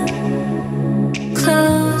apart.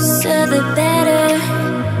 Closer the better,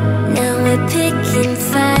 now we're picking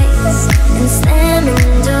fights and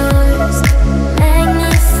slamming doors,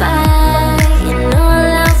 magnifying all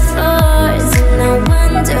our flaws. And I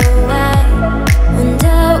wonder why,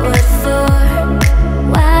 wonder what for,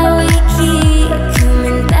 why we keep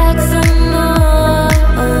coming back for more.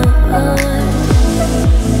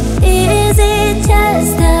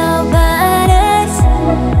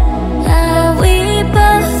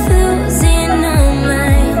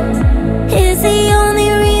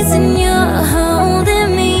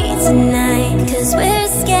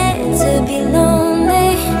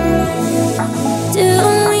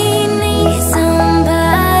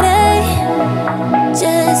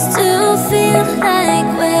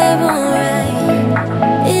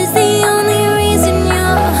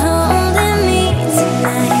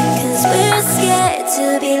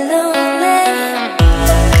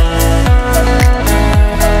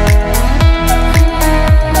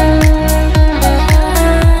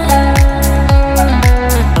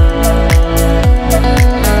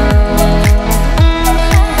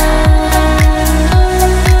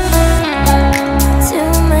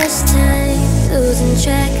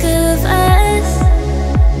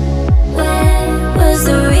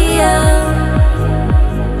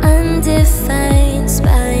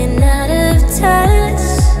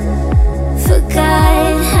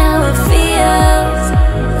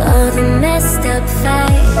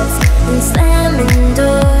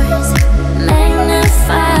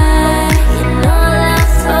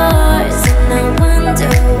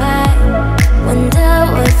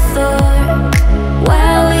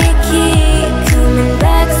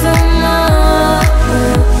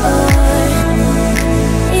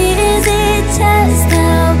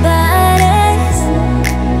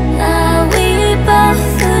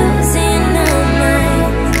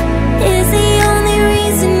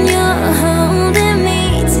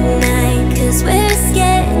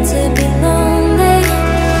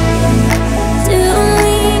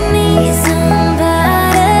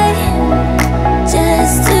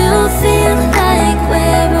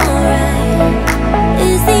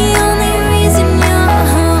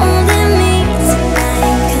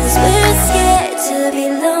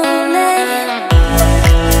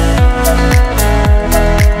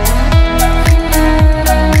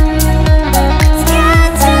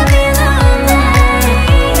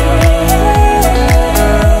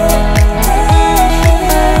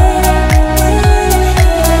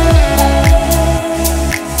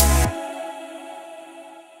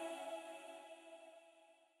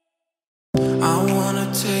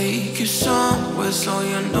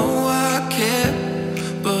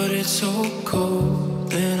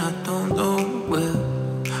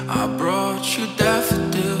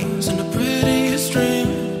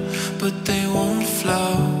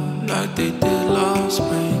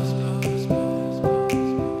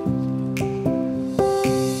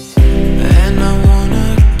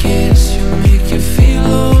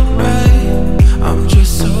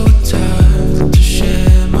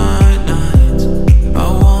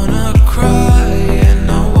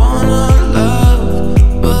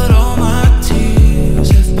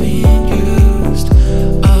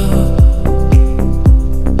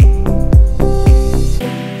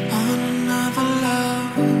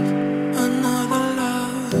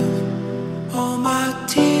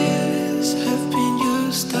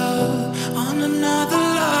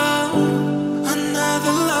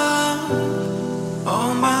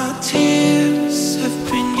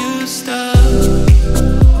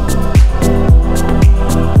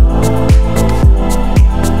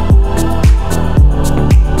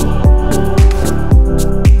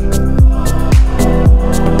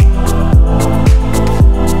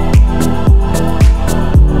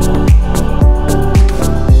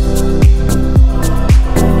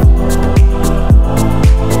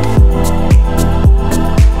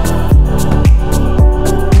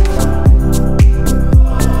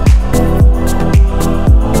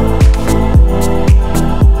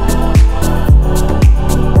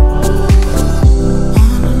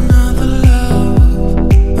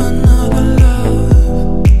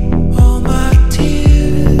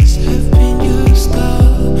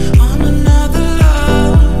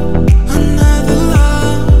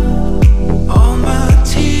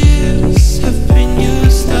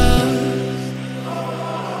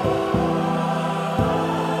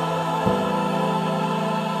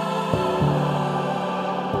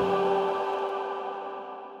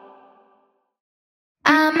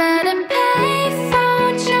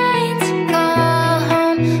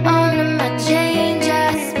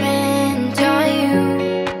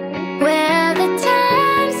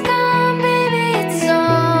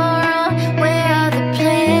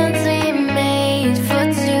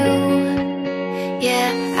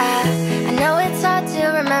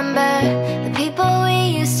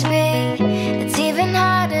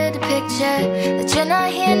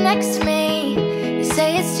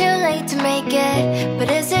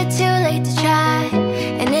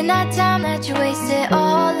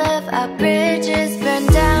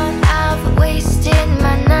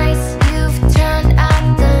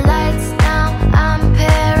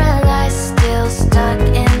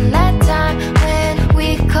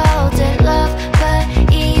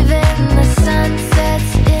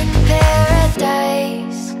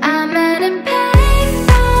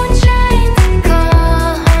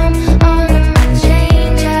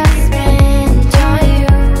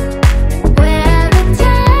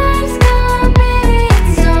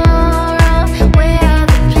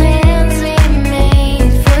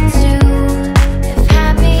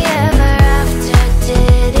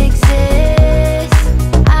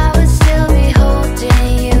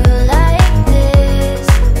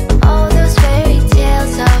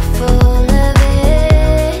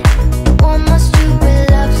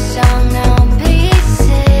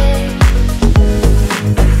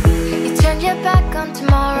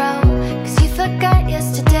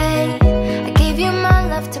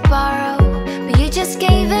 just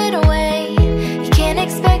gave it away. You can't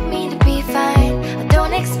expect me to be fine. I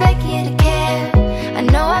don't expect you to care. I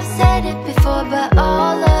know I've said it before, but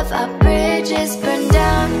all of our bridges burned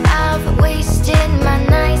down. I've wasted my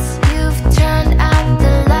nights. You've turned out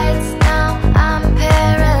the lights. Now I'm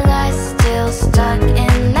paralyzed, still stuck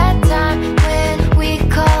in that time when we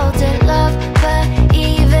called it love. But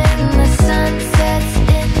even the sun sets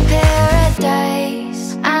in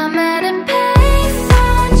paradise. I'm at a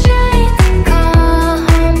payphone trying to call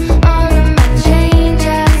home. All of my change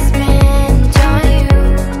I spent on you.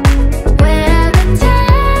 Where are the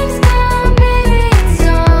times gone, baby? It's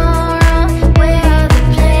all wrong. Where are the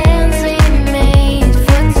plans we made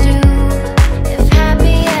for two? If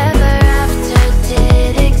happy ever after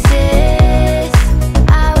did exist,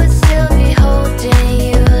 I would still be holding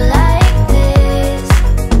you like this.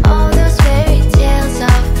 All those fairy tales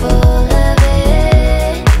are full of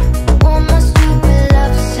it. One more stupid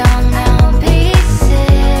love song, I'll be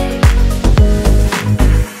sick.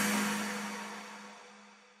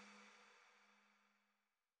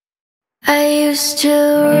 I used to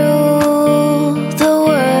rule the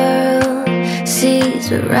world. Seas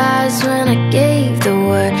would rise when I gave the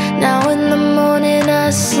word. Now in the morning I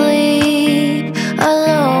sleep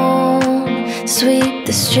alone. Sweep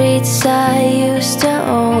the streets I used to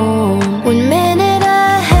own. One minute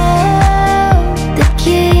I held the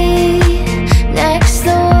key. Next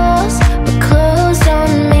the walls were closed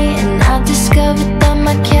on me, and I discovered that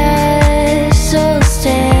my castle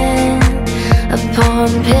stand upon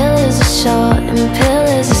pillars of salt and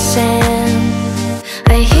pillars of sand. I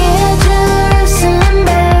hear Jerusalem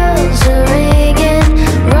bells are ringing,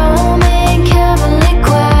 Roman Catholic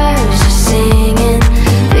choirs are singing.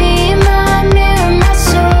 Be my mirror, my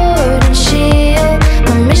sword and shield,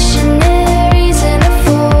 my missionaries in a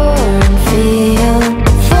foreign field.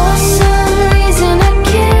 For some reason I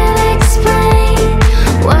can't explain,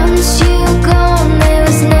 once you gone there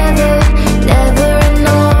was never, never an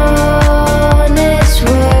honest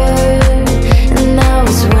word. And that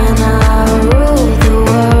was when I ruled the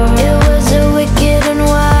world. It was a wicked and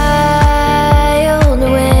wild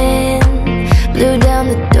wind, blew down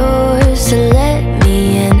the doors to let me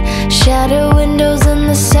in. Shattered windows and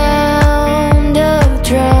the sound of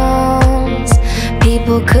drums.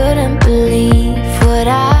 People couldn't believe what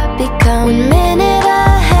I'd become. One minute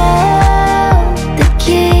I held the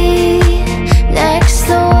key. Next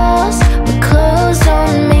the walls were closed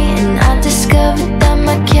on me, and I discovered that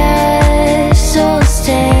my castle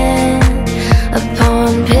stand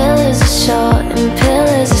upon pillars of salt and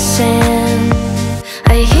pillars of sand.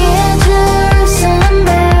 I hear Jerusalem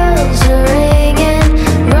bells are ringing,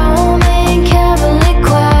 Roman Catholic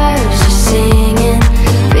choirs are singing.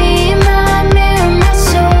 Be my mirror, my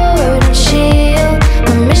sword and shield,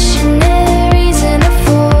 my missionaries in a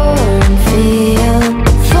foreign field.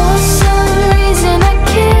 For some reason I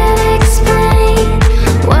can't explain,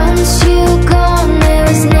 once you gone there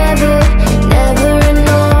was never, never an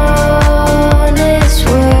honest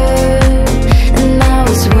word. And that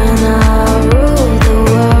was when I ruled the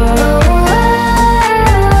world.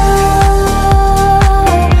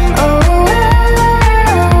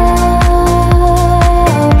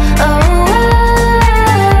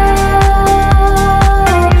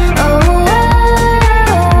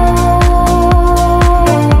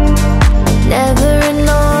 Never an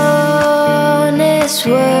honest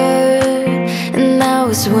word. And that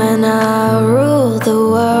was when I ruled the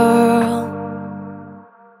world.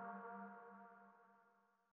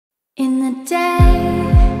 In the day,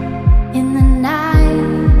 in the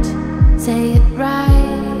night, say it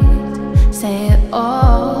right, say it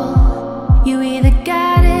all. You either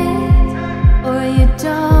got it or you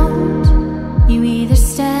don't. You either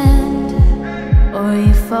stand or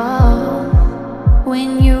you fall.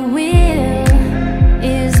 When your will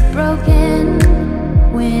is broken,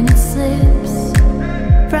 when it slips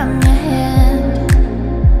from your hand,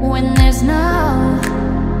 when there's no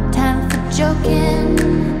time for joking,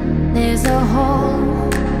 there's a hole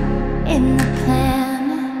in the plan.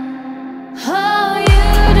 Oh, you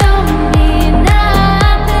don't mean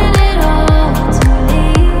nothing at all to me.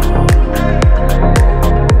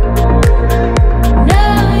 No,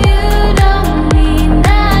 you don't mean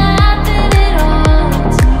nothing at all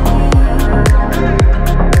to me.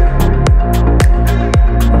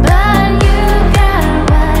 But you got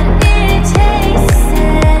what it takes to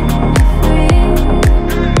set me free.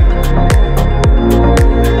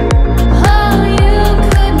 Oh, you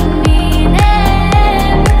couldn't mean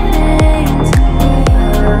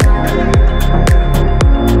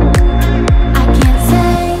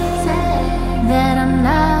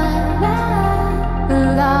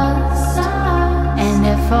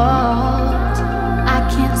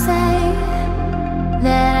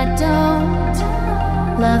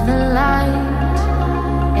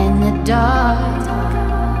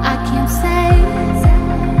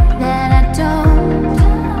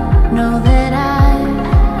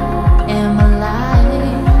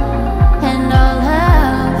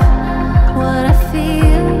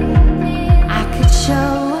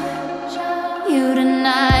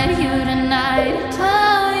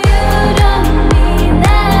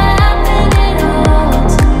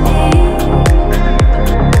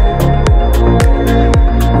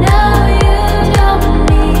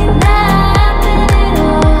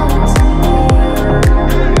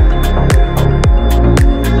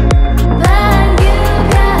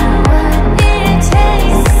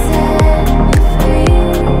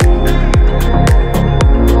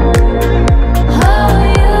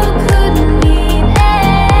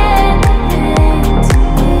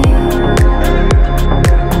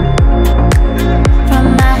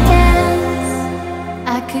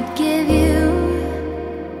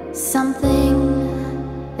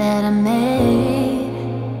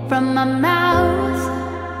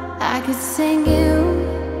could sing you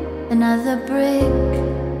another brick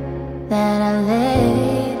that I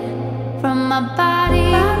laid from my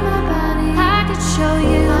body. I could show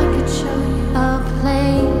you a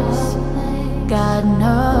place God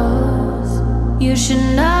knows you should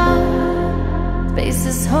know. Space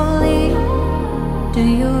is holy. Do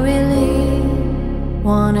you really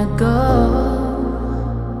wanna go?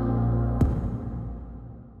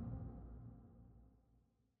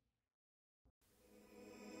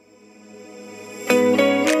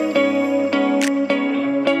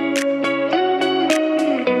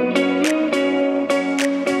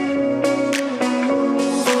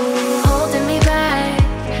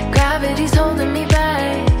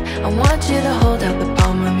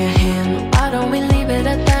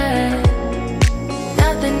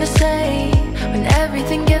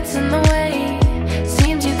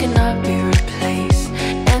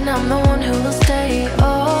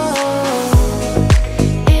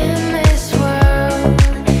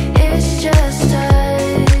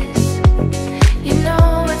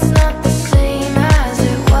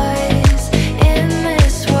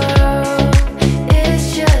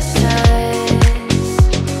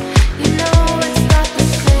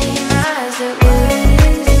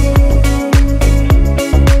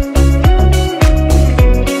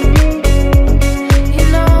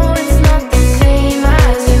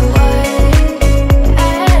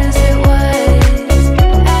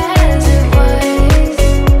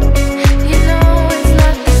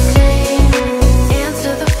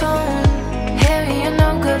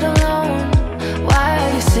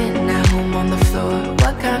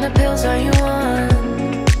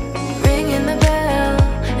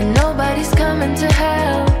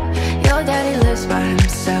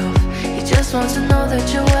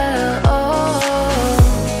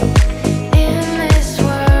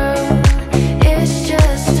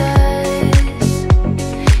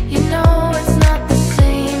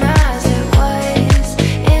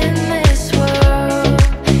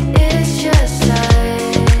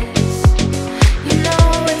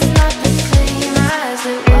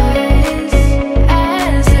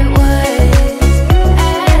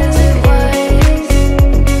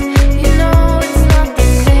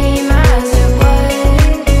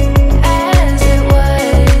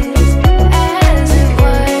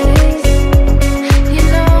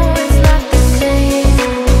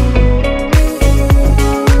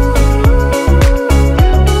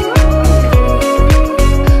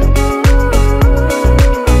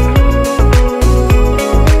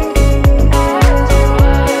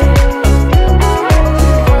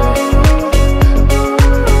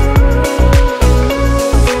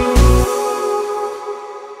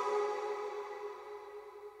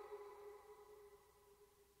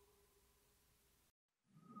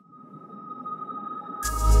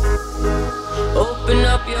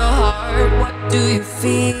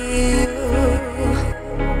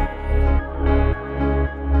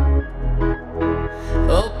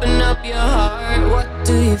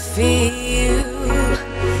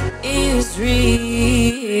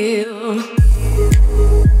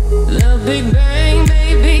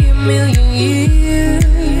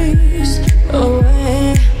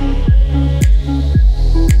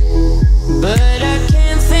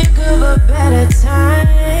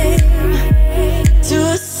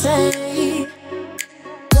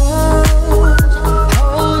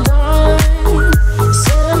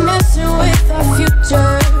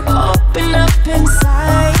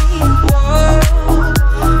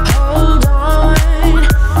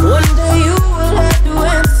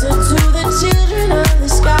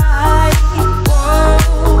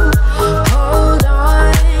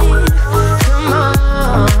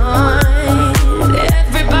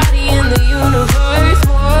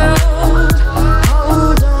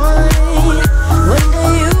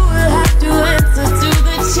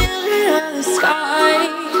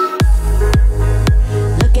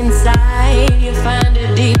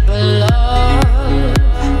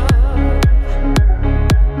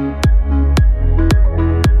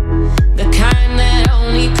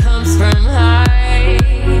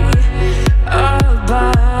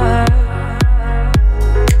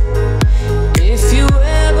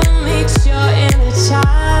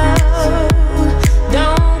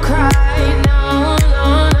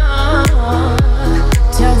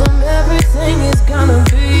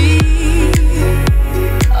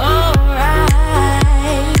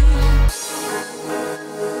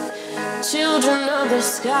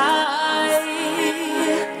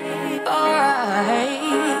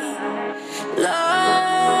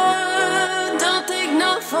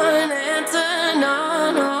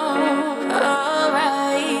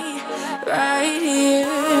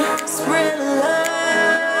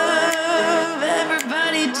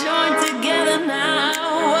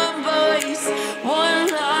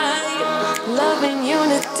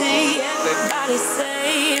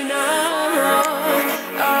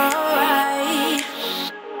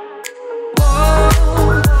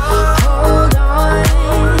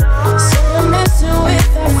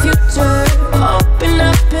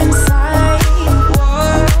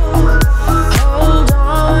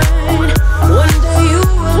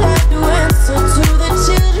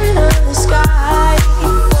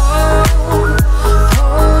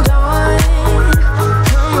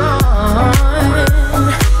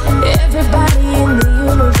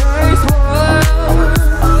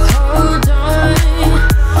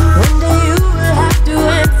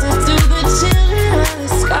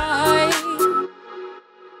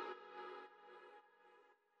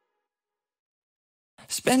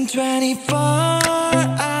 Spend 24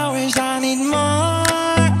 hours, I need more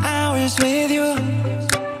hours with you.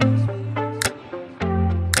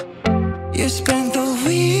 You spent the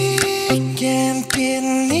weekend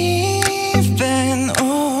getting even,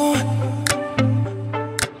 oh.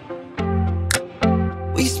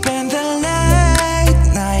 We spent the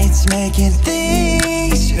late nights making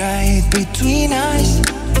things right between us.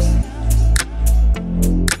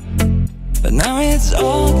 But now it's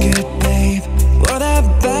all good, babe. Roll that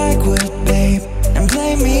backward, babe, and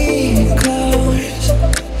play me close.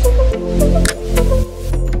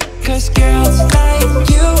 Cause girls like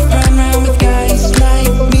you run around with guys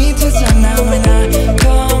like me till sundown. When I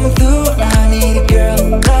come through, I need a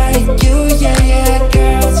girl like you, yeah, yeah.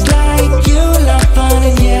 Girls like you love fun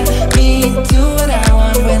and yeah, me do what I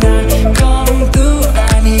want. When I come through,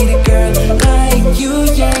 I need a girl like you,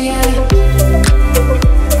 yeah, yeah.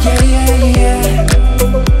 Yeah, yeah, yeah.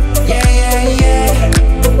 Yeah, yeah, yeah.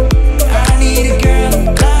 I need a girl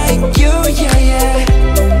like you, yeah, yeah.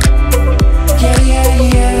 Yeah, yeah,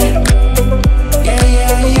 yeah. Yeah,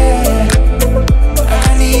 yeah, yeah.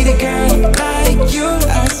 I need a girl like you.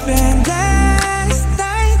 I spent last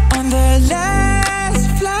night on the last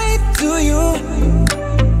flight to you.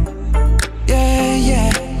 Yeah,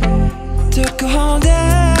 yeah. Took a whole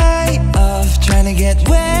day off trying to get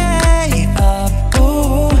way up,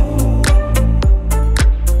 ooh.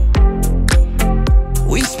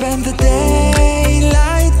 We spent the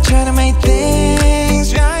daylight trying to make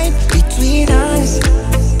things right between us.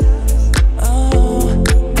 Oh,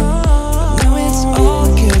 now it's all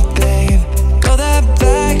good, babe. Roll that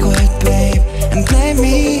backward, babe, and play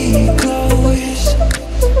me close.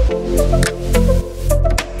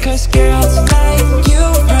 Cause girls like you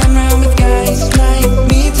run around with guys like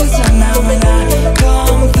me till sundown. When I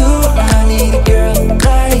come through, I need a girl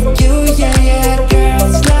like you, yeah, yeah.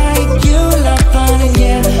 Girls like you love fun and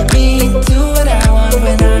yeah, me do what I want.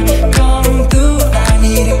 When I come through, I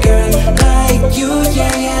need a girl like you,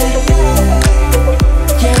 yeah, yeah.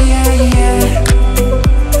 Yeah, yeah, yeah.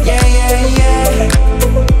 Yeah, yeah, yeah.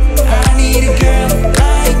 I need a girl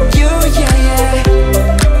like you, yeah, yeah.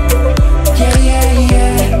 Yeah, yeah,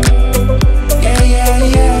 yeah. Yeah, yeah,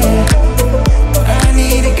 yeah. I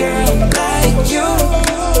need a girl like you.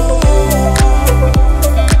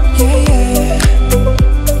 Yeah, yeah.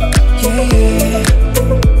 Yeah, yeah.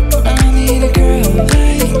 I need a girl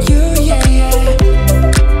like you, yeah, yeah.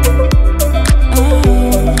 Oh,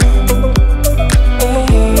 oh.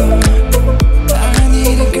 I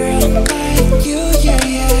need a girl like you, yeah,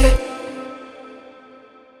 yeah.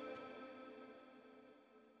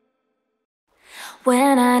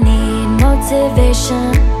 When I need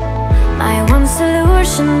motivation, my one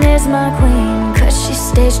solution is my queen, cause she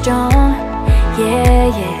stays strong. Yeah,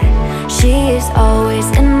 yeah. She is always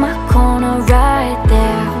in my corner, right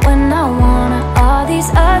there when I wanna. All these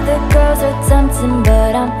other girls are tempting,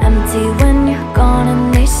 but I'm empty when you're gone.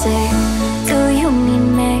 And they say, do you need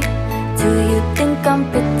me? Do you think I'm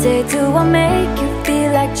pretty? Do I make you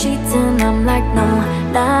feel like cheating? I'm like, no,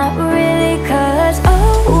 not really. Cause,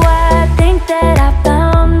 oh, I think that I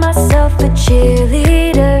found myself a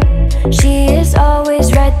cheerleader. She is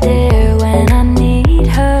always right there when I need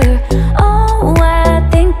her. Oh, I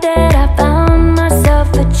think that I found myself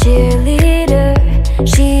a cheerleader.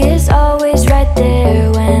 She is always right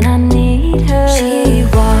there when I need her. She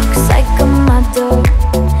walks like a model.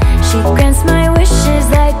 She grants my wishes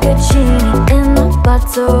like a genie in a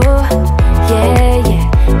bottle. Yeah, yeah.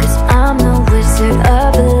 Cause I'm the wizard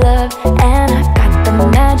of love, and I got the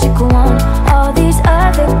magic wand. All these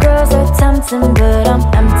other girls are tempting, but I'm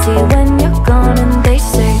empty when you're gone. And they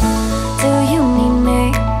say, do you need me?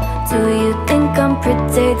 Do you think I'm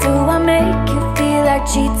pretty? Do I make you feel like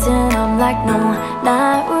cheating? I'm like, no,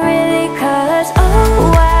 not really. Cause,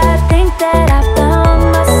 oh, I think that I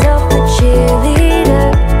found myself a cheerleader.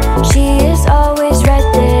 She is always right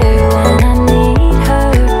there when I need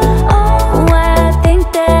her. Oh, I think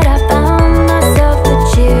that I found myself a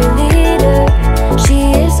cheerleader.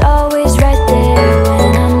 She is always right there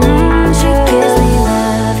when I need her. She gives me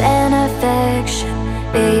love and affection.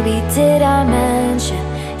 Baby, did I mention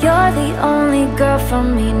you're the only girl for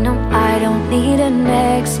me? No, I don't need a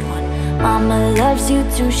next one. Mama loves you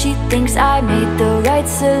too, she thinks I made the right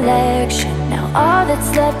selection. Now all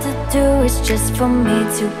that's left to do is just for me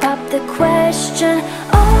to pop the question.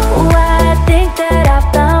 Oh, I think that I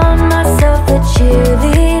found myself a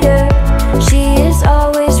cheerleader. She is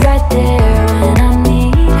always right there when I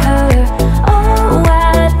need her. Oh,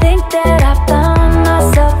 I think that I found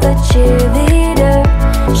myself a cheerleader.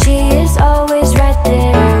 She is always right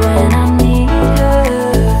there when I need her.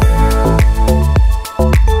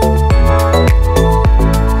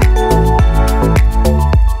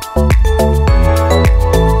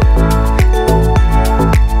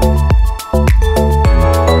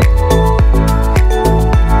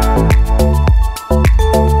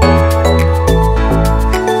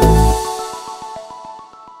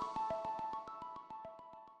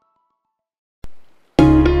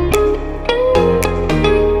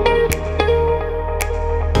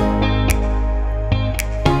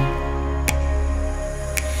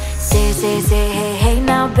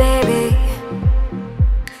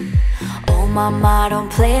 mama, don't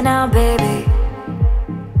play now, baby.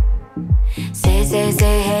 Say,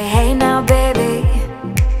 hey, hey now, baby.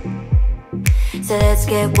 So let's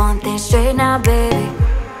get one thing straight now, baby.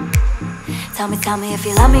 Tell me if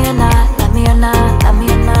you love me or not, love me or not, love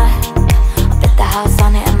me or not. I'll bet the house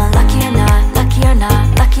on it, am I lucky or not, lucky or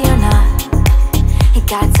not, lucky or not. You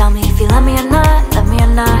gotta tell me if you love me or not, love me or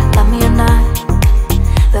not, love me or not.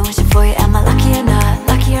 Been wishing for you, am I lucky or not,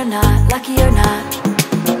 lucky or not, lucky or not.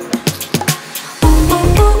 Ooh,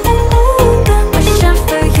 ooh, ooh, ooh, ooh, been wishing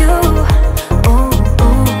for you. Ooh,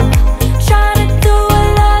 ooh, trying to do what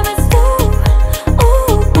lovers do.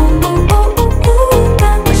 Ooh, ooh, ooh, ooh, ooh, ooh,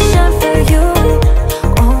 been wishing for you.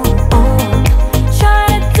 Ooh, ooh,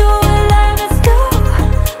 trying to do what lovers do.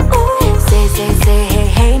 Ooh, say, hey,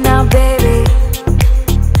 hey now, baby.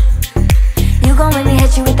 You gon' make me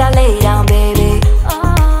hit you with that lay down, baby.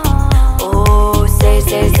 Oh, say,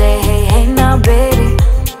 hey, hey now, baby.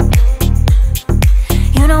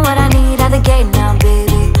 You know what I need at the gate now,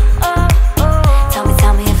 baby.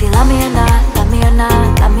 Tell me if you love me or not, love me or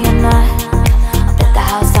not, love me or not. I'll bet the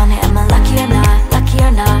house on it, am I lucky or not, lucky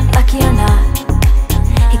or not, lucky or not.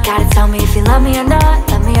 You gotta tell me if you love me or not,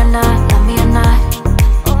 love me or not, love me or not.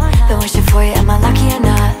 Been wishing for you, am I lucky or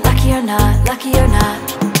not, lucky or not, lucky or not.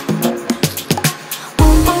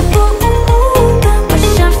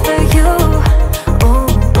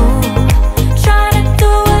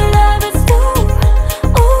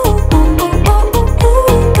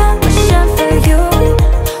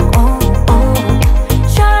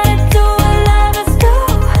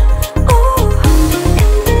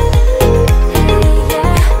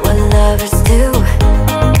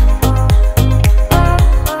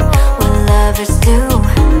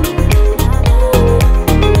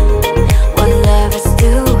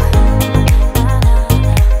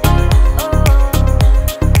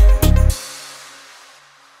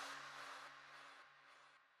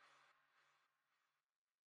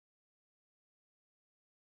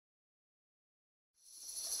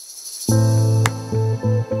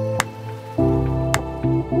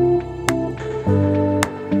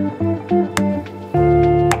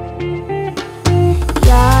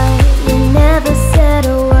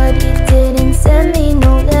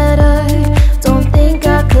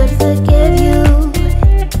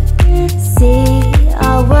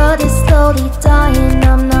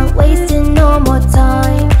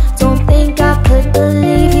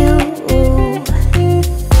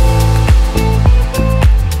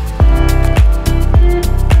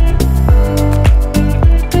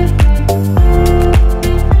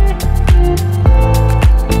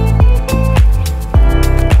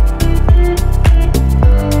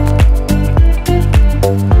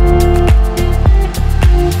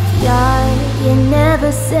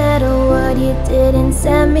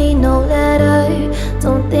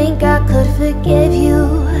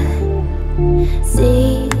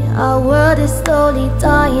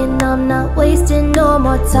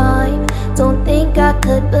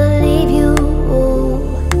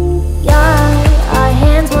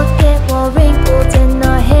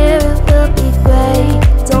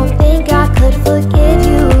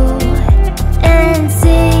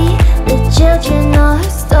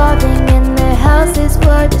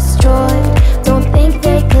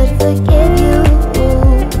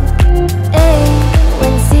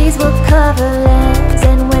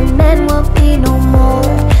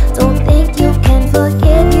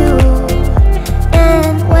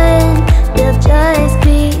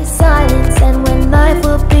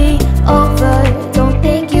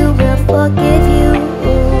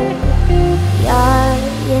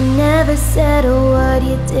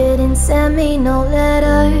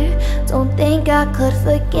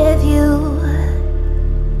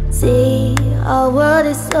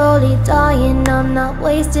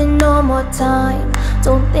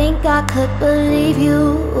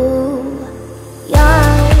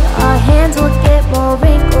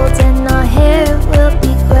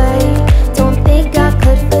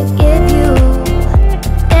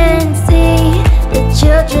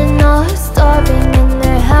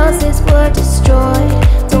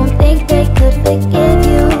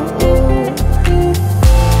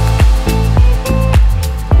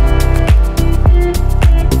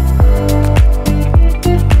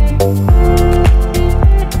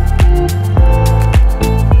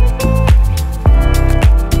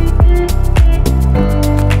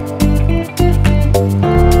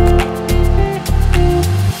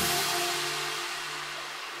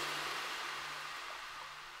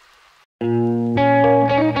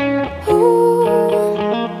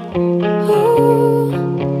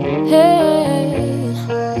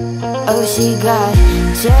 She got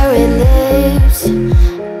cherry lips,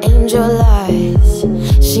 angel eyes.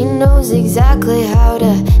 She knows exactly how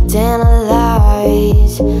to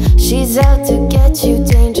tantalize. She's out to get you,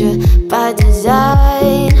 danger by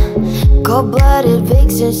design. Cold-blooded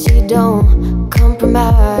vixen, she don't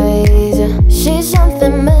compromise. She's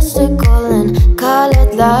something mystical and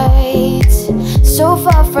colored lights. So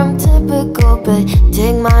far from typical, but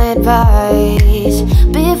take my advice.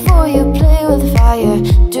 Before you play with fire,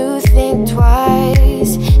 do think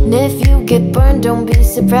twice. And if you get burned, don't be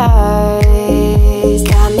surprised.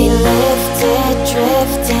 Got me lifted,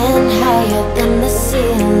 drifting higher than the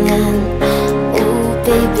ceiling. Ooh,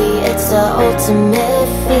 baby, it's the ultimate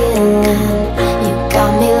feeling. You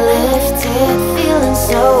got me lifted, feeling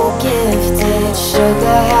so gifted.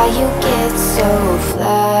 Sugar, how you get so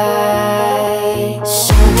fly.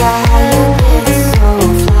 Sugar, how you get so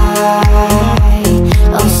fly.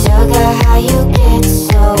 Oh, sugar, how you get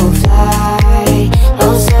so fly.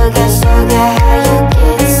 Oh, sugar, sugar, how you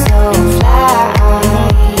get so fly.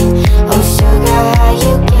 Oh, sugar, how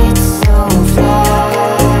you get so fly.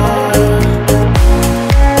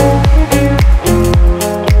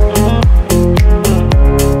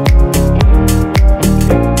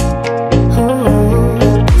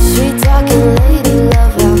 Sweet talking lady,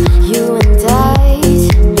 love how you entice.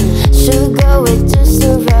 Should go with just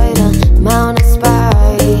the right amount of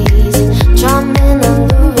spice. Charming,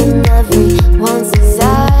 alluring, everyone's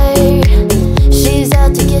desire. She's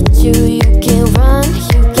out to get you, you can't run,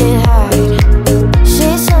 you can't hide.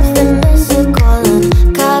 She's something mystical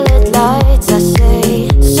and colored lights, I say.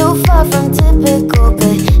 So far from typical,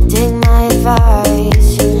 but take my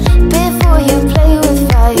advice. Before you play with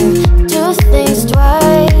fire, just think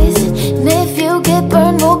twice. And if you get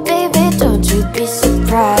burned, well baby, don't you be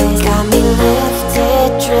surprised. Got me lifted,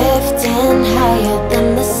 drifting higher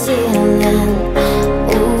than the ceiling.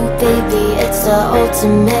 Ooh baby, it's the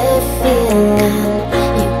ultimate feeling.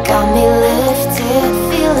 You got me lifted,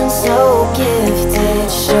 feeling so gifted.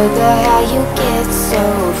 Sugar, how you get so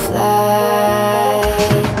fly.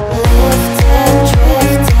 Lifted,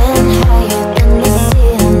 drifting higher than the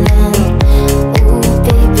ceiling. Ooh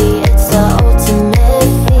baby, it's the ultimate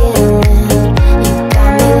feeling. You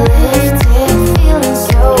got me lifted, feeling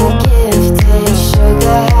so gifted.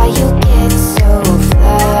 Sugar, how you get so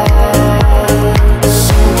fly.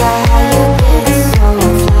 Sugar, how you get so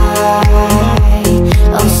fly.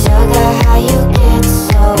 Oh, sugar, how you get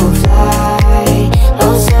so fly.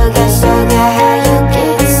 Oh, sugar, sugar, how you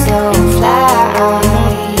get so fly.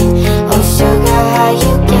 Oh, sugar, how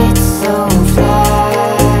you get so fly.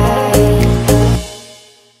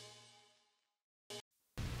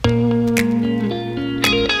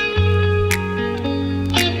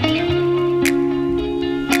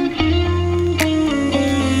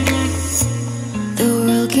 The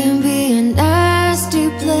world can be a nasty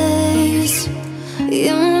place.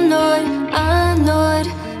 You know it, I know it,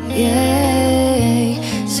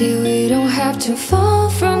 yeah. See, we don't have to fall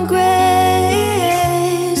from grace.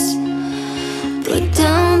 Put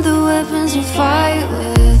down the weapons we fight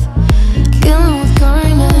with. Kill 'em with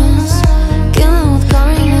kindness. Kill 'em with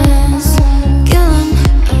kindness. Kill 'em,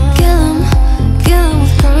 kill 'em, kill 'em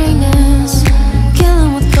with kindness. Kill 'em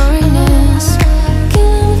with kindness.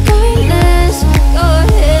 Kill 'em with kindness. Go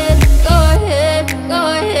ahead, go ahead, go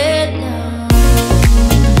ahead now.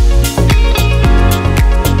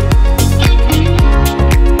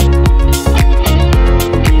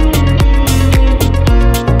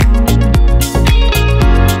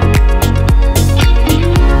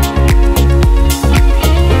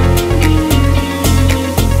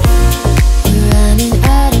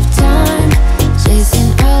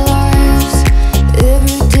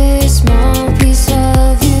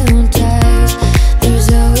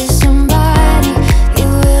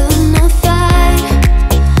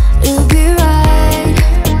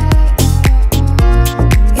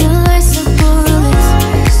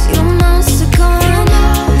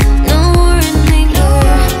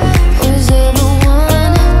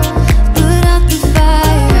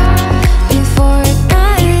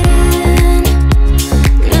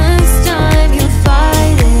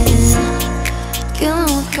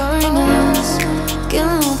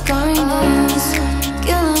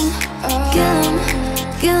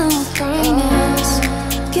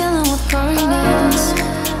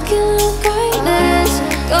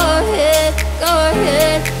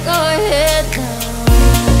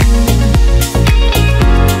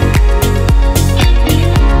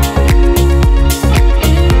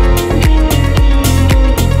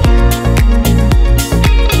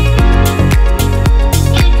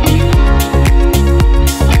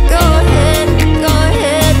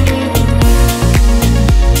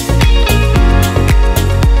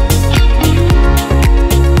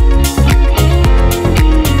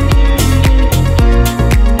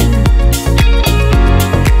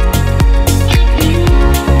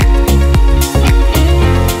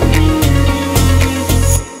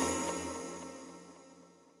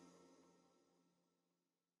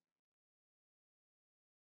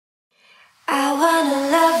 I wanna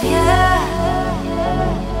love you.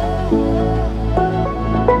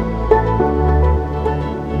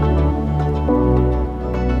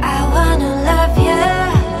 I wanna love you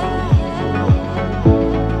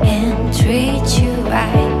and treat you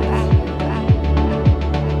right.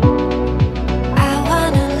 I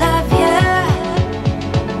wanna love you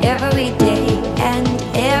every day and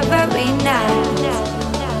every night.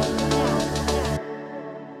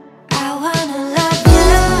 I wanna love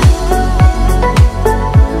you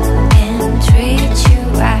and treat you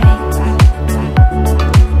right.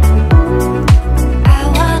 I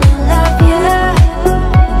wanna love you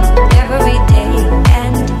every day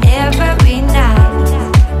and every night.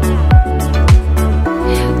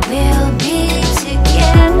 We'll be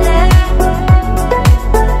together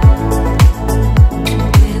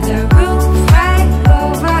with a roof right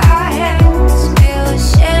over our heads. We'll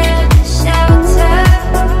share the shelter.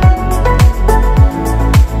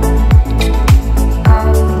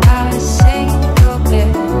 On our single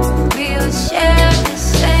bed, we'll share the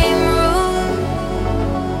same room.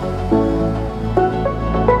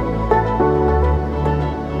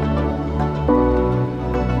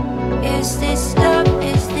 Is this love?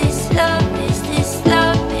 Is this love? Is this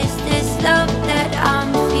love? Is this love that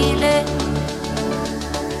I'm feeling?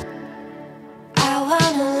 I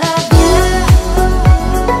wanna love you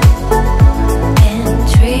and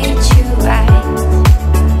treat you right.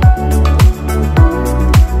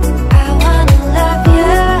 I wanna love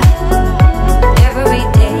you every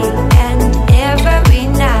day and every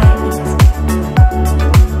night.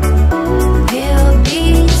 We'll be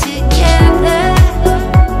together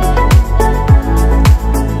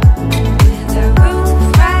with a roof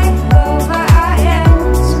right over our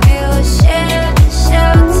heads. We'll share the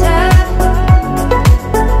shelter.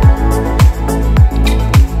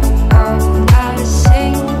 On our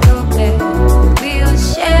single bed, we'll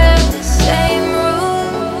share the same room.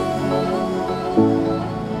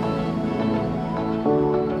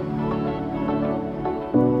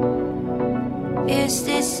 Is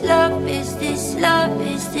this love? Is this love?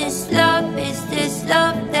 Is this love? Is this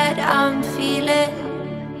love that I'm feeling?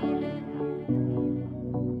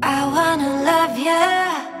 I wanna love you.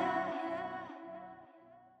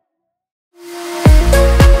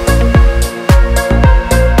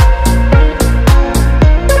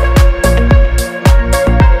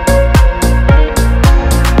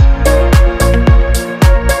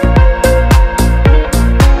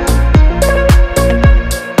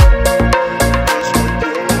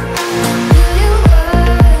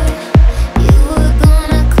 You were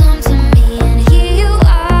gonna come to me, and here you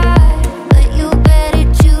are. But you better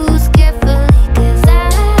choose carefully, 'cause I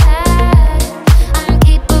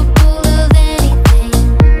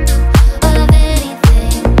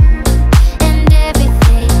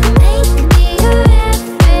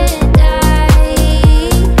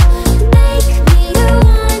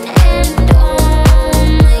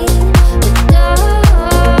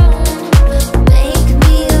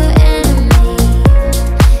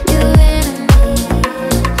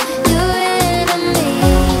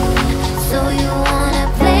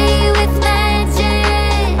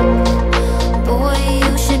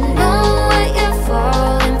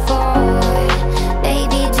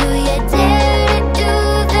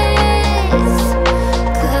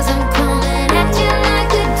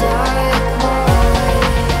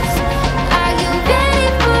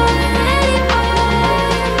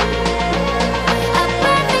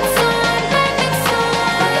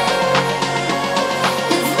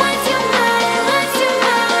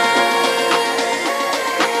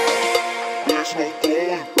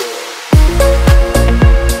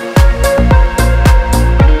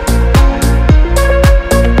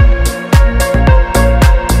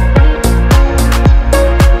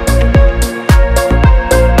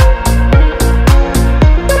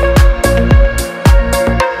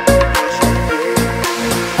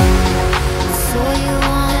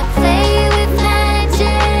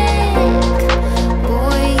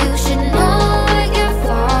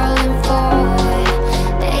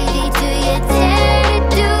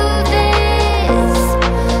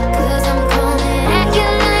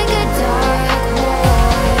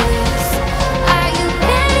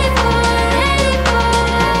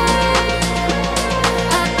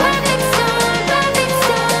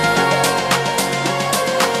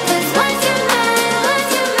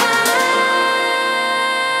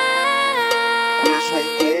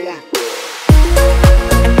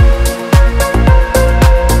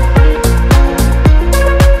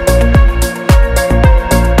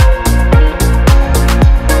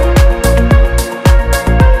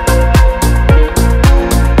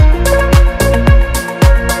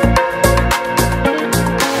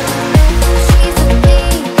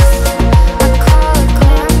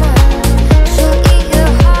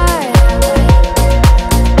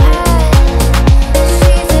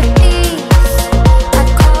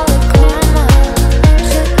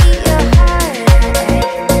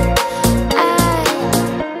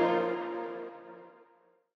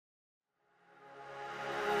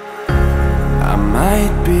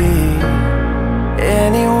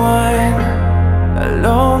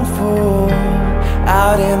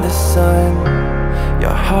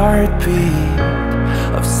your heartbeat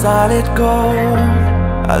of solid gold.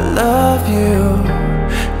 I love you,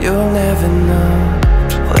 you'll never know.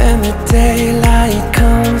 When the daylight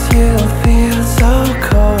comes, you'll feel so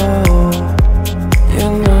cold. You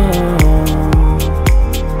know,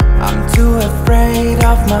 I'm too afraid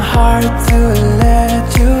of my heart to let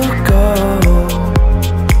you go.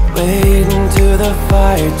 Waiting to the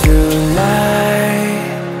fire tonight,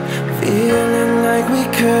 feeling like we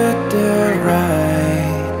could do right.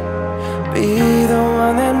 Be the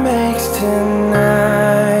one that makes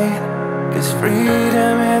tonight, 'cause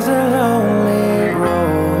freedom is a lonely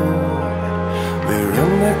road. We're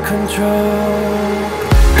under control.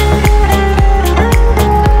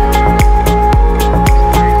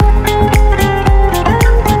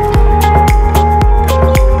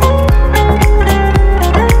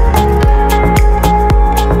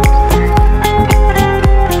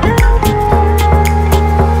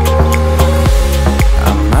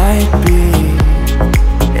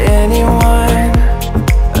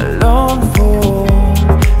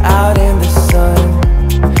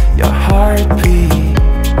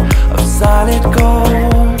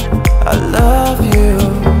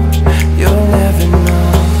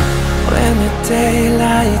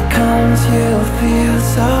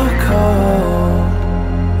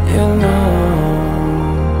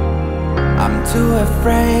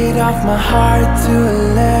 My heart to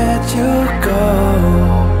let you go.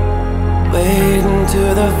 Waiting to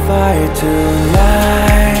the fire tonight.